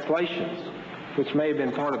translations, which may have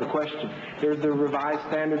been part of the question. There's the Revised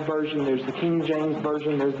Standard Version, there's the King James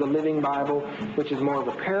Version, there's the Living Bible, which is more of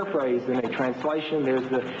a paraphrase than a translation. There's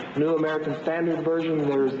the New American Standard Version,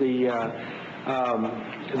 there's the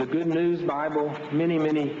Good News Bible, many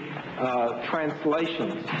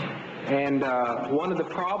translations. And one of the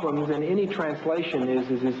problems in any translation is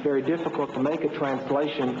it's very difficult to make a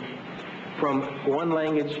translation from one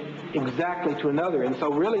language exactly to another. And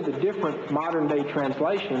so really the different modern-day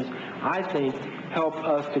translations, I think, help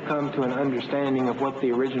us to come to an understanding of what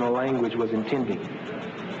the original language was intending.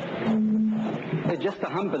 Just a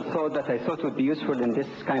humble thought that I thought would be useful in this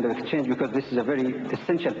kind of exchange, because this is a very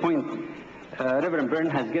essential point. Reverend Byrne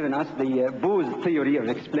has given us the booze theory of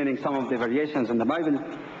explaining some of the variations in the Bible.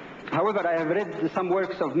 However, I have read some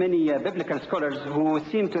works of many biblical scholars who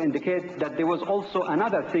seem to indicate that there was also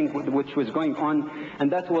another thing which was going on,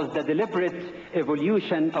 and that was the deliberate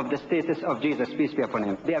evolution of the status of Jesus, peace be upon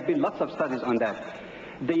him. There have been lots of studies on that.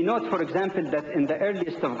 They note, for example, that in the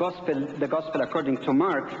earliest of gospel, the gospel according to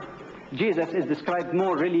Mark, Jesus is described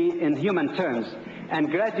more really in human terms. And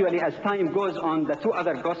gradually, as time goes on, the two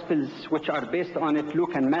other Gospels which are based on it,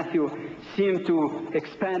 Luke and Matthew, seem to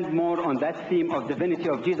expand more on that theme of divinity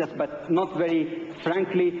of Jesus, but not very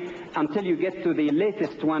frankly, until you get to the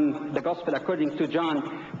latest one, the Gospel according to John,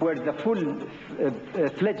 where the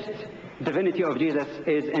full-fledged divinity of Jesus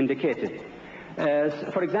is indicated.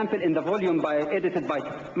 For example, in the volume edited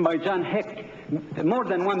by John Heck, more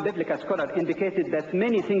than one biblical scholar indicated that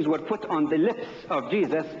many things were put on the lips of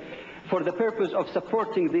Jesus for the purpose of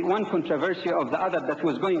supporting the one controversy of the other that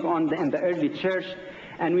was going on in the early church.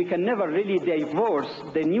 And we can never really divorce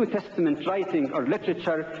the New Testament writing or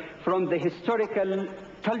literature from the historical,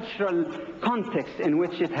 cultural context in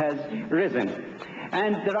which it has risen.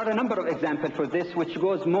 And there are a number of examples for this, which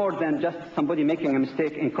goes more than just somebody making a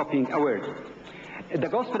mistake in copying a word. The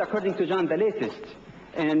Gospel according to John, the latest,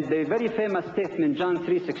 and the very famous statement, John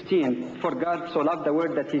 3:16, for God so loved the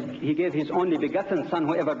world that he gave his only begotten Son,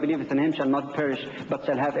 whoever believes in him shall not perish, but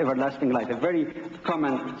shall have everlasting life. A very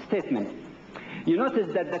common statement. You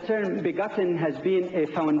notice that the term begotten has been a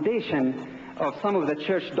foundation of some of the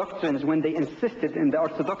church doctrines when they insisted in the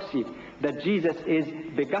orthodoxy that Jesus is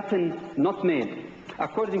begotten, not made.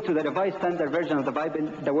 According to the Revised Standard Version of the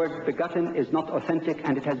Bible, the word begotten is not authentic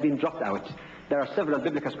and it has been dropped out. There are several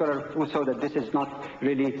biblical scholars who saw that this is not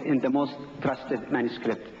really in the most trusted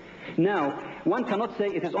manuscript. Now, one cannot say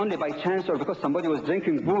it is only by chance or because somebody was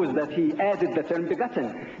drinking booze that he added the term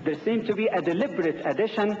begotten. There seems to be a deliberate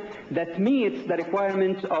addition that meets the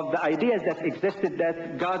requirements of the ideas that existed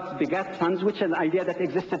that God begat sons, which is an idea that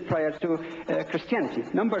existed prior to Christianity.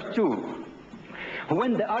 Number two,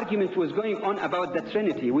 when the argument was going on about the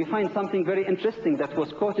Trinity, we find something very interesting that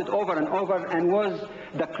was quoted over and over and was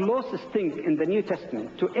the closest thing in the New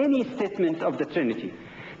Testament to any statement of the Trinity.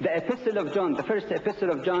 The Epistle of John, the first Epistle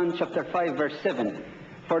of John, chapter 5, verse 7.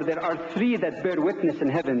 For there are three that bear witness in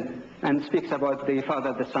heaven, and speaks about the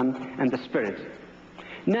Father, the Son, and the Spirit.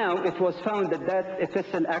 Now, it was found that that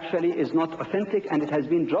epistle actually is not authentic, and it has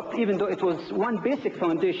been dropped, even though it was one basic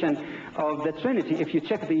foundation of the Trinity. If you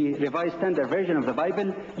check the Revised Standard Version of the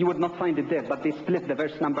Bible, you would not find it there, but they split the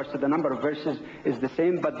verse number, so the number of verses is the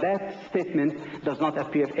same, but that statement does not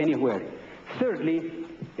appear anywhere. Thirdly,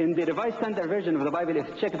 in the Revised Standard Version of the Bible, if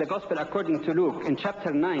you check the Gospel according to Luke, in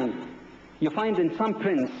chapter 9, you find in some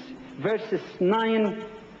prints, verses 9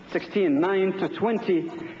 to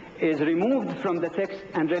 20, is removed from the text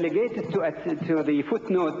and relegated to the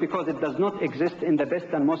footnote because it does not exist in the best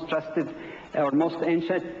and most trusted or most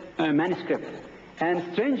ancient manuscript.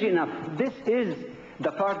 And strangely enough, this is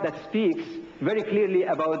the part that speaks very clearly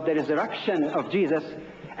about the resurrection of Jesus,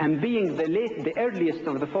 and being the earliest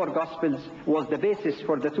of the four Gospels was the basis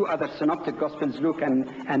for the two other synoptic Gospels, Luke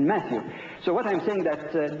and Matthew. So what I'm saying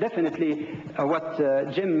that definitely what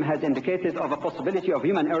Jim has indicated of a possibility of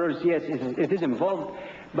human errors, yes, it is involved,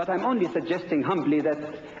 but I'm only suggesting humbly that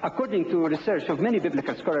according to research of many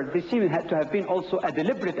biblical scholars, there seems to have been also a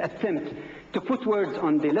deliberate attempt to put words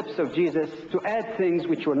on the lips of Jesus, to add things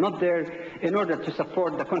which were not there in order to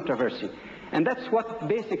support the controversy. And that's what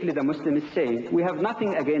basically the Muslim is saying. We have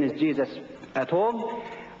nothing against Jesus at all.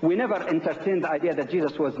 We never entertained the idea that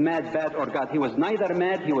Jesus was mad, bad, or God. He was neither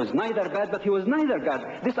mad, he was neither bad, but he was neither God.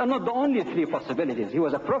 These are not the only three possibilities. He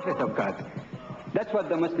was a prophet of God. That's what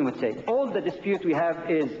the Muslim would say. All the dispute we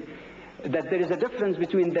have is that there is a difference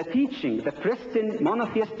between the teaching, the pristine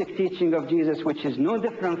monotheistic teaching of Jesus, which is no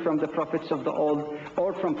different from the prophets of the old,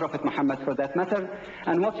 or from Prophet Muhammad for that matter,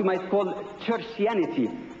 and what you might call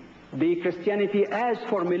churchianity, the Christianity as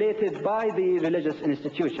formulated by the religious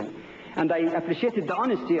institution. And I appreciated the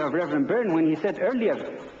honesty of Reverend Byrne when he said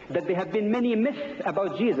earlier that there have been many myths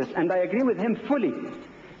about Jesus, and I agree with him fully.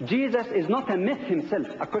 Jesus is not a myth himself.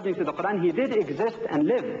 According to the Qur'an, he did exist and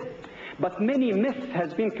live. But many myths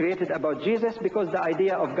has been created about Jesus because the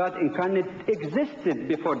idea of God incarnate existed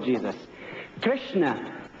before Jesus.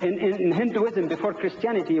 Krishna, in Hinduism before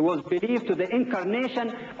Christianity, was believed to the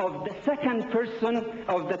incarnation of the second person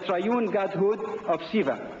of the triune godhood of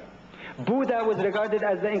Shiva. Buddha was regarded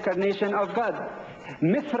as the incarnation of God.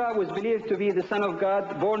 Mithra was believed to be the son of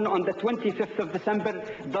God, born on the 25th of December,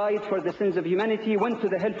 died for the sins of humanity, went to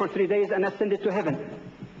the hell for 3 days and ascended to heaven.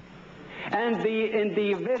 and in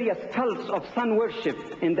the various cults of sun worship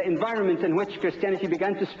in the environment in which Christianity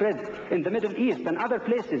began to spread in the Middle East and other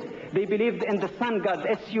places. They believed in the sun god,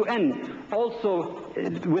 S-U-N, also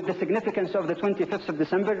with the significance of the 25th of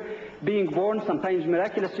December, being born, sometimes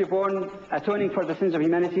miraculously born, atoning for the sins of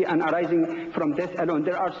humanity and arising from death alone.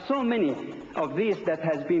 There are so many of these that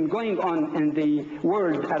has been going on in the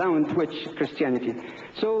world around which Christianity.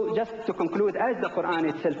 So just to conclude, as the Qur'an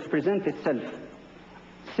itself presents itself,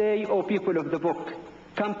 say, O people of the book,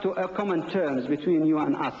 come to a common terms between you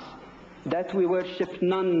and us, that we worship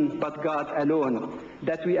none but God alone,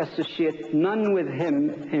 that we associate none with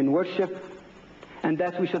him in worship, and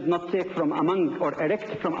that we should not take from among or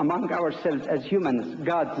erect from among ourselves as humans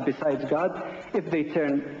gods besides God. If they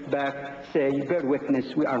turn back, say, bear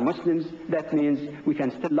witness, we are Muslims. That means we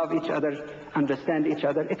can still love each other, understand each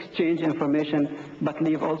other, exchange information, but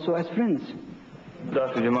live also as friends.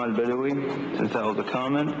 Dr. Jamal Badawi, since that was a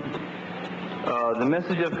comment. The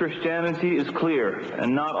message of Christianity is clear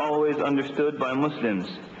and not always understood by Muslims.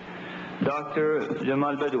 Dr.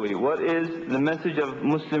 Jamal Badawi, what is the message of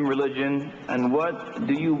Muslim religion and what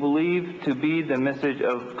do you believe to be the message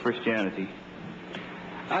of Christianity?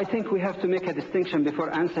 I think we have to make a distinction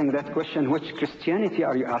before answering that question. Which Christianity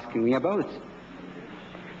are you asking me about?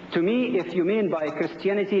 To me, if you mean by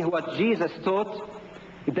Christianity what Jesus taught,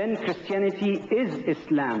 then Christianity is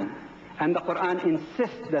Islam. And the Qur'an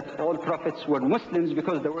insists that all prophets were Muslims,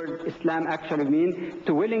 because the word Islam actually means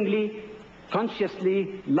to willingly,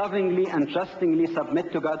 consciously, lovingly and trustingly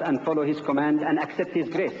submit to God and follow his command and accept his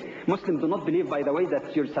grace. Muslims do not believe, by the way,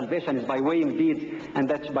 that your salvation is by weighing deeds and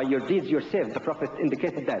that by your deeds you're saved. The Prophet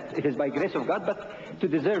indicated that. It is by grace of God, but to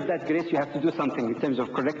deserve that grace you have to do something in terms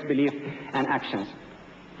of correct belief and actions.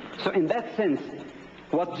 So in that sense,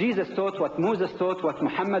 what Jesus taught, what Moses taught, what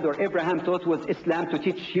Muhammad or Abraham taught was Islam, to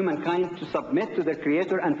teach humankind to submit to their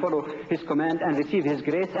Creator and follow his command and receive his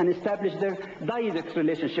grace and establish their direct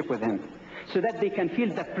relationship with him, so that they can feel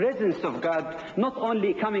the presence of God, not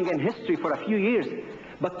only coming in history for a few years,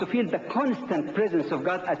 but to feel the constant presence of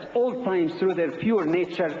God at all times through their pure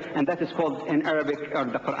nature, and that is called in Arabic or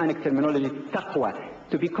the Quranic terminology, taqwa,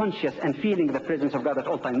 to be conscious and feeling the presence of God at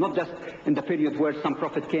all times, not just in the period where some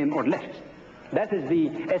prophet came or left. That is the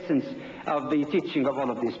essence of the teaching of all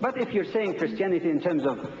of this. But if you're saying Christianity in terms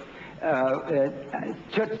of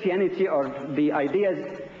churchianity or the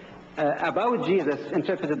ideas about Jesus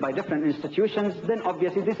interpreted by different institutions, then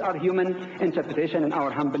obviously these are human interpretation in our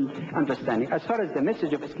humble understanding. As far as the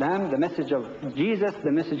message of Islam, the message of Jesus,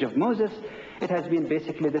 the message of Moses, it has been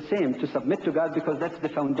basically the same, to submit to God, because that's the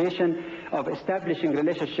foundation of establishing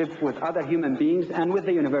relationship with other human beings and with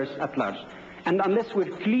the universe at large. And unless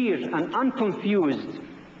we're clear and unconfused,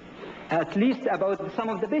 at least about some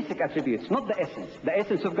of the basic attributes, not the essence. The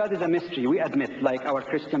essence of God is a mystery, we admit, like our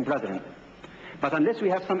Christian brethren. But unless we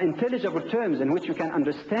have some intelligible terms in which we can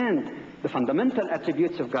understand the fundamental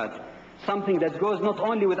attributes of God, something that goes not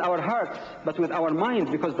only with our hearts, but with our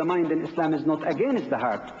mind, because the mind in Islam is not against the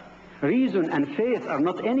heart. Reason and faith are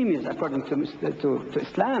not enemies according to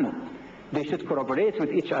Islam. They should corroborate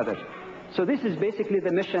with each other. So this is basically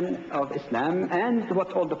the mission of Islam and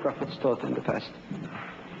what all the prophets taught in the past.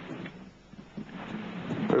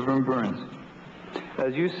 Reverend Burns,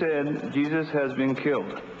 as you said, Jesus has been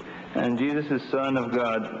killed, and Jesus is Son of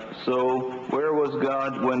God. So where was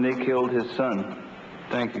God when they killed his Son?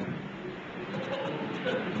 Thank you.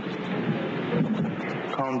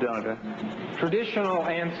 Calm down, guys. Traditional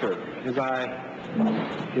answer, as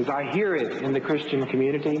I hear it in the Christian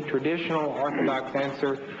community, traditional Orthodox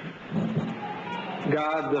answer,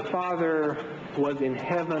 God the Father was in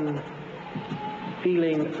heaven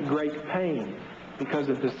feeling great pain because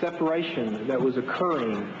of the separation that was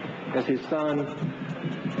occurring as his Son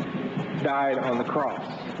died on the cross.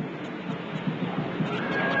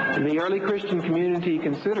 And the early Christian community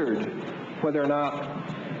considered whether or not,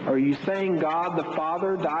 are you saying God the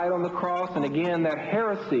Father died on the cross? And again, that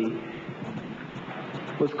heresy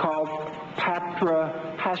was called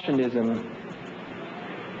Patripassionism.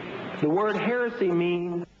 The word heresy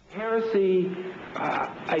means heresy.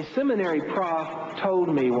 A seminary prof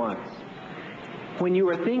told me once, when you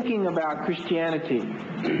are thinking about Christianity,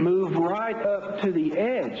 move right up to the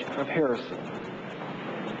edge of heresy.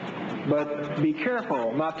 But be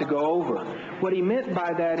careful not to go over. What he meant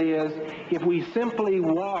by that is, if we simply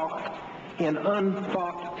walk in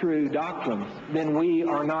unthought through doctrines, then we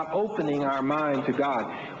are not opening our mind to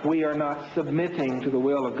God. We are not submitting to the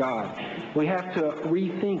will of God. We have to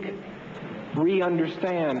rethink,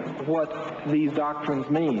 re-understand what these doctrines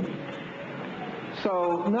mean.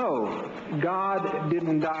 So, no, God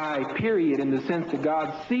didn't die, period, in the sense that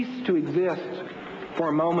God ceased to exist for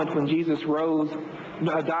a moment when Jesus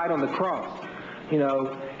died on the cross. You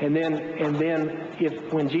know, and then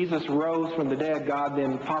if when Jesus rose from the dead, God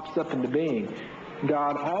then pops up into being.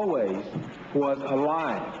 God always was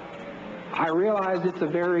alive. I realize it's a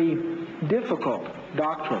very difficult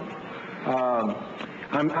doctrine.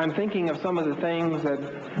 I'm thinking of some of the things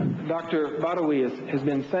that Dr. Badawi has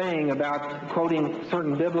been saying about quoting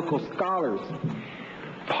certain biblical scholars.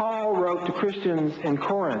 Paul wrote to Christians in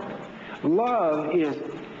Corinth, love is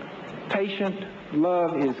patient,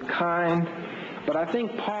 love is kind, but I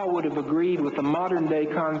think Paul would have agreed with the modern day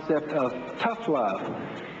concept of tough love.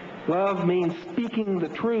 Love means speaking the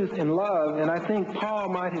truth in love, and I think Paul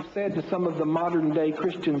might have said to some of the modern day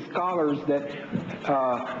Christian scholars that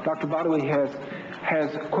Dr. Badawi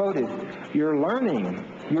has quoted, your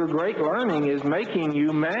great learning is making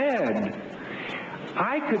you mad.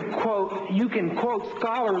 You can quote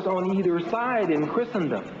scholars on either side in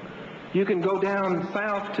Christendom. You can go down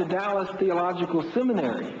south to Dallas Theological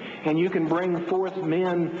Seminary, and you can bring forth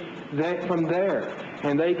men from there,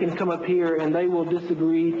 and they can come up here and they will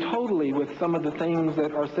disagree totally with some of the things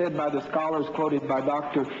that are said by the scholars quoted by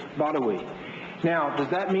Dr. Badawi. Now, does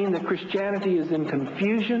that mean that Christianity is in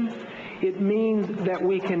confusion? It means that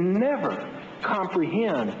we can never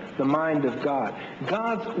comprehend the mind of God.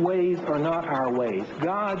 God's ways are not our ways.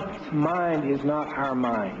 God's mind is not our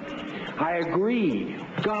mind. I agree,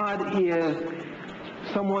 God is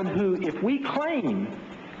someone who, if we claim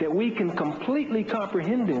that we can completely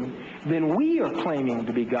comprehend Him, then we are claiming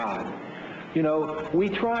to be God. You know, we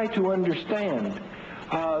try to understand.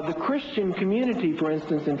 The Christian community, for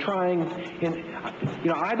instance, how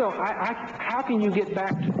can you get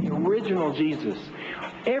back to the original Jesus?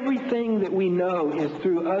 Everything that we know is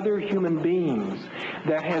through other human beings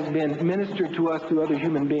that has been ministered to us through other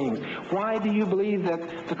human beings. Why do you believe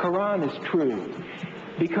that the Qur'an is true?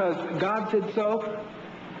 Because God said so?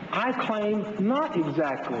 I claim not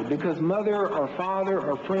exactly, because mother or father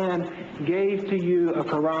or friend gave to you a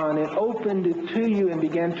Qur'an and opened it to you and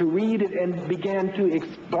began to read it and began to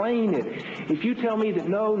explain it. If you tell me that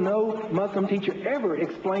no Muslim teacher ever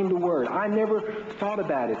explained the word, I never thought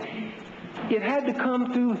about it. It had to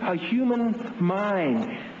come through a human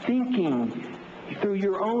mind, thinking through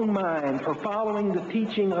your own mind or following the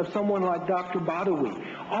teaching of someone like Dr. Badawi.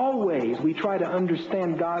 Always we try to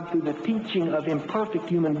understand God through the teaching of imperfect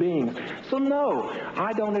human beings. So no,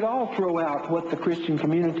 I don't at all throw out what the Christian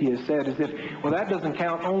community has said as if, well, that doesn't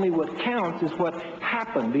count. Only what counts is what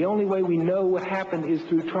happened. The only way we know what happened is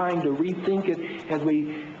through trying to rethink it as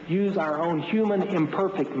we use our own human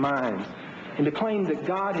imperfect minds. And to claim that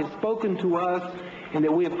God has spoken to us and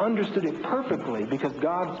that we have understood it perfectly because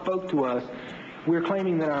God spoke to us, we're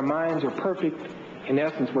claiming that our minds are perfect. In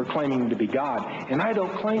essence, we're claiming to be God. And I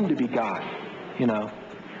don't claim to be God, you know.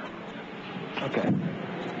 Okay.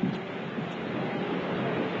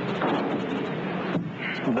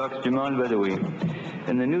 Dr. Jamal Badawi,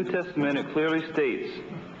 in the New Testament it clearly states,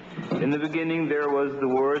 in the beginning there was the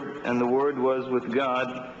Word, and the Word was with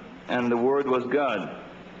God, and the Word was God,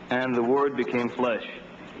 and the Word became flesh.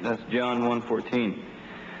 That's John 1:14.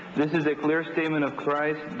 This is a clear statement of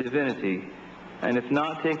Christ's divinity, and if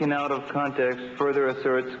not taken out of context, further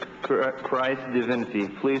asserts Christ's divinity.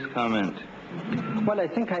 Please comment. Well, I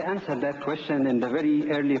think I answered that question in the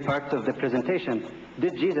very early part of the presentation.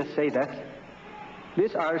 Did Jesus say that?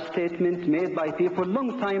 These are statements made by people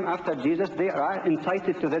long time after Jesus. They are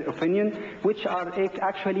entitled to their opinion, which are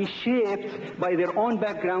actually shaped by their own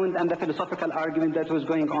background and the philosophical argument that was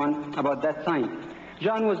going on about that time.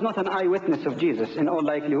 John was not an eyewitness of Jesus in all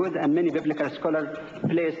likelihood, and many biblical scholars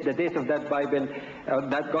place the date of that Bible,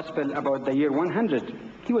 that gospel, about the year 100.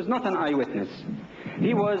 He was not an eyewitness.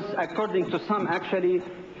 He was, according to some, actually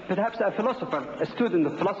perhaps a philosopher, a student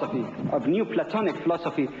of philosophy, of New Platonic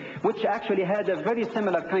philosophy, which actually had a very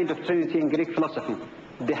similar kind of Trinity in Greek philosophy.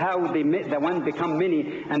 How the one become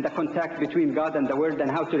many, and the contact between God and the Word,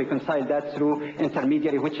 and how to reconcile that through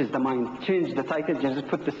intermediary, which is the mind. Change the title, just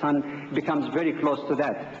put the Son, becomes very close to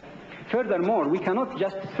that. Furthermore, we cannot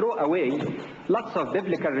just throw away lots of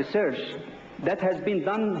biblical research that has been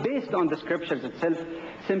done based on the scriptures itself,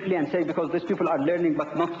 simply and say because these people are learning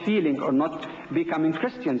but not feeling or not becoming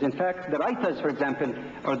Christians. In fact, the writers, for example,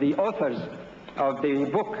 or the authors of the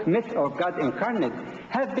book Myth of God Incarnate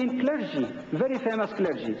have been clergy, very famous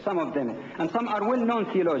clergy, some of them, and some are well-known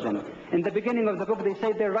theologians. In the beginning of the book they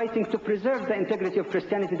say they're writing to preserve the integrity of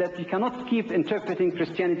Christianity, that you cannot keep interpreting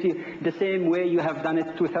Christianity the same way you have done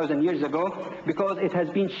it 2,000 years ago, because it has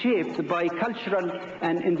been shaped by cultural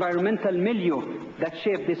and environmental milieu that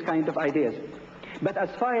shaped this kind of ideas. But as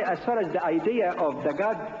far as the idea of the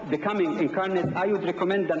God becoming incarnate, I would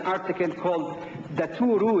recommend an article called The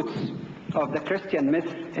Two Roots of the Christian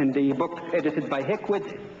Myth in the book edited by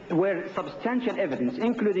Hickwood, where substantial evidence,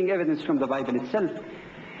 including evidence from the Bible itself,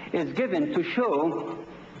 is given to show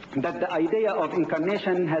that the idea of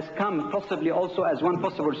incarnation has come possibly also as one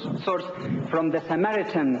possible source from the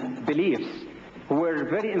Samaritan beliefs, who were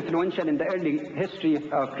very influential in the early history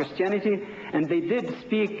of Christianity, and they did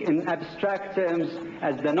speak in abstract terms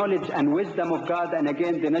as the knowledge and wisdom of God, and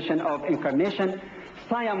again the notion of incarnation.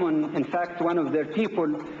 Simon, in fact, one of their people,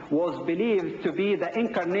 was believed to be the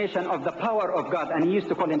incarnation of the power of God, and he used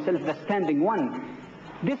to call himself the Standing One.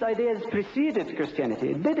 This idea has preceded Christianity.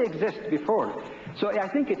 It did exist before. So I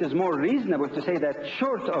think it is more reasonable to say that,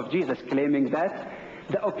 short of Jesus claiming that,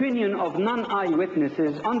 the opinion of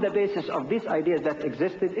non-eyewitnesses on the basis of these ideas that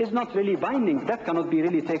existed is not really binding. That cannot be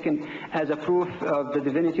really taken as a proof of the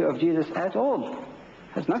divinity of Jesus at all.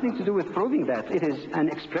 It has nothing to do with proving that. It is an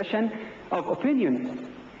expression of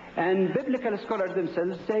opinion. And biblical scholars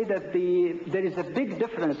themselves say that there is a big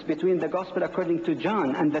difference between the gospel according to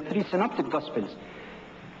John and the three synoptic gospels.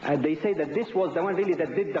 They say that this was the one really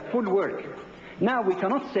that did the full work. Now we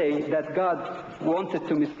cannot say that God wanted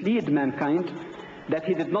to mislead mankind, that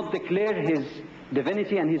he did not declare his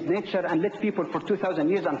divinity and his nature and let people for 2,000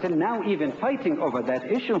 years until now even fighting over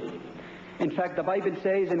that issue. In fact, the Bible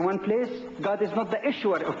says in one place, God is not the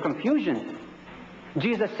issuer of confusion.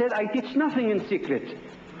 Jesus said, I teach nothing in secret.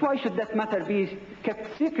 Why should that matter be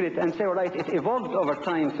kept secret and say, all right, it evolved over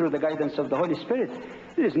time through the guidance of the Holy Spirit?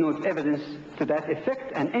 There is no evidence to that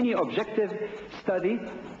effect, and any objective study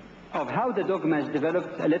of how the dogmas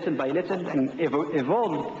developed little by little and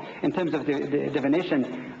evolved in terms of the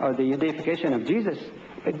divination or the deification of Jesus,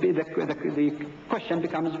 the question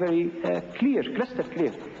becomes very clear, crystal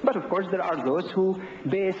clear. But of course there are those who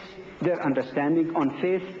base their understanding on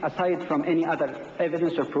faith aside from any other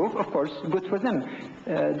evidence or proof. Of course, good for them.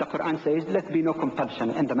 The Qur'an says, let be no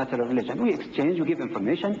compulsion in the matter of religion. We exchange, we give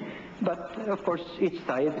information, but of course each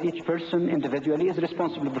side, each person individually is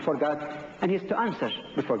responsible before God, and he has to answer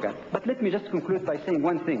before God. But let me just conclude by saying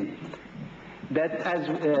one thing, that as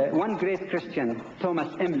one great Christian,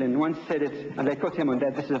 Thomas Emlyn, once said it, and I quote him on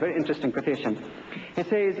that. This is a very interesting quotation. He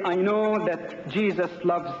says, I know that Jesus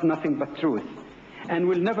loves nothing but truth, and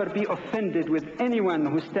will never be offended with anyone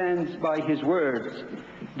who stands by his words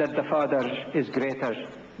that the Father is greater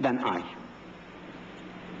than I.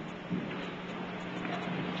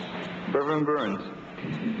 Reverend Burns,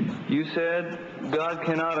 you said God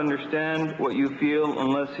cannot understand what you feel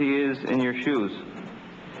unless he is in your shoes.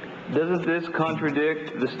 Doesn't this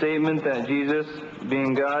contradict the statement that Jesus,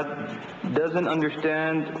 being God, doesn't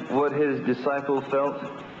understand what his disciples felt?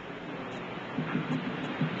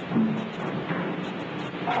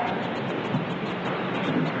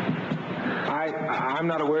 I'm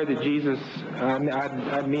not aware that Jesus,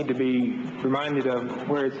 I'd need to be reminded of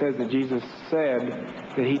where it says that Jesus said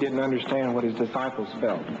that he didn't understand what his disciples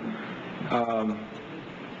felt.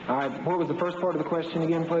 What was the first part of the question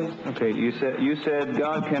again, please? Okay, you said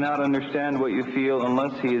God cannot understand what you feel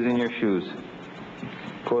unless he is in your shoes,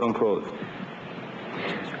 quote unquote.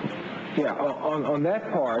 Yeah, on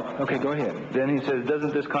that part, okay, go ahead. Then he says,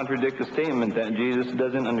 doesn't this contradict the statement that Jesus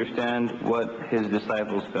doesn't understand what his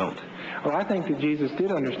disciples felt? Well, I think that Jesus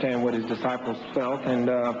did understand what his disciples felt, and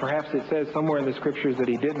perhaps it says somewhere in the scriptures that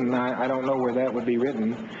he didn't. I don't know where that would be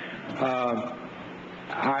written.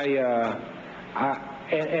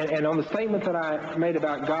 And on the statement that I made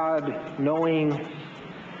about God knowing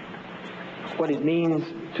what it means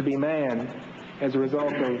to be man as a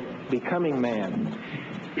result of becoming man,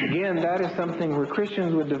 again, that is something where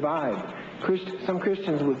Christians would divide. Some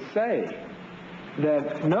Christians would say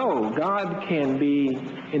that, no, God can be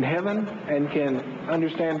in heaven and can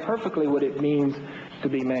understand perfectly what it means to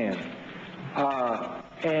be man.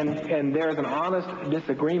 And there's an honest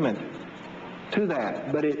disagreement to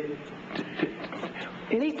that. But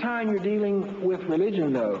anytime you're dealing with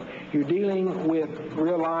religion, though, you're dealing with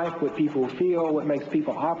real life, what people feel, what makes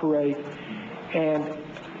people operate, and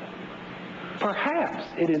perhaps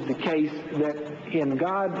it is the case that in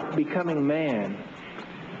God becoming man,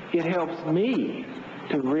 it helps me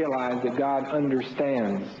to realize that God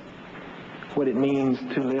understands what it means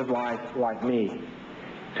to live life like me,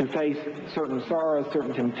 to face certain sorrows,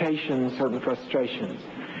 certain temptations, certain frustrations.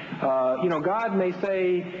 God may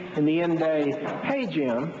say in the end day, hey,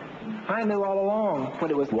 Jim, I knew all along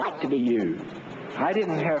what it was like to be you. I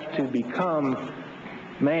didn't have to become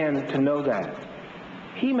man to know that.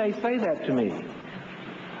 He may say that to me.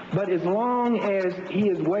 But as long as he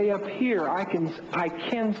is way up here, I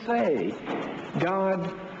can say,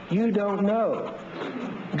 God You don't know.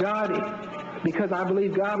 God, because I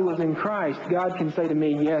believe God was in Christ, God can say to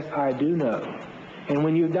me, yes, I do know. And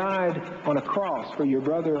when you died on a cross for your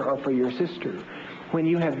brother or for your sister, when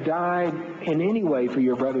you have died in any way for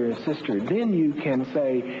your brother or sister, then you can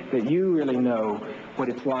say that you really know what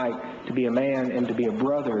it's like to be a man and to be a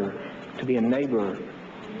brother, to be a neighbor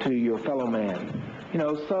to your fellow man. You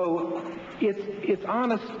know, so it's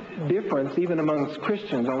honest difference even amongst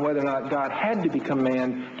Christians on whether or not God had to become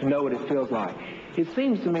man to know what it feels like. It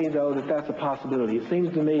seems to me, though, that that's a possibility. It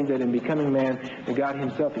seems to me that in becoming man, that God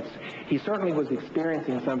himself, he certainly was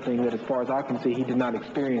experiencing something that, as far as I can see, he did not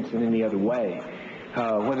experience in any other way.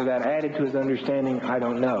 Whether that added to his understanding, I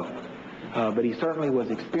don't know. But he certainly was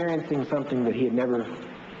experiencing something that he had never,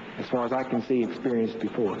 as far as I can see, experienced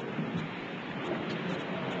before.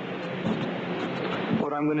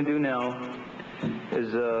 What I'm going to do now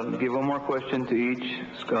is give one more question to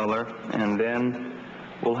each scholar, and then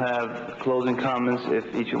we'll have closing comments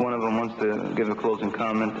if each one of them wants to give a closing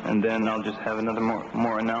comment, and then I'll just have another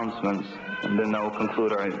more announcements, and then that will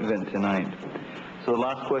conclude our event tonight. So the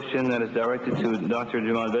last question that is directed to Dr.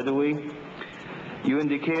 Jamal Badawi. You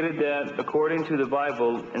indicated that according to the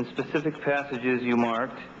Bible, in specific passages you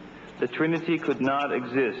marked, the Trinity could not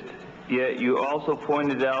exist. Yet you also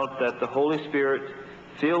pointed out that the Holy Spirit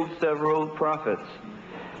filled several prophets.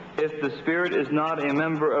 If the Spirit is not a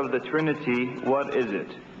member of the Trinity, what is it?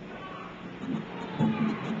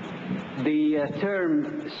 The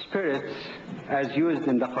term Spirit, as used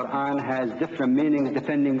in the Qur'an, has different meanings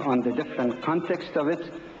depending on the different context of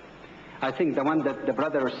it. I think the one that the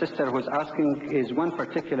brother or sister was asking is one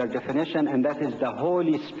particular definition, and that is the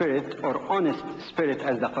Holy Spirit, or honest Spirit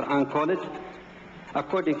as the Qur'an call it.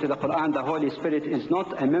 According to the Qur'an, the Holy Spirit is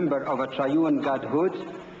not a member of a triune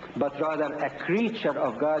Godhood, but rather a creature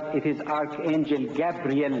of God. It is Archangel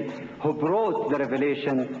Gabriel who brought the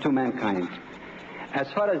revelation to mankind. As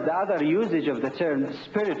far as the other usage of the term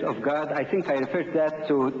Spirit of God, I think I referred that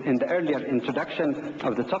to in the earlier introduction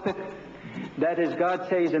of the topic. That is, God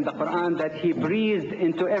says in the Qur'an that he breathed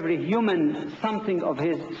into every human something of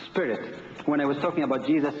his spirit. When I was talking about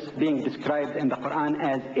Jesus being described in the Qur'an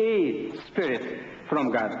as a spirit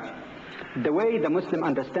from God. The way the Muslim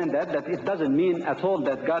understand that it doesn't mean at all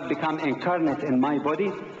that God become incarnate in my body,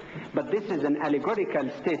 but this is an allegorical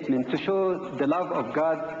statement to show the love of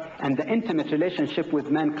God and the intimate relationship with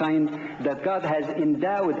mankind, that God has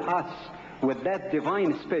endowed us with that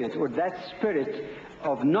divine spirit, or that spirit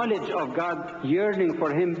of knowledge of God, yearning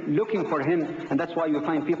for him, looking for him. And that's why you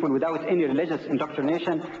find people without any religious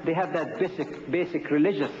indoctrination, they have that basic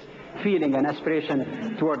religious feeling and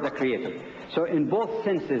aspiration toward the Creator. So in both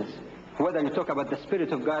senses, whether you talk about the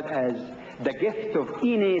Spirit of God as the gift of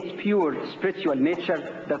innate, pure spiritual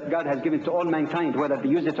nature that God has given to all mankind, whether they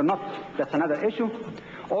use it or not, that's another issue.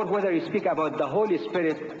 Or whether you speak about the Holy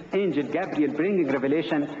Spirit, Angel Gabriel bringing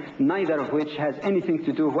revelation, neither of which has anything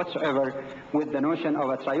to do whatsoever with the notion of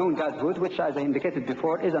a triune Godhood, which, as I indicated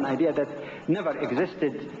before, is an idea that never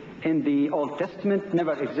existed in the Old Testament,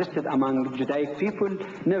 never existed among Judaic people,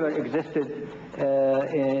 never existed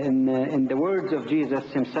in the words of Jesus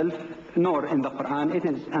himself, nor in the Qur'an. It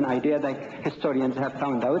is an idea that historians have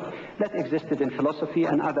found out that existed in philosophy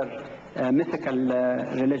and other mythical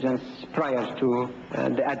religions prior to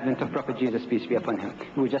the advent of Prophet Jesus, peace be upon him.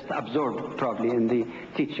 We just absorbed probably in the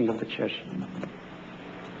teaching of the church.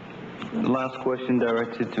 The last question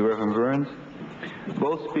directed to Reverend Burns.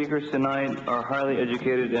 Both speakers tonight are highly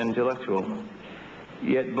educated and intellectual,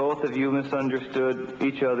 yet both of you misunderstood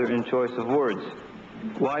each other in choice of words.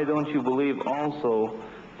 Why don't you believe also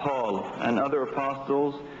Paul and other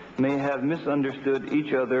apostles may have misunderstood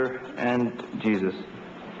each other and Jesus?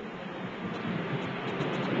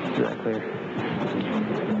 Is that clear?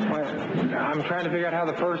 Well, I'm trying to figure out how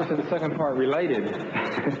the first and the second part related.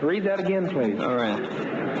 Read that again, please. All right.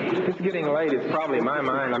 It's getting late. It's probably in my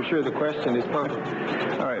mind. I'm sure the question is perfect.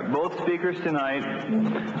 All right. Both speakers tonight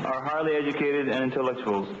are highly educated and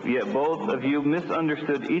intellectuals, yet both of you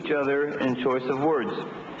misunderstood each other in choice of words.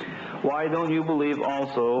 Why don't you believe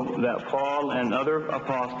also that Paul and other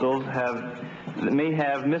apostles may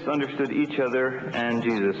have misunderstood each other and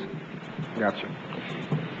Jesus? Gotcha.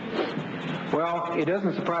 Well, it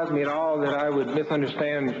doesn't surprise me at all that I would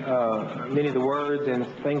misunderstand many of the words and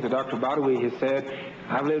things that Dr. Badawi has said.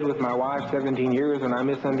 I've lived with my wife 17 years, and I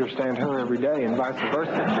misunderstand her every day, and vice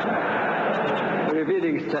versa.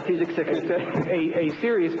 Revealing strategic secretary. A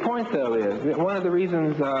serious point, though, is that one of the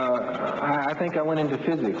reasons I think I went into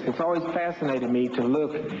physics. It's always fascinated me to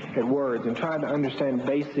look at words and try to understand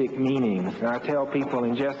basic meanings. And I tell people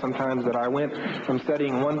in jest sometimes that I went from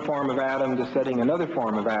studying one form of atom to studying another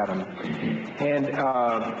form of atom. And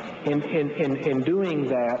in doing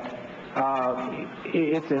that,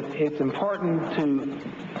 it's important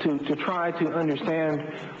to try to understand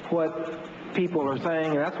what people are saying,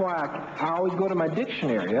 and that's why I always go to my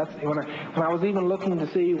dictionary. That's when I was even looking to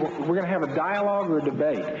see, we're going to have a dialogue or a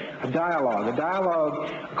debate. A dialogue,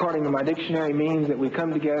 according to my dictionary, means that we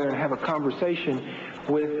come together and have a conversation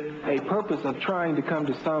with a purpose of trying to come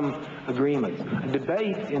to some agreements. A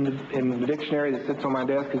debate in the dictionary that sits on my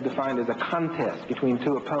desk is defined as a contest between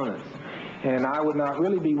two opponents. And I would not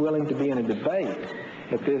really be willing to be in a debate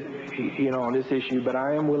at this, on this issue, but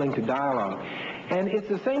I am willing to dialogue. And it's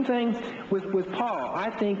the same thing with Paul. I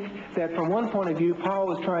think that from one point of view, Paul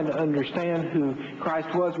was trying to understand who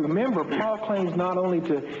Christ was. Remember, Paul claims not only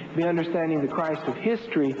to be understanding the Christ of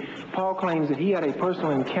history, Paul claims that he had a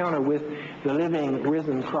personal encounter with the living,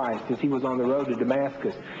 risen Christ as he was on the road to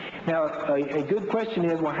Damascus. Now, a good question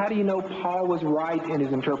is, well, how do you know Paul was right in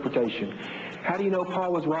his interpretation? How do you know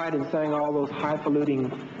Paul was right in saying all those highfalutin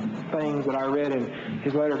things that I read in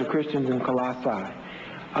his letter to Christians in Colossae?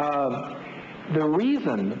 The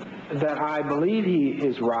reason that I believe he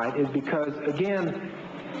is right is because, again,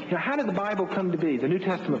 how did the Bible come to be, the New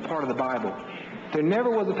Testament part of the Bible? There never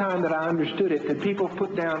was a time that I understood it that people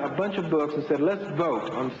put down a bunch of books and said, let's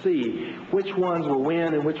vote and see which ones will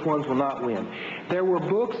win and which ones will not win. There were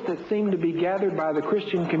books that seemed to be gathered by the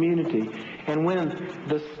Christian community, and when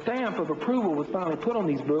the stamp of approval was finally put on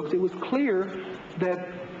these books, it was clear that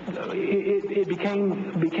it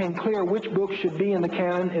became clear which books should be in the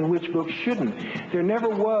canon and which books shouldn't. There never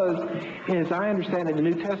was, as I understand it, in the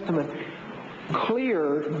New Testament,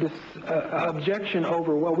 clear objection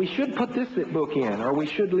over, well, we should put this book in or we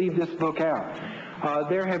should leave this book out.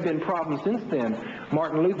 There have been problems since then.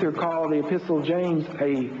 Martin Luther called the Epistle of James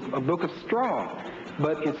a book of straw,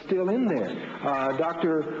 but it's still in there.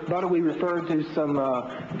 Dr. Badawi referred to some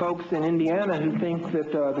folks in Indiana who think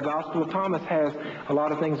that the Gospel of Thomas has a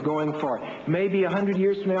lot of things going for it. Maybe 100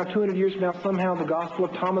 years from now, 200 years from now, somehow the Gospel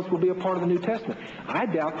of Thomas will be a part of the New Testament. I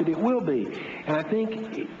doubt that it will be. And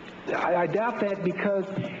I doubt that because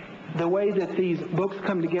the way that these books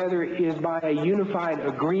come together is by a unified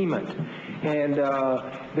agreement. And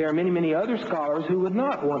there are many, many other scholars who would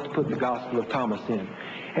not want to put the Gospel of Thomas in.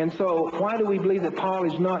 And so why do we believe that Paul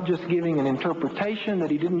is not just giving an interpretation, that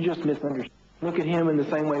he didn't just misunderstand? Look at him in the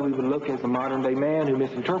same way we would look as a modern-day man who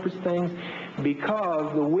misinterprets things,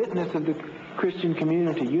 because the witness of the Christian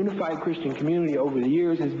community, unified Christian community over the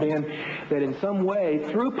years has been that in some way,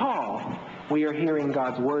 through Paul, we are hearing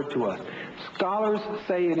God's word to us. Scholars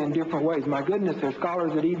say it in different ways. My goodness, there are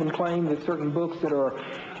scholars that even claim that certain books that are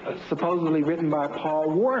supposedly written by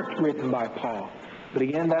Paul weren't written by Paul. But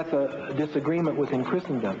again, that's a disagreement within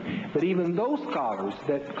Christendom. But even those scholars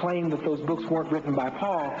that claim that those books weren't written by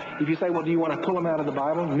Paul, if you say, well, do you want to pull them out of the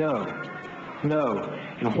Bible? No.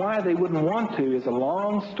 And why they wouldn't want to is a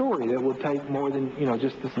long story that will take more than,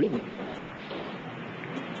 just this evening.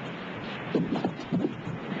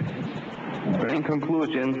 In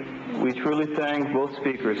conclusion, we truly thank both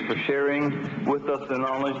speakers for sharing with us the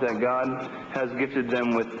knowledge that God has gifted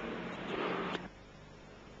them with